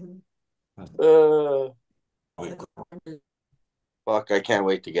though. Fuck, I can't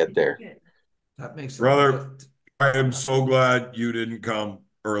wait to get there. That makes Brother, I am so glad you didn't come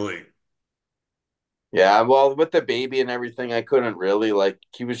early. Yeah, well, with the baby and everything, I couldn't really like.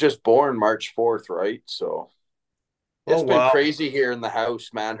 He was just born March 4th, right? So it's been crazy here in the house,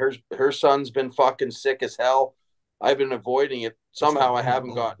 man. Her son's been fucking sick as hell. I've been avoiding it. Somehow I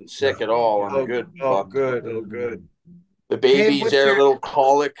haven't gotten sick at all. I'm good. Oh, good. Oh, good. The baby's there, a little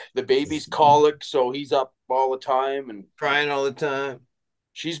colic. The baby's colic, so he's up all the time and crying all the time.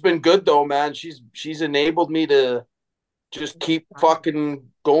 She's been good though, man. She's enabled me to just keep fucking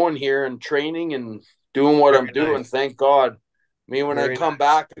going here and training and doing what I'm doing. Thank God. I mean, when I come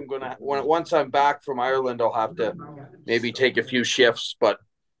back, once I'm back from Ireland, I'll have to maybe take a few shifts. But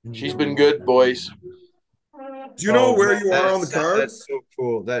she's been good, boys. Do you know where you are on the card? That's so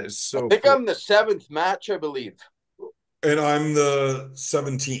cool. That is so. I think I'm the 7th match, I believe. And I'm the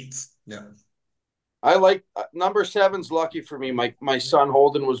 17th. Yeah. I like number 7's lucky for me. My son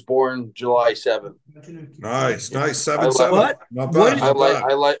Holden was born July 7th. Nice. 7-7. What? Not bad. I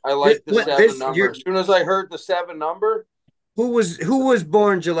like the 7 number. As soon as I heard the 7 number. Who was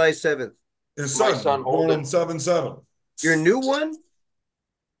born July 7th? His son, my son Holden. 7-7. Your new one?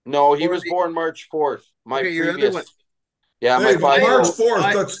 No, he was born March 4th. My previous. Yeah, hey, my March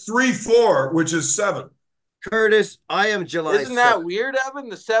 4th. That's 3-4, which is 7. Curtis, I am July 7th. Isn't that weird, Evan?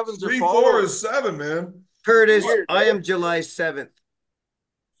 The 7s are 3-4 is 7, man. Curtis, I am July 7th.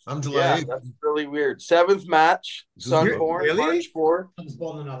 I'm July 8th. That's really weird. 7th match, son born March 4th. I was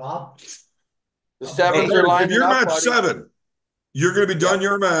born in a lab. The 7s are lining up. If you're match buddy. 7, you're going to be done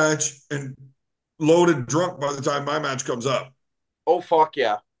your match and loaded drunk by the time my match comes up. Oh, fuck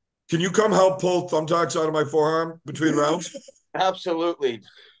yeah. Can you come help pull thumbtacks out of my forearm between rounds? Absolutely.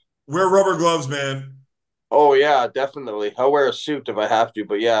 Wear rubber gloves, man. Oh yeah, definitely. I'll wear a suit if I have to,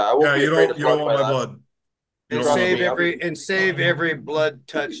 but yeah, I won't be afraid of blood. You don't want my blood. And save every blood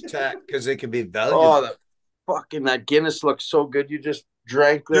touch tack because it can be valuable. Oh, that Guinness looks so good. You just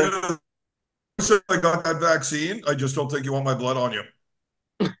drank that. I got that vaccine. I just don't think you want my blood on you.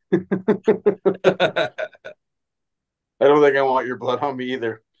 I don't think I want your blood on me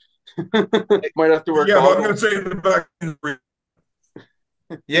either. Might have to work. Yeah, but I'm going to say the back.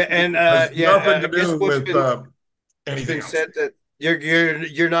 Yeah, and nothing to do with anything else. Said that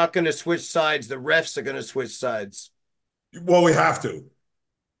you're not going to switch sides. The refs are going to switch sides. Well, we have to.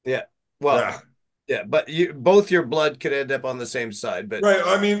 Yeah. Well. Yeah, but both your blood could end up on the same side. But right.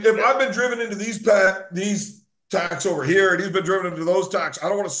 I mean, if I've been driven into these tacks over here, and he's been driven into those tacks, I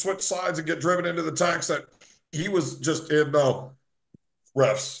don't want to switch sides and get driven into the tacks that he was just in. No,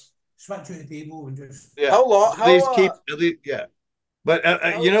 refs. Switch to the table and just How long? Yeah.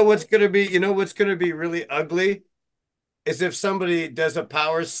 But you know what's gonna be really ugly is if somebody does a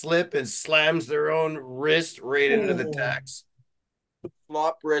power slip and slams their own wrist right into the tacks.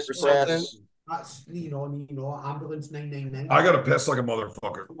 Flop wrist press. That's ambulance 999. I gotta piss like a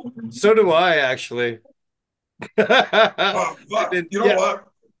motherfucker. So do I actually. You know what?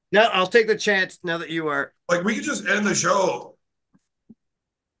 Now I'll take the chance now that you are. Like we could just end the show.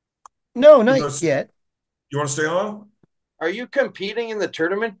 No, not yet. You want to stay on? Are you competing in the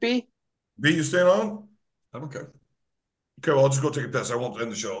tournament, B? B, you staying on? I don't care. Okay, well, I'll just go take a piss. I won't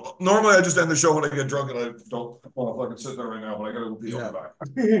end the show. Normally, I just end the show when I get drunk and I don't want to fucking sit there right now, but I gotta go pee on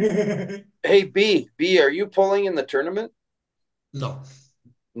the back. Hey, B, are you pulling in the tournament? No.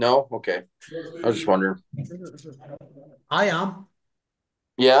 No? Okay. I was just wondering. I am.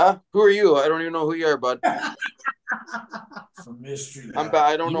 Yeah? Who are you? I don't even know who you are, bud. Some mystery.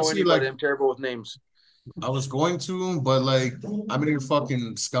 I don't know anybody. I'm terrible with names. I was going to, but like I've been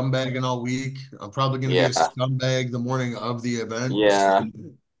fucking scumbagging all week. I'm probably gonna be a scumbag the morning of the event. Yeah.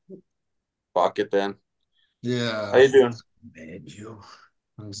 Fuck it then. Yeah. How you doing?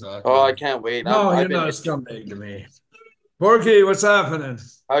 Exactly. Oh, I can't wait. No, you're not a scumbag to me. Porky, what's happening?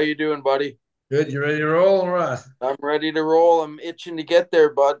 How you doing, buddy? Good. You ready to roll or what? I'm ready to roll. I'm itching to get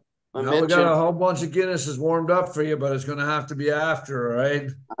there, bud. We got a whole bunch of Guinnesses warmed up for you, but it's going to have to be after, all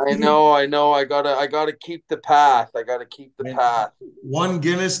right? I know. I gotta keep the path. Path. One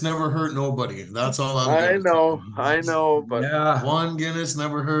Guinness never hurt nobody. That's all I know, but yeah, one Guinness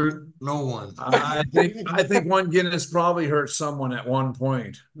never hurt no one. I think one Guinness probably hurt someone at one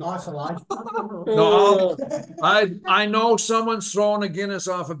point. No, it's a lie. No, I know someone's thrown a Guinness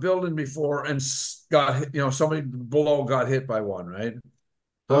off a building before and got hit, somebody below got hit by one, right?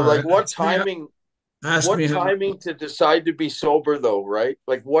 So like what timing Ask what me how. timing to decide to be sober though, right?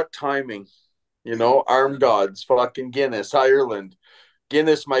 Like what timing? You know, Arm Gods, fucking Guinness, Ireland.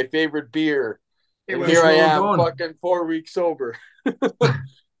 Guinness, my favorite beer. And Guess here I where we're am, going? fucking 4 weeks sober.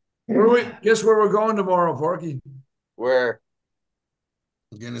 Guess where we're going tomorrow, Porky? Where?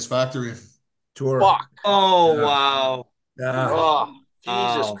 Guinness Factory. Tour. Fuck. Oh, Yeah. wow. Yeah. Oh,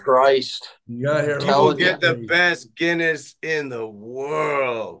 Jesus Wow. Christ. You got here. You will Telling get the you. best Guinness in the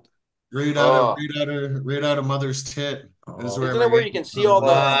world. Right out of mother's tit. Is where Isn't we're that where you getting can see all the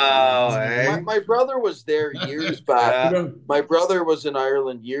Wow, eh? my brother was there years back. Yeah. My brother was in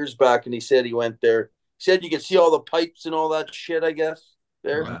Ireland years back and he said he went there. He said you could see all the pipes and all that shit, I guess.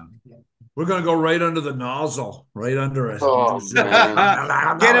 There. Wow. We're gonna go right under the nozzle, right under it. Oh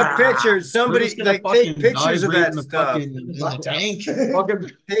man. Get a picture. We're Somebody just gonna like take fucking pictures dive of right that in the stuff. fucking in the tank.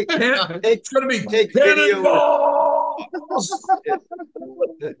 Fucking Take it's gonna be take video. cannonballs.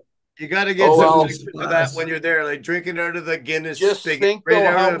 You got to get Oh, some well, pictures of that when you're there, like drinking out of the Guinness just spigot. think right though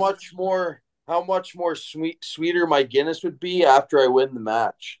out how much more sweeter my Guinness would be after I win the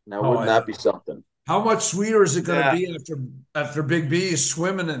match. Now wouldn't that be something? How much sweeter is it going to Yeah. be after Big B is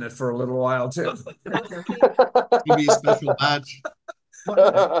swimming in it for a little while too? Give me a special batch.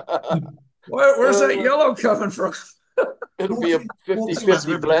 Where's that yellow coming from? It'll be a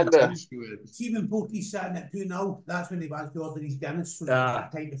 50-50 blender. See when Porky's sitting at 2-0, that's when they've had to order these Guinness so Yeah.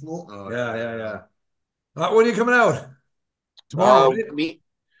 they take the float. Yeah. When are you coming out? Tomorrow.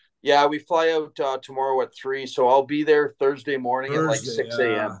 We fly out tomorrow at 3, so I'll be there Thursday morning at like 6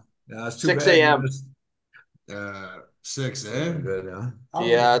 a.m. Yeah, it's too 6 bad. a.m. 6, eh? Good, yeah.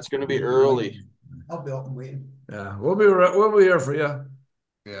 Yeah, it's gonna be early. I'll be up and waiting. Yeah, we'll be here for you.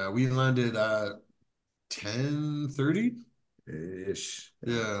 Yeah, we landed at 10:30 ish.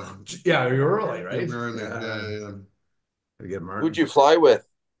 Yeah, you're early, right? We're early. Yeah. Get Martin. Who'd you fly with?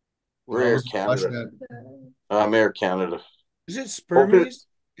 We're Air Canada. Canada. I'm Air Canada. Is it Spermies?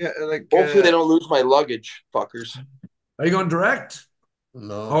 Yeah, like hopefully they don't lose my luggage, fuckers. Are you going direct?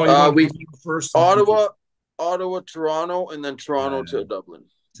 No. Oh, we first Ottawa, Toronto, and then Toronto to Dublin.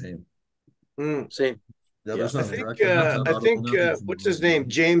 Same. Same. Yeah, I think what's his name?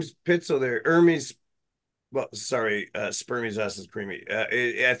 James Pitzel there. Ermey's. Well, sorry, Spermie's ass is creamy.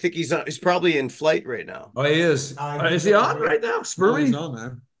 I think he's probably in flight right now. Oh, he is. Is he on right now? Spermie? He's on,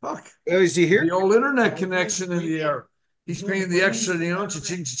 man. Fuck. Oh, is he here? The old internet connection in the air. He's paying the extra,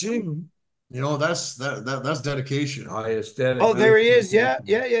 cha-ching. You know, that's dedication. Oh, it's dedication. Oh, there he is. Yeah.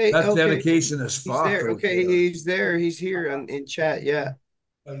 That's dedication as fuck. He's there. Right okay, there. he's there. He's here in chat. Yeah.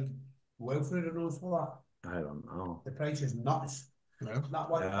 Wilfred of those for that. I don't know. The price is nuts. Yeah. Not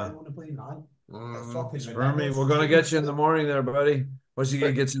what I want to play now. Spermie, we're gonna get you in the morning there, buddy. What's he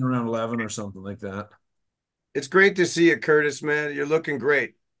gets in around 11 or something like that. It's great to see you, Curtis, man. You're looking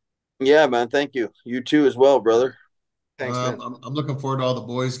great. Yeah, man. Thank you. You too as well, brother. Thanks, man. I'm looking forward to all the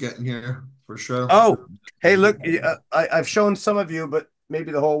boys getting here for sure. Oh, hey, look, I've shown some of you, but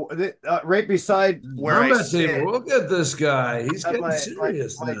maybe the whole right beside where I sit. Look at this guy. He's getting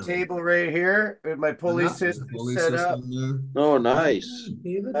serious. My table right here with my pulley system set up. Oh, nice.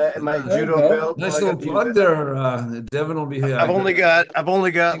 My judo belt. Nice little plug there. Devin will be here. I've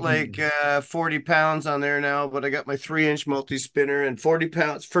only got like 40 pounds on there now, but I got my 3-inch multi-spinner and 40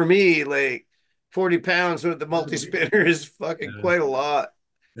 pounds. For me, like 40 pounds with the multi-spinner is fucking quite a lot.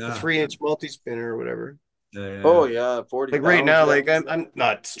 The 3-inch multi-spinner or whatever. Oh yeah, 40. Like right now, like I'm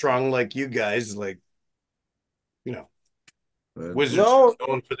not strong like you guys, like Wizards known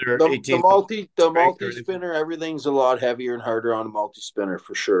for their the multi spinner. Everything's a lot heavier and harder on a multi spinner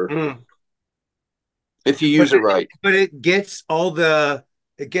for sure. If you use it right. But it gets all the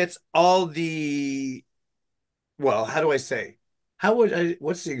well, how do I say?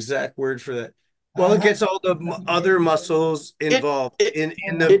 What's the exact word for that? Well, it gets all the other muscles involved in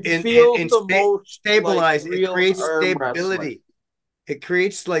stabilize. It creates stability. It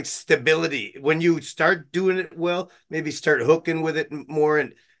creates like stability. When you start doing it well, maybe start hooking with it more.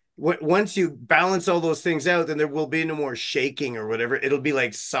 And once you balance all those things out, then there will be no more shaking or whatever. It'll be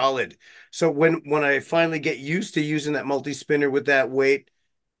like solid. So when I finally get used to using that multi-spinner with that weight,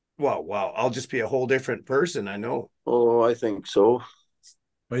 wow, I'll just be a whole different person. I know. Oh, I think so.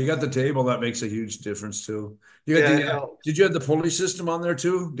 Well, you got the table. That makes a huge difference too. You got did you have the pulley system on there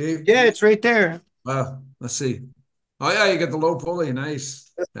too, Dave? Yeah, it's right there. Let's see. Oh yeah, you got the low pulley.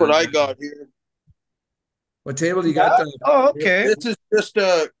 Nice. That's what I got here. What table do you got? Oh, okay. This is just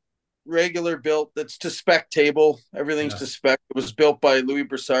a regular built. That's to spec table. Everything's to spec. It was built by Louis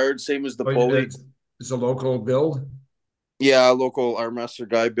Broussard, same as the pulley. It's a local build. Yeah, a local arm wrestler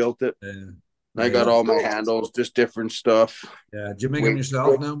guy built it. Yeah. I got all my handles, just different stuff. Yeah. Did you make them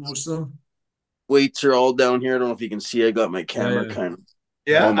yourself now, most of them? weights are all down here. I don't know if you can see. I got my camera kind of.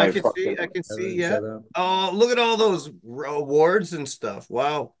 Yeah, I can see. Yeah. Oh, look at all those awards and stuff.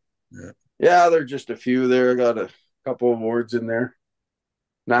 Wow. Yeah, they're just a few there. I got a couple of awards in there.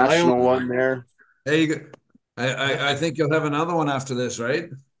 National one there. Hey, I think you'll have another one after this, right?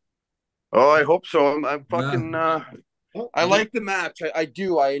 Oh, I hope so. I'm fucking. I like the match. I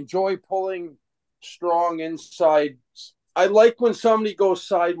do. I enjoy pulling strong inside. I like when somebody goes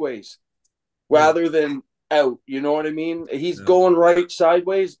sideways rather than out. You know what I mean? He's going right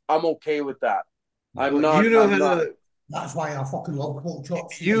sideways. I'm okay with that. I'm not. You know how to. That's why I fucking love pork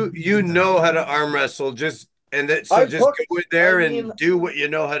chops. You know how to arm wrestle. Just go in there and do what you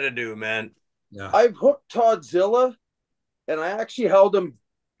know how to do, man. Yeah. I've hooked Toddzilla, and I actually held him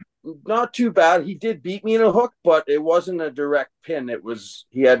not too bad. He did beat me in a hook, but it wasn't a direct pin. It was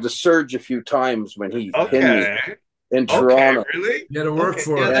he had to surge a few times when he pinned me in Toronto. Really? You had to work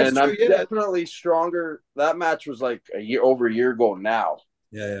for it. And I'm definitely stronger. That match was like over a year ago now.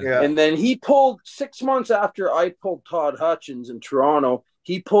 Yeah. And then he pulled 6 months after I pulled Todd Hutchins in Toronto.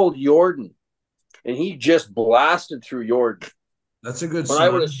 He pulled Jordan, and he just blasted through Jordan. That's a good sign. sign. I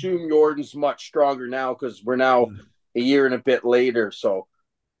would assume Jordan's much stronger now because we're now a year and a bit later. So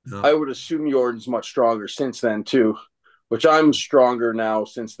I would assume Jordan's much stronger since then too, which I'm stronger now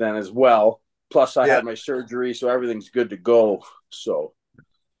since then as well. Plus I had my surgery, so everything's good to go. So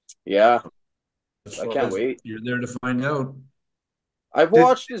yeah, I can't wait. You're there to find out. I've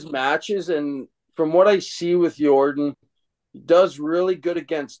watched his matches, and from what I see with Jordan, he does really good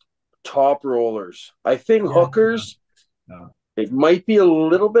against top rollers. I think hookers, it might be a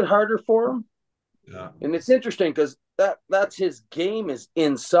little bit harder for him. Yeah. And it's interesting because that's his game is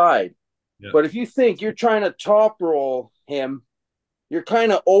inside. Yeah. But if you think you're trying to top roll him, you're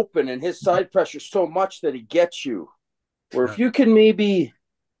kind of open, and his side pressure so much that he gets you. Where if you can maybe,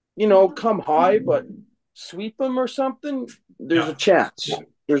 come high but sweep him or something, there's a chance.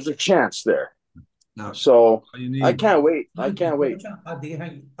 There's a chance there. So I can't wait. I can't wait.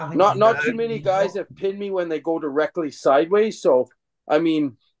 Not too many guys have pinned me when they go directly sideways. So I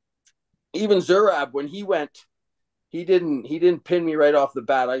mean, even Zurab, when he went, he didn't pin me right off the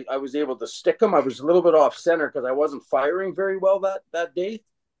bat. I was able to stick him. I was a little bit off center because I wasn't firing very well that day.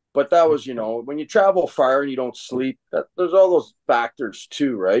 But that was, when you travel far and you don't sleep, there's all those factors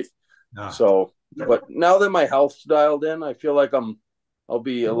too, right? So, but now that my health's dialed in, I feel like I'll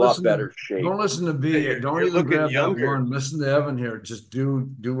be a lot better shape. Don't listen to B. Don't even grab that one. Listen to Evan here. Just do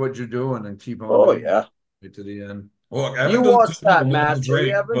what you're doing and keep on. Oh yeah, right to the end. Look, you watched that match,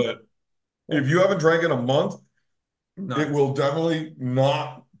 Evan? But if you haven't drank in a month, it will definitely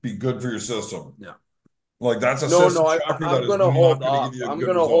not be good for your system. Yeah, like that's a system. I'm going to hold off. I'm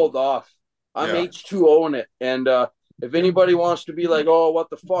going to hold off. I'm H2Oing it, and if anybody wants to be like, "Oh, what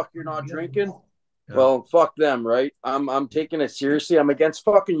the fuck, you're not drinking?" Yeah. Well, fuck them, right? I'm taking it seriously. I'm against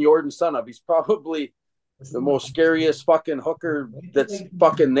fucking Jordan Sunup. He's probably the most scariest fucking hooker that's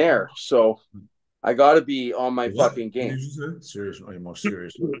fucking there. So I got to be on my fucking game. Serious, more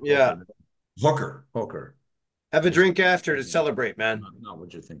serious. Yeah, hooker. Have a drink after to celebrate, man. Not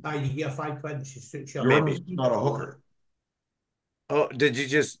what you think. You get £5 Maybe not a hooker. Oh, did you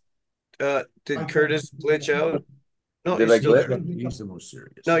just? Did Curtis glitch out? No, did I glitch? He's the most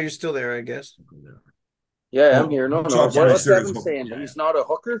serious. No, you're still there, I guess. Yeah, I'm here. No. What's Evan saying? He's not a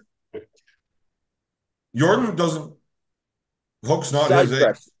hooker? Jordan doesn't. Hook's not his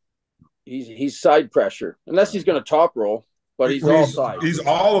age. He's side pressure. Unless he's going to top roll, but he's all side. He's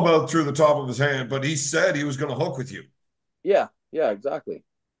all about through the top of his hand, but he said he was going to hook with you. Yeah, exactly.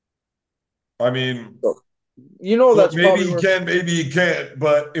 I mean... that's maybe he can, maybe he can't.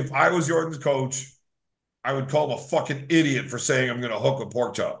 But if I was Jordan's coach, I would call him a fucking idiot for saying I'm going to hook a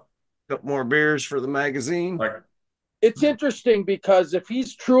pork chop. Couple more beers for the magazine. It's interesting because if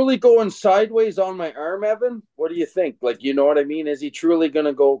he's truly going sideways on my arm, Evan, what do you think? Like, you know what I mean? Is he truly going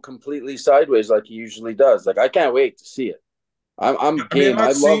to go completely sideways like he usually does? Like, I can't wait to see it. I'm game.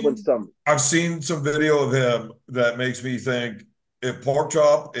 I love when some. I've seen some video of him that makes me think if pork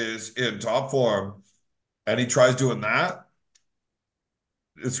chop is in top form and he tries doing that,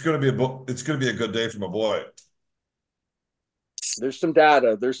 it's gonna be a good day for my boy. There's some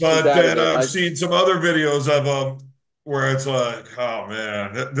data. But then I've seen some other videos of him where it's like, oh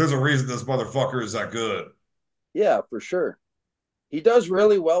man, there's a reason this motherfucker is that good. Yeah, for sure. He does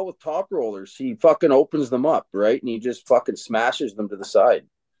really well with top rollers. He fucking opens them up, right? And he just fucking smashes them to the side.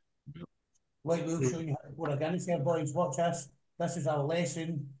 Wait, we'll show you what I'm going to say, boys. Watch this. This is a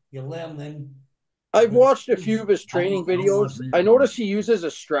lesson you're learning. I've watched a few of his training videos. I notice he uses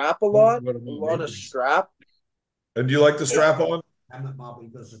a strap a lot of strap. And do you like the strap on?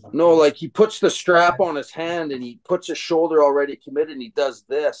 No, like he puts the strap on his hand and he puts his shoulder already committed and he does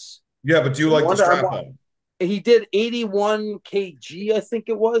this. Yeah, but do you like the strap on? He did 81 kg, I think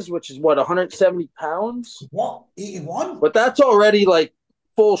it was, which is what, 170 pounds? What? 81? But that's already like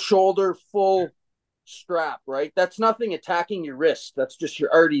full shoulder, full strap, right? That's nothing attacking your wrist. That's just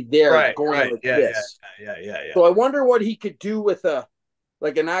you're already there going like this. Yeah. So I wonder what he could do with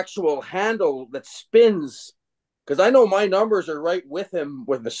an actual handle that spins, because I know my numbers are right with him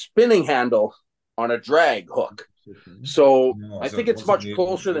with the spinning handle on a drag hook. So I think it's much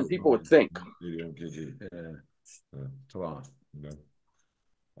closer than people would think. I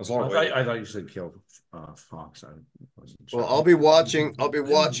thought you said kill Fox. Well, I'll be watching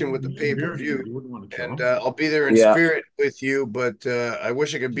with the pay-per-view, and I'll be there in spirit with you. But I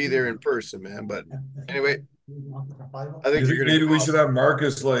wish I could be there in person, man. But anyway, I think maybe we should have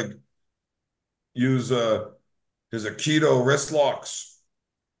Marcus like use his Aikido wrist locks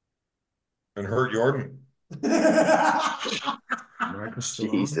and hurt Jordan.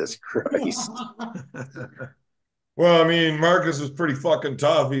 Jesus Christ. Well, I mean, Marcus was pretty fucking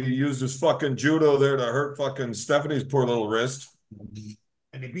tough. He used his fucking judo there to hurt fucking Stephanie's poor little wrist.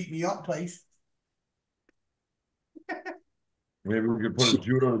 And he beat me up twice. Maybe we could put his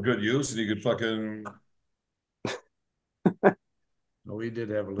judo to good use and he could fucking... Oh, we did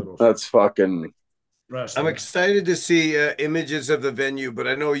have a little... That's fucking... I'm excited to see images of the venue, but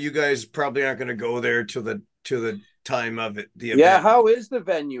I know you guys probably aren't going to go there till the time of it. The event. Yeah, how is the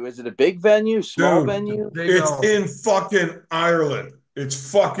venue? Is it a big venue, small venue? It's in fucking Ireland. It's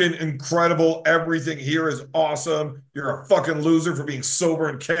fucking incredible. Everything here is awesome. You're a fucking loser for being sober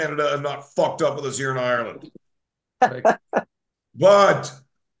in Canada and not fucked up with us here in Ireland. But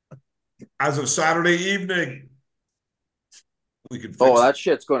as of Saturday evening, we could fix that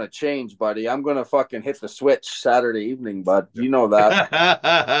shit's going to change, buddy. I'm going to fucking hit the switch Saturday evening, bud. You know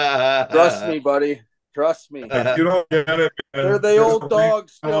that. Trust me, buddy. Trust me. If you don't get it, man, the old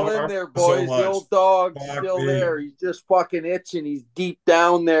dog's still in there, boys. The old dog's still there. He's just fucking itching. He's deep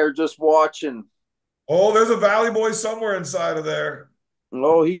down there just watching. Oh, there's a Valley boy somewhere inside of there.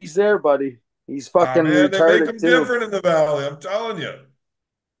 Oh, he's there, buddy. He's fucking retarded, they make him different in the Valley. I'm telling you.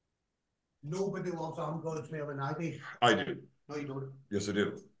 Nobody loves arm gods more than I do. I do. No, you don't. Yes, I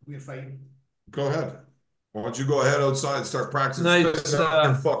do. We're fighting. Go ahead. Why don't you go ahead outside and start practicing? Nice,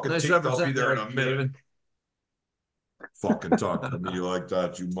 fucking nice I'll be there in a minute. David. Fucking talk to me like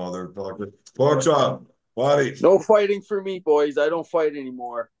that, you motherfucker. Pork chop, buddy. No fighting for me, boys. I don't fight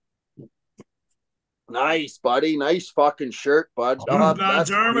anymore. Nice, buddy. Nice fucking shirt, bud. That's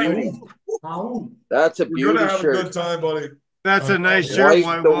a beauty. That's a beauty You're gonna have shirt. a good time, buddy. That's a nice shirt,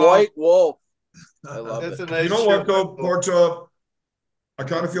 White wolf. I love That's it. a nice You know shirt. what, though, Pork chop? I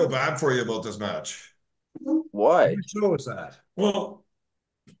kind of feel bad for you about this match. Why? What show is that? Well,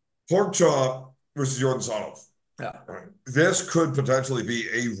 Pork chop versus Jordan Sonov. Yeah. This could potentially be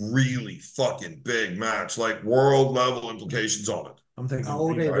a really fucking big match, like world level implications on it. I'm thinking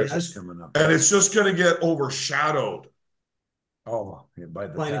that's coming up. And it's just going to get overshadowed. Oh, yeah, by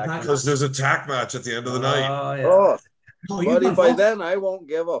the because there's a tack match at the end of the night. Oh, yeah. Oh, No, buddy, by then I won't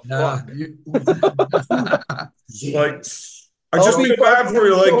give a fuck. Like, I just feel bad for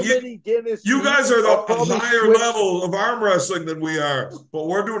you. Like, you guys are the higher level of arm wrestling than we are, but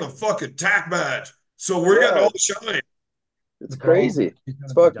we're doing a fucking tack match. So we're getting all the shine. It's crazy.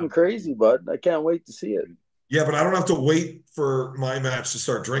 It's fucking crazy, bud. I can't wait to see it. Yeah, but I don't have to wait for my match to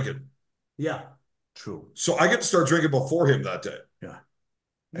start drinking. Yeah. True. So I get to start drinking before him that day. Yeah.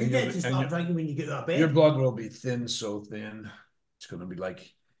 You get to start drinking when you get out of bed. Your blood will be thin, so thin. It's going to be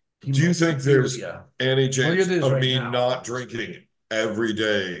like... Do you think there's any chance of me now. not drinking every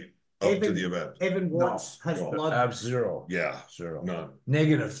day up to the event? Evan Watts has blood. Zero. Yeah. Zero. None.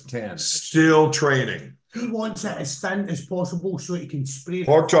 -10. Still training. He wants it as thin as possible so he can spray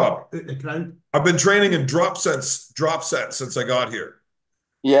Pork chop. out the crowd. I've been training in drop sets since I got here.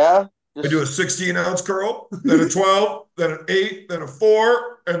 Yeah. I do a 16-ounce curl, then a 12, then an 8, then a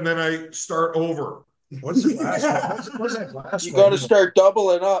 4, and then I start over. What's the last one? What's that last You one? got to start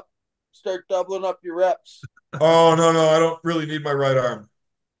doubling up. Start doubling up your reps. Oh, no, I don't really need my right arm.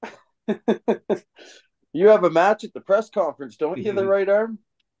 You have a match at the press conference, don't you, the right arm?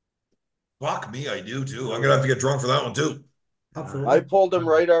 Fuck me, I do too. I'm going to have to get drunk for that one too. Absolutely. I pulled him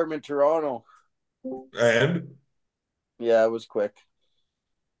right arm in Toronto. And? Yeah, it was quick.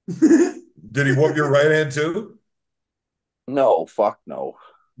 Did he whoop your right hand too? No, fuck no.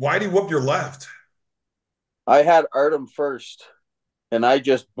 Why'd he whoop your left? I had Artem first, and I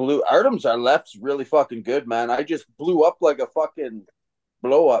just blew. Artem's our left's really fucking good, man. I just blew up like a fucking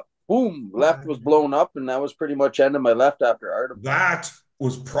blow up. boom, left was blown up, and that was pretty much ending my left after Artem. That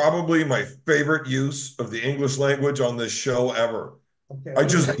was probably my favorite use of the English language on this show ever. Okay. I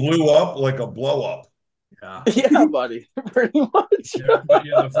just blew up like a blow up. Yeah, yeah, buddy, pretty much. Yeah,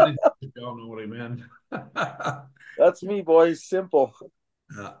 you don't know what he meant. That's me, boys. Simple.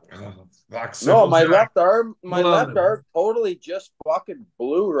 No, my left arm totally just fucking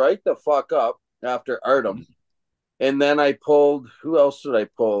blew right the fuck up after Artem. And then I pulled, who else did I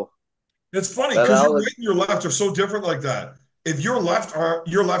pull? It's funny because your right and your left are so different like that. If your left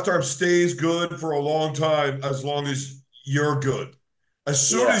arm stays good for a long time, as long as you're good. As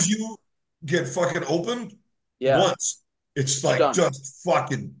soon as you get fucking opened, once, it's like done. Just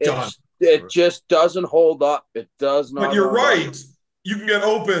fucking done. It just doesn't hold up. It does not. But you're right. You can get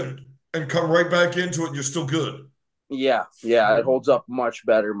open and come right back into it and you're still good. Yeah, it holds up much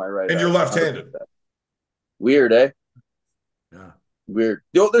better, my right and arm. You're left-handed. Weird, eh? Yeah. Weird.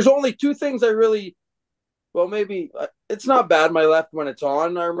 There's only two things I really, well, maybe it's not bad, my left when it's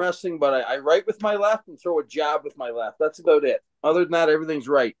on arm wrestling, but I right with my left and throw a jab with my left. That's about it. Other than that, everything's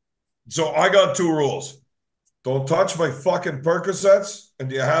right. So I got two rules. Don't touch my fucking Percocets, and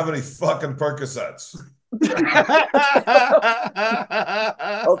do you have any fucking Percocets?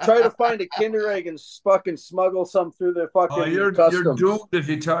 I'll try to find a Kinder Egg and fucking smuggle some through the fucking you're doomed if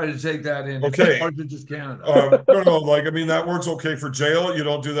you try to take that in. Okay. It's just Canada. No, like, I mean, that works okay for jail. You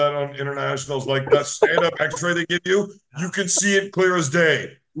don't do that on internationals. Like that stand-up x-ray they give you, you can see it clear as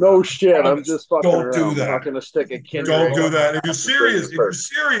day. No shit. I'm just fucking Don't around. do that. I'm not going to stick a Kinder Don't Egg do that. If you're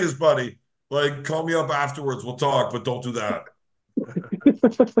serious, buddy, like, call me up afterwards. We'll talk, but don't do that.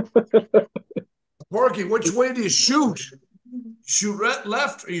 Porky, which way do you shoot? Shoot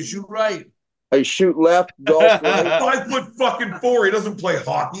left or you shoot right? I shoot left, golf right. 5'4". He doesn't play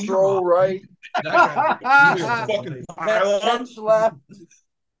hockey. Throw right. Fucking catch left.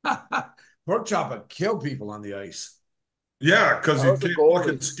 Pork chop would kill people on the ice. Yeah, because he can't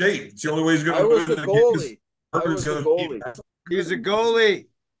fucking skate. It's the only way he's going to do it. I was the goalie. He's a goalie.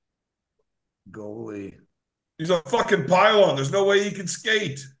 Goalie. He's a fucking pylon. There's no way he can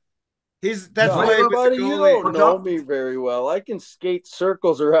skate. That's why he was a goalie. You don't know me very well. I can skate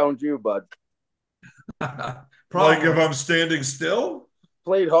circles around you, bud. Like if I'm standing still?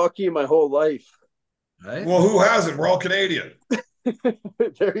 Played hockey my whole life. Right? Well, who hasn't? We're all Canadian.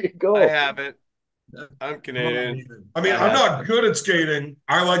 There you go. I haven't. I'm Canadian. I mean, I'm not good at skating.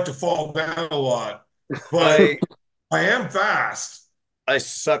 I like to fall down a lot, but I am fast. I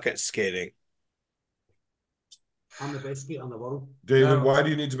suck at skating. I'm the best skater on the world. David, why do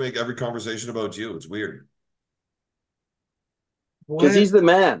you need to make every conversation about you? It's weird. Because he's the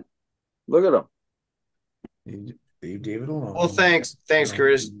man. Look at him. Leave David alone. Well, thanks,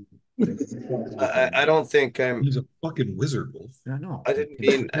 Chris. I don't think I'm. He's a fucking wizard, Wolf. I know. I didn't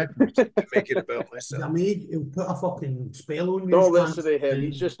mean to make it about myself. I mean, he'll put a fucking spell on you. Don't listen to him.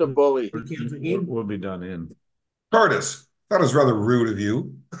 He's just a bully. We'll be done in. Curtis, that is rather rude of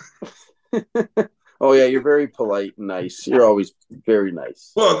you. Oh, yeah, you're very polite and nice. You're always very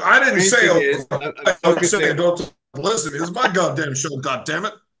nice. Look, I didn't say I'm saying don't listen. It's my goddamn show,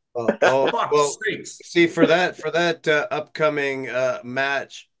 goddammit. Well, see, for that upcoming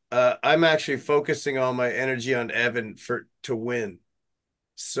match, I'm actually focusing all my energy on Evan to win.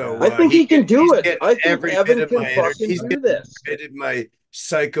 So I think he can do it. I think Evan can fucking do this. My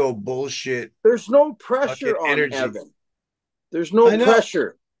psycho bullshit. There's no pressure on Evan. There's no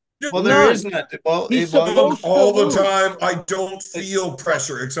pressure. Well, there is not. Well, he's all the time. I don't feel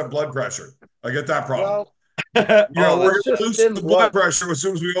pressure except blood pressure. I get that problem. Well, we're going to loosen the blood pressure as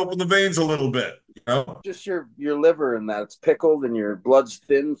soon as we open the veins a little bit. You know? Just your liver and that. It's pickled and your blood's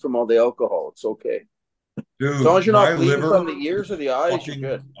thin from all the alcohol. It's okay. Dude, as long as you're not bleeding from the ears or the eyes, you're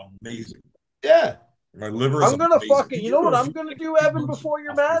good. Amazing. Yeah. My liver is I'm going to fucking, you know what I'm going to do, Evan, before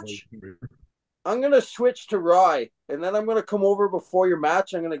your match? I'm going to switch to rye, and then I'm going to come over before your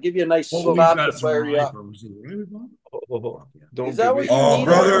match. I'm going to give you a nice slap to fire you up. Is that what you need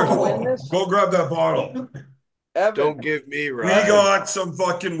brother, to win this? Go grab that bottle. Evan, don't give me rye. We got some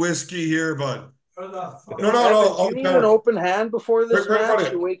fucking whiskey here, bud. No. Evan, you need an open hand before this match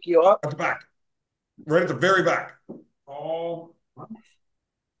to wake you up. At the back. Right at the very back.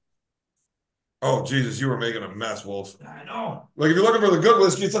 Oh, Jesus, you were making a mess, Wolf. I know. Like, if you're looking for the good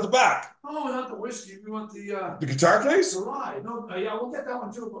whiskey, it's at the back. Oh, not the whiskey. We want the guitar case? The rye. No, yeah, we'll get that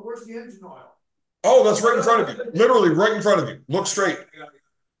one too, but where's the engine oil? Oh, that's right in front of you. Literally right in front of you. Look straight.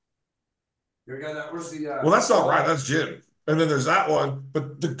 You got that? Where's the well, that's not rye, that's gin. And then there's that one,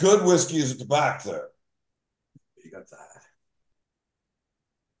 but the good whiskey is at the back there. You got that.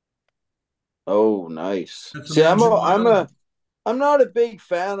 Oh, nice. See, I'm a I'm not a big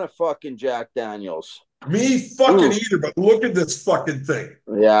fan of fucking Jack Daniels. Me fucking either, but look at this fucking thing.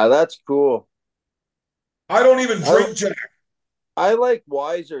 Yeah, that's cool. I don't even drink Jack. I like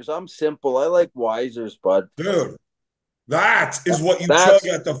Wisers. I'm simple. I like Wisers, bud. Dude, that is what you chug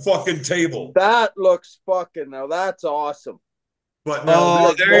at the fucking table. That looks fucking, now that's awesome. But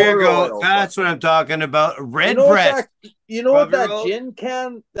now there you go. That's what I'm talking about. Redbreast. You know what that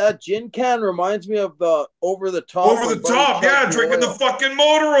gin can reminds me of? The over the top. Over the top, yeah, drinking the fucking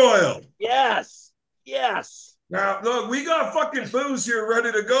motor oil. Yes. Now look, we got fucking booze here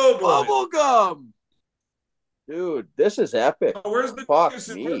ready to go, boys. Bubble gum. Dude, this is epic. Where's the fuck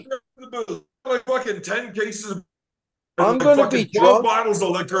me? Me? Where's the like fucking 10 cases of I'm gonna be 12 bottles of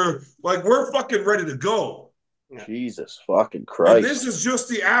liquor. Like, we're fucking ready to go. Jesus fucking Christ. And this is just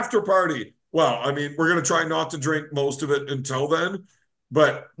the after party. Well, I mean, we're gonna try not to drink most of it until then,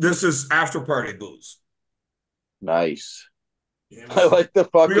 but this is after party booze. Nice. I like the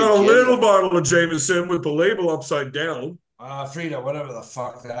fucking. We got a little bottle of Jameson with the label upside down. Frida, whatever the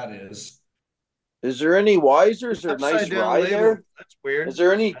fuck that is. Is there any Wisers or Upside nice down rye label. there? That's weird. Is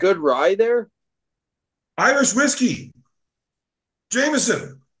there any good rye there? Irish whiskey.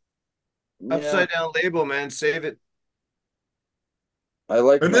 Jameson. Upside down label, man. Save it. I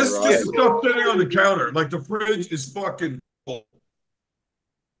like. And this is stuff sitting on the counter. Like, the fridge is fucking full.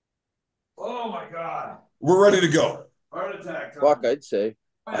 Oh my god. We're ready to go. Heart attack. Fuck, I'd say.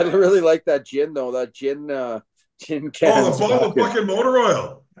 I really like that gin though. That gin can. Oh, the bottle of fucking motor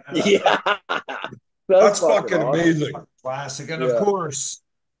oil. Yeah. That's fucking awesome. amazing. Classic. And of course,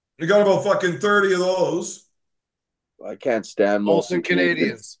 you got about fucking 30 of those. I can't stand Molson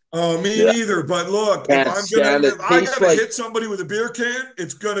Canadians. Oh, me neither. But look, if I gotta hit somebody with a beer can,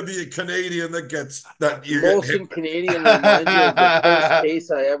 it's gonna be a Canadian that gets that. Molson Canadian reminds me of the first case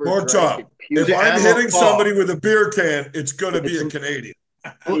I ever More drank. If I'm hitting somebody with a beer can, it's gonna be a Canadian.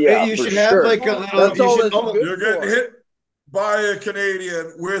 Yeah, you should have like a little. You're getting hit by a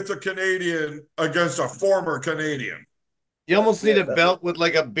Canadian with a Canadian against a former Canadian. You almost need a belt with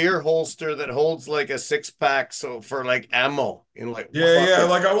like a beer holster that holds like a 6-pack, so for like ammo. You know, like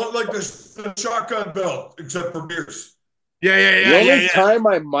like I want like the shotgun belt, except for beers. The only time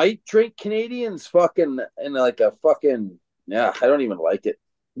I might drink Canadians fucking in like a fucking I don't even like it.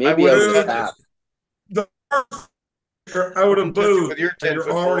 Maybe I would tap. The first you're out of booze,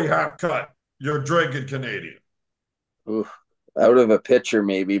 you're already half cut. You're drinking Canadian. Oof. Out of a pitcher,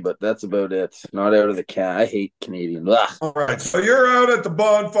 maybe, but that's about it. Not out of the can. I hate Canadian. Ugh. All right, so you're out at the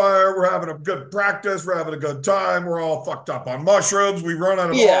bonfire. We're having a good practice. We're having a good time. We're all fucked up on mushrooms. We run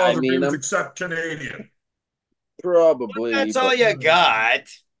out of all other beers except Canadian. Probably. That's all you got.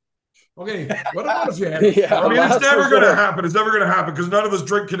 Okay, what about if you have? I mean, it's never going to happen. It's never going to happen because none of us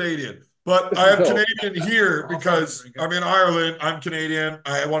drink Canadian. But I have Canadian here because I'm in Ireland. I'm Canadian.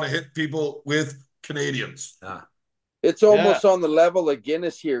 I want to hit people with Canadians. It's almost on the level of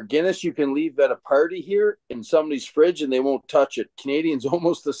Guinness here. Guinness you can leave at a party here in somebody's fridge and they won't touch it. Canadian's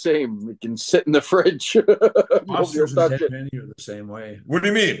almost the same. It can sit in the fridge. Nobody will touch it. The same way. What do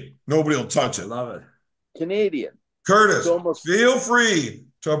you mean? Nobody will touch it. Love it. Canadian. Curtis, feel free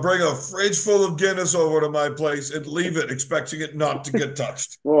to bring a fridge full of Guinness over to my place and leave it, expecting it not to get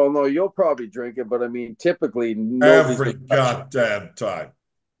touched. Well, no, you'll probably drink it, but I mean, typically, every goddamn time. At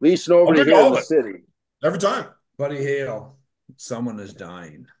least nobody here in the city. Every time. Buddy Hale, someone is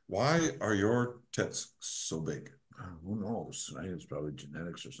dying. Why are your tits so big? Who knows? I think it's probably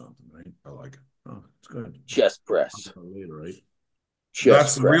genetics or something, right? I like it. Oh, it's good. Chest breast. Later, right?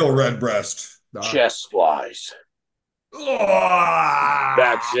 That's the real red breast. Chest flies.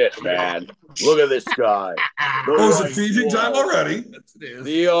 That's it, man. Look at this guy. Is it feeding time already?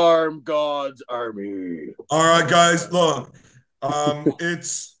 The Armed Gods Army. All right, guys, look.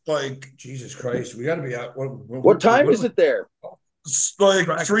 It's like Jesus Christ. We got to be out. What time is it there? It's like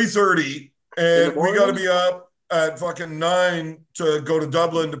 3:30, and we got to be up at fucking 9 to go to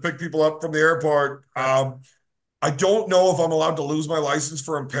Dublin to pick people up from the airport. I don't know if I'm allowed to lose my license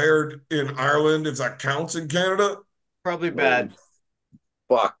for impaired in Ireland, if that counts in Canada. Probably bad.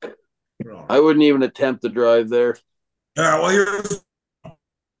 Fuck. I wouldn't even attempt to drive there. Yeah, well,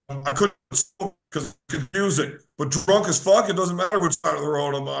 I couldn't smoke because it's confusing. But drunk as fuck, it doesn't matter which side of the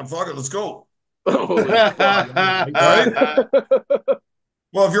road I'm on. Fuck it, let's go. Right?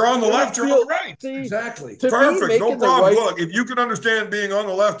 Well, if you're on the left, you're on the right. Exactly. Perfect. No problem. Look, if you can understand being on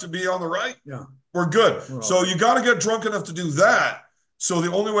the left to be on the right, we're good. So you got to get drunk enough to do that. So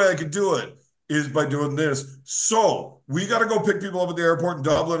the only way I can do it is by doing this. So we got to go pick people up at the airport in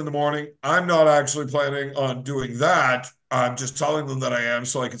Dublin in the morning. I'm not actually planning on doing that. I'm just telling them that I am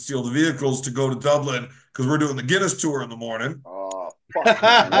so I can steal the vehicles to go to Dublin because we're doing the Guinness tour in the morning. Fuck, man,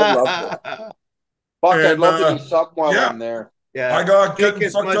 I love it. Fuck, I'd love to do something while I'm there. Yeah, I got take getting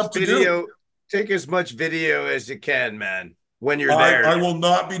as fucked much up to video. do. Take as much video as you can, man. When you're there, I will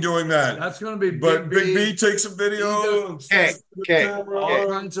not be doing that. That's going to be But Big B takes some video and stuff. All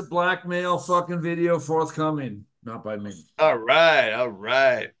kinds of blackmail fucking video forthcoming. Not by me. All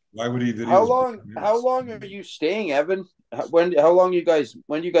right. Why would he video? How long are you staying, Evan? When you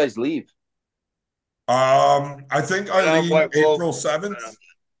guys leave? I think I leave April 7th.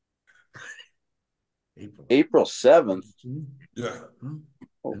 April 7th. Yeah.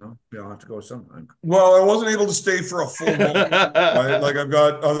 You'll have to go sometime. Well, I wasn't able to stay for a full month. Right? Like I've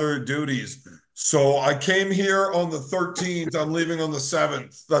got other duties. So I came here on the 13th. I'm leaving on the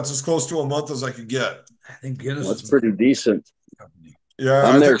 7th. That's as close to a month as I could get. I think Guinness That's pretty decent. Yeah,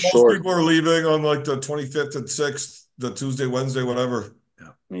 I'm there think most people are leaving on like the 25th and 6th, the Tuesday, Wednesday, whatever.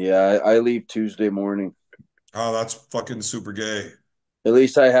 Yeah, I leave Tuesday morning. Oh, that's fucking super gay. At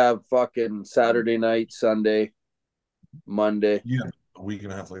least I have fucking Saturday night, Sunday, Monday. Yeah, a week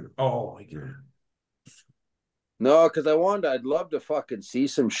and a half later. Oh, my God. No, because I'd love to fucking see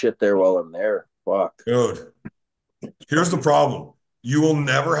some shit there while I'm there. Fuck. Dude, here's the problem. You will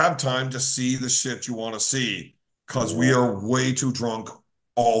never have time to see the shit you want to see because we are way too drunk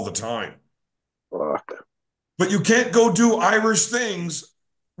all the time. Fuck. But you can't go do Irish things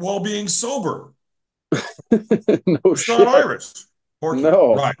while being sober. It's not Irish.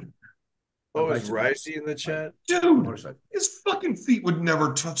 No. Right. Oh, is Ricey in the chat? Dude, his fucking feet would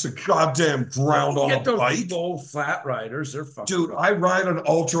never touch the goddamn ground on a bike. Low flat riders, they're fucking. Dude, I ride an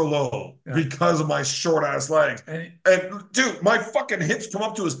ultra low because of my short ass legs. And dude, my fucking hips come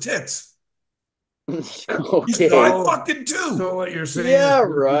up to his tits. Okay. He's 5'2". So what you're saying? Yeah,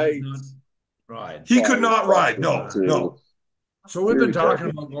 right. Ride. He could not ride. No. So we've been talking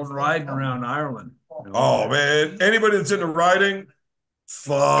about going riding around Ireland. Oh man, anybody that's into riding,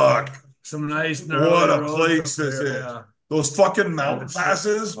 fuck. Some nice what a place this is. Yeah. Those fucking mountain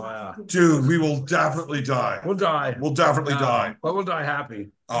passes. Oh, yeah. Dude, we will definitely die. We'll die. We'll definitely die. But we'll die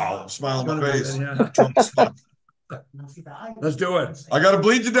happy. Oh, smile on my face. Let's do it. I got to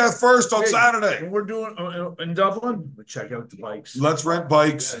bleed to death first on Saturday. We're doing in Dublin. We check out the bikes. Let's rent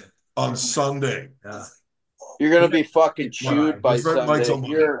bikes on Sunday. Yeah. You're gonna be fucking chewed by Sunday.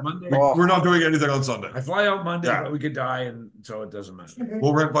 We're not doing anything on Sunday. I fly out Monday, but we could die, and so it doesn't matter.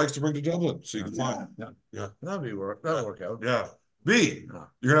 We'll rent bikes to bring to Dublin, so you can fly. Yeah. That'll work out. Yeah. B, you're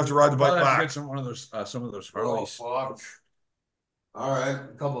gonna have to ride the bike back. Get some of those Harleys. Oh, fuck. All right,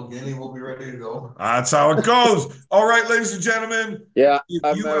 a couple of guinea, we'll be ready to go. That's how it goes. All right, ladies and gentlemen. Yeah.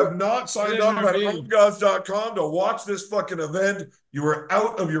 If you have not signed up at roadgods.com to watch this fucking event, you are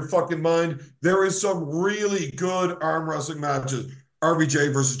out of your fucking mind. There is some really good arm wrestling matches.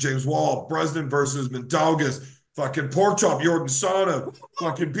 RVJ versus James Wall, Bresnan versus Mindaugas, fucking Porkchop, Jordan Sana.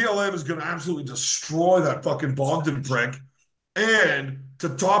 Fucking BLM is going to absolutely destroy that fucking Bogdan prick. And to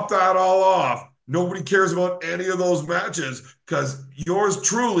top that all off, nobody cares about any of those matches because yours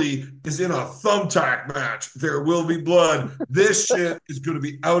truly is in a thumbtack match. There will be blood. This shit is going to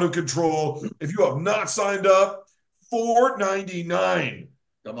be out of control. If you have not signed up, $4.99.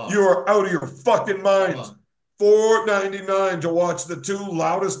 You are out of your fucking minds. $4.99 to watch the two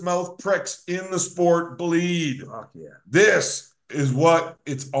loudest mouth pricks in the sport bleed. Fuck yeah. This is what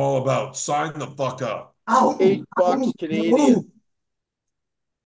it's all about. Sign the fuck up. $8 Canadian.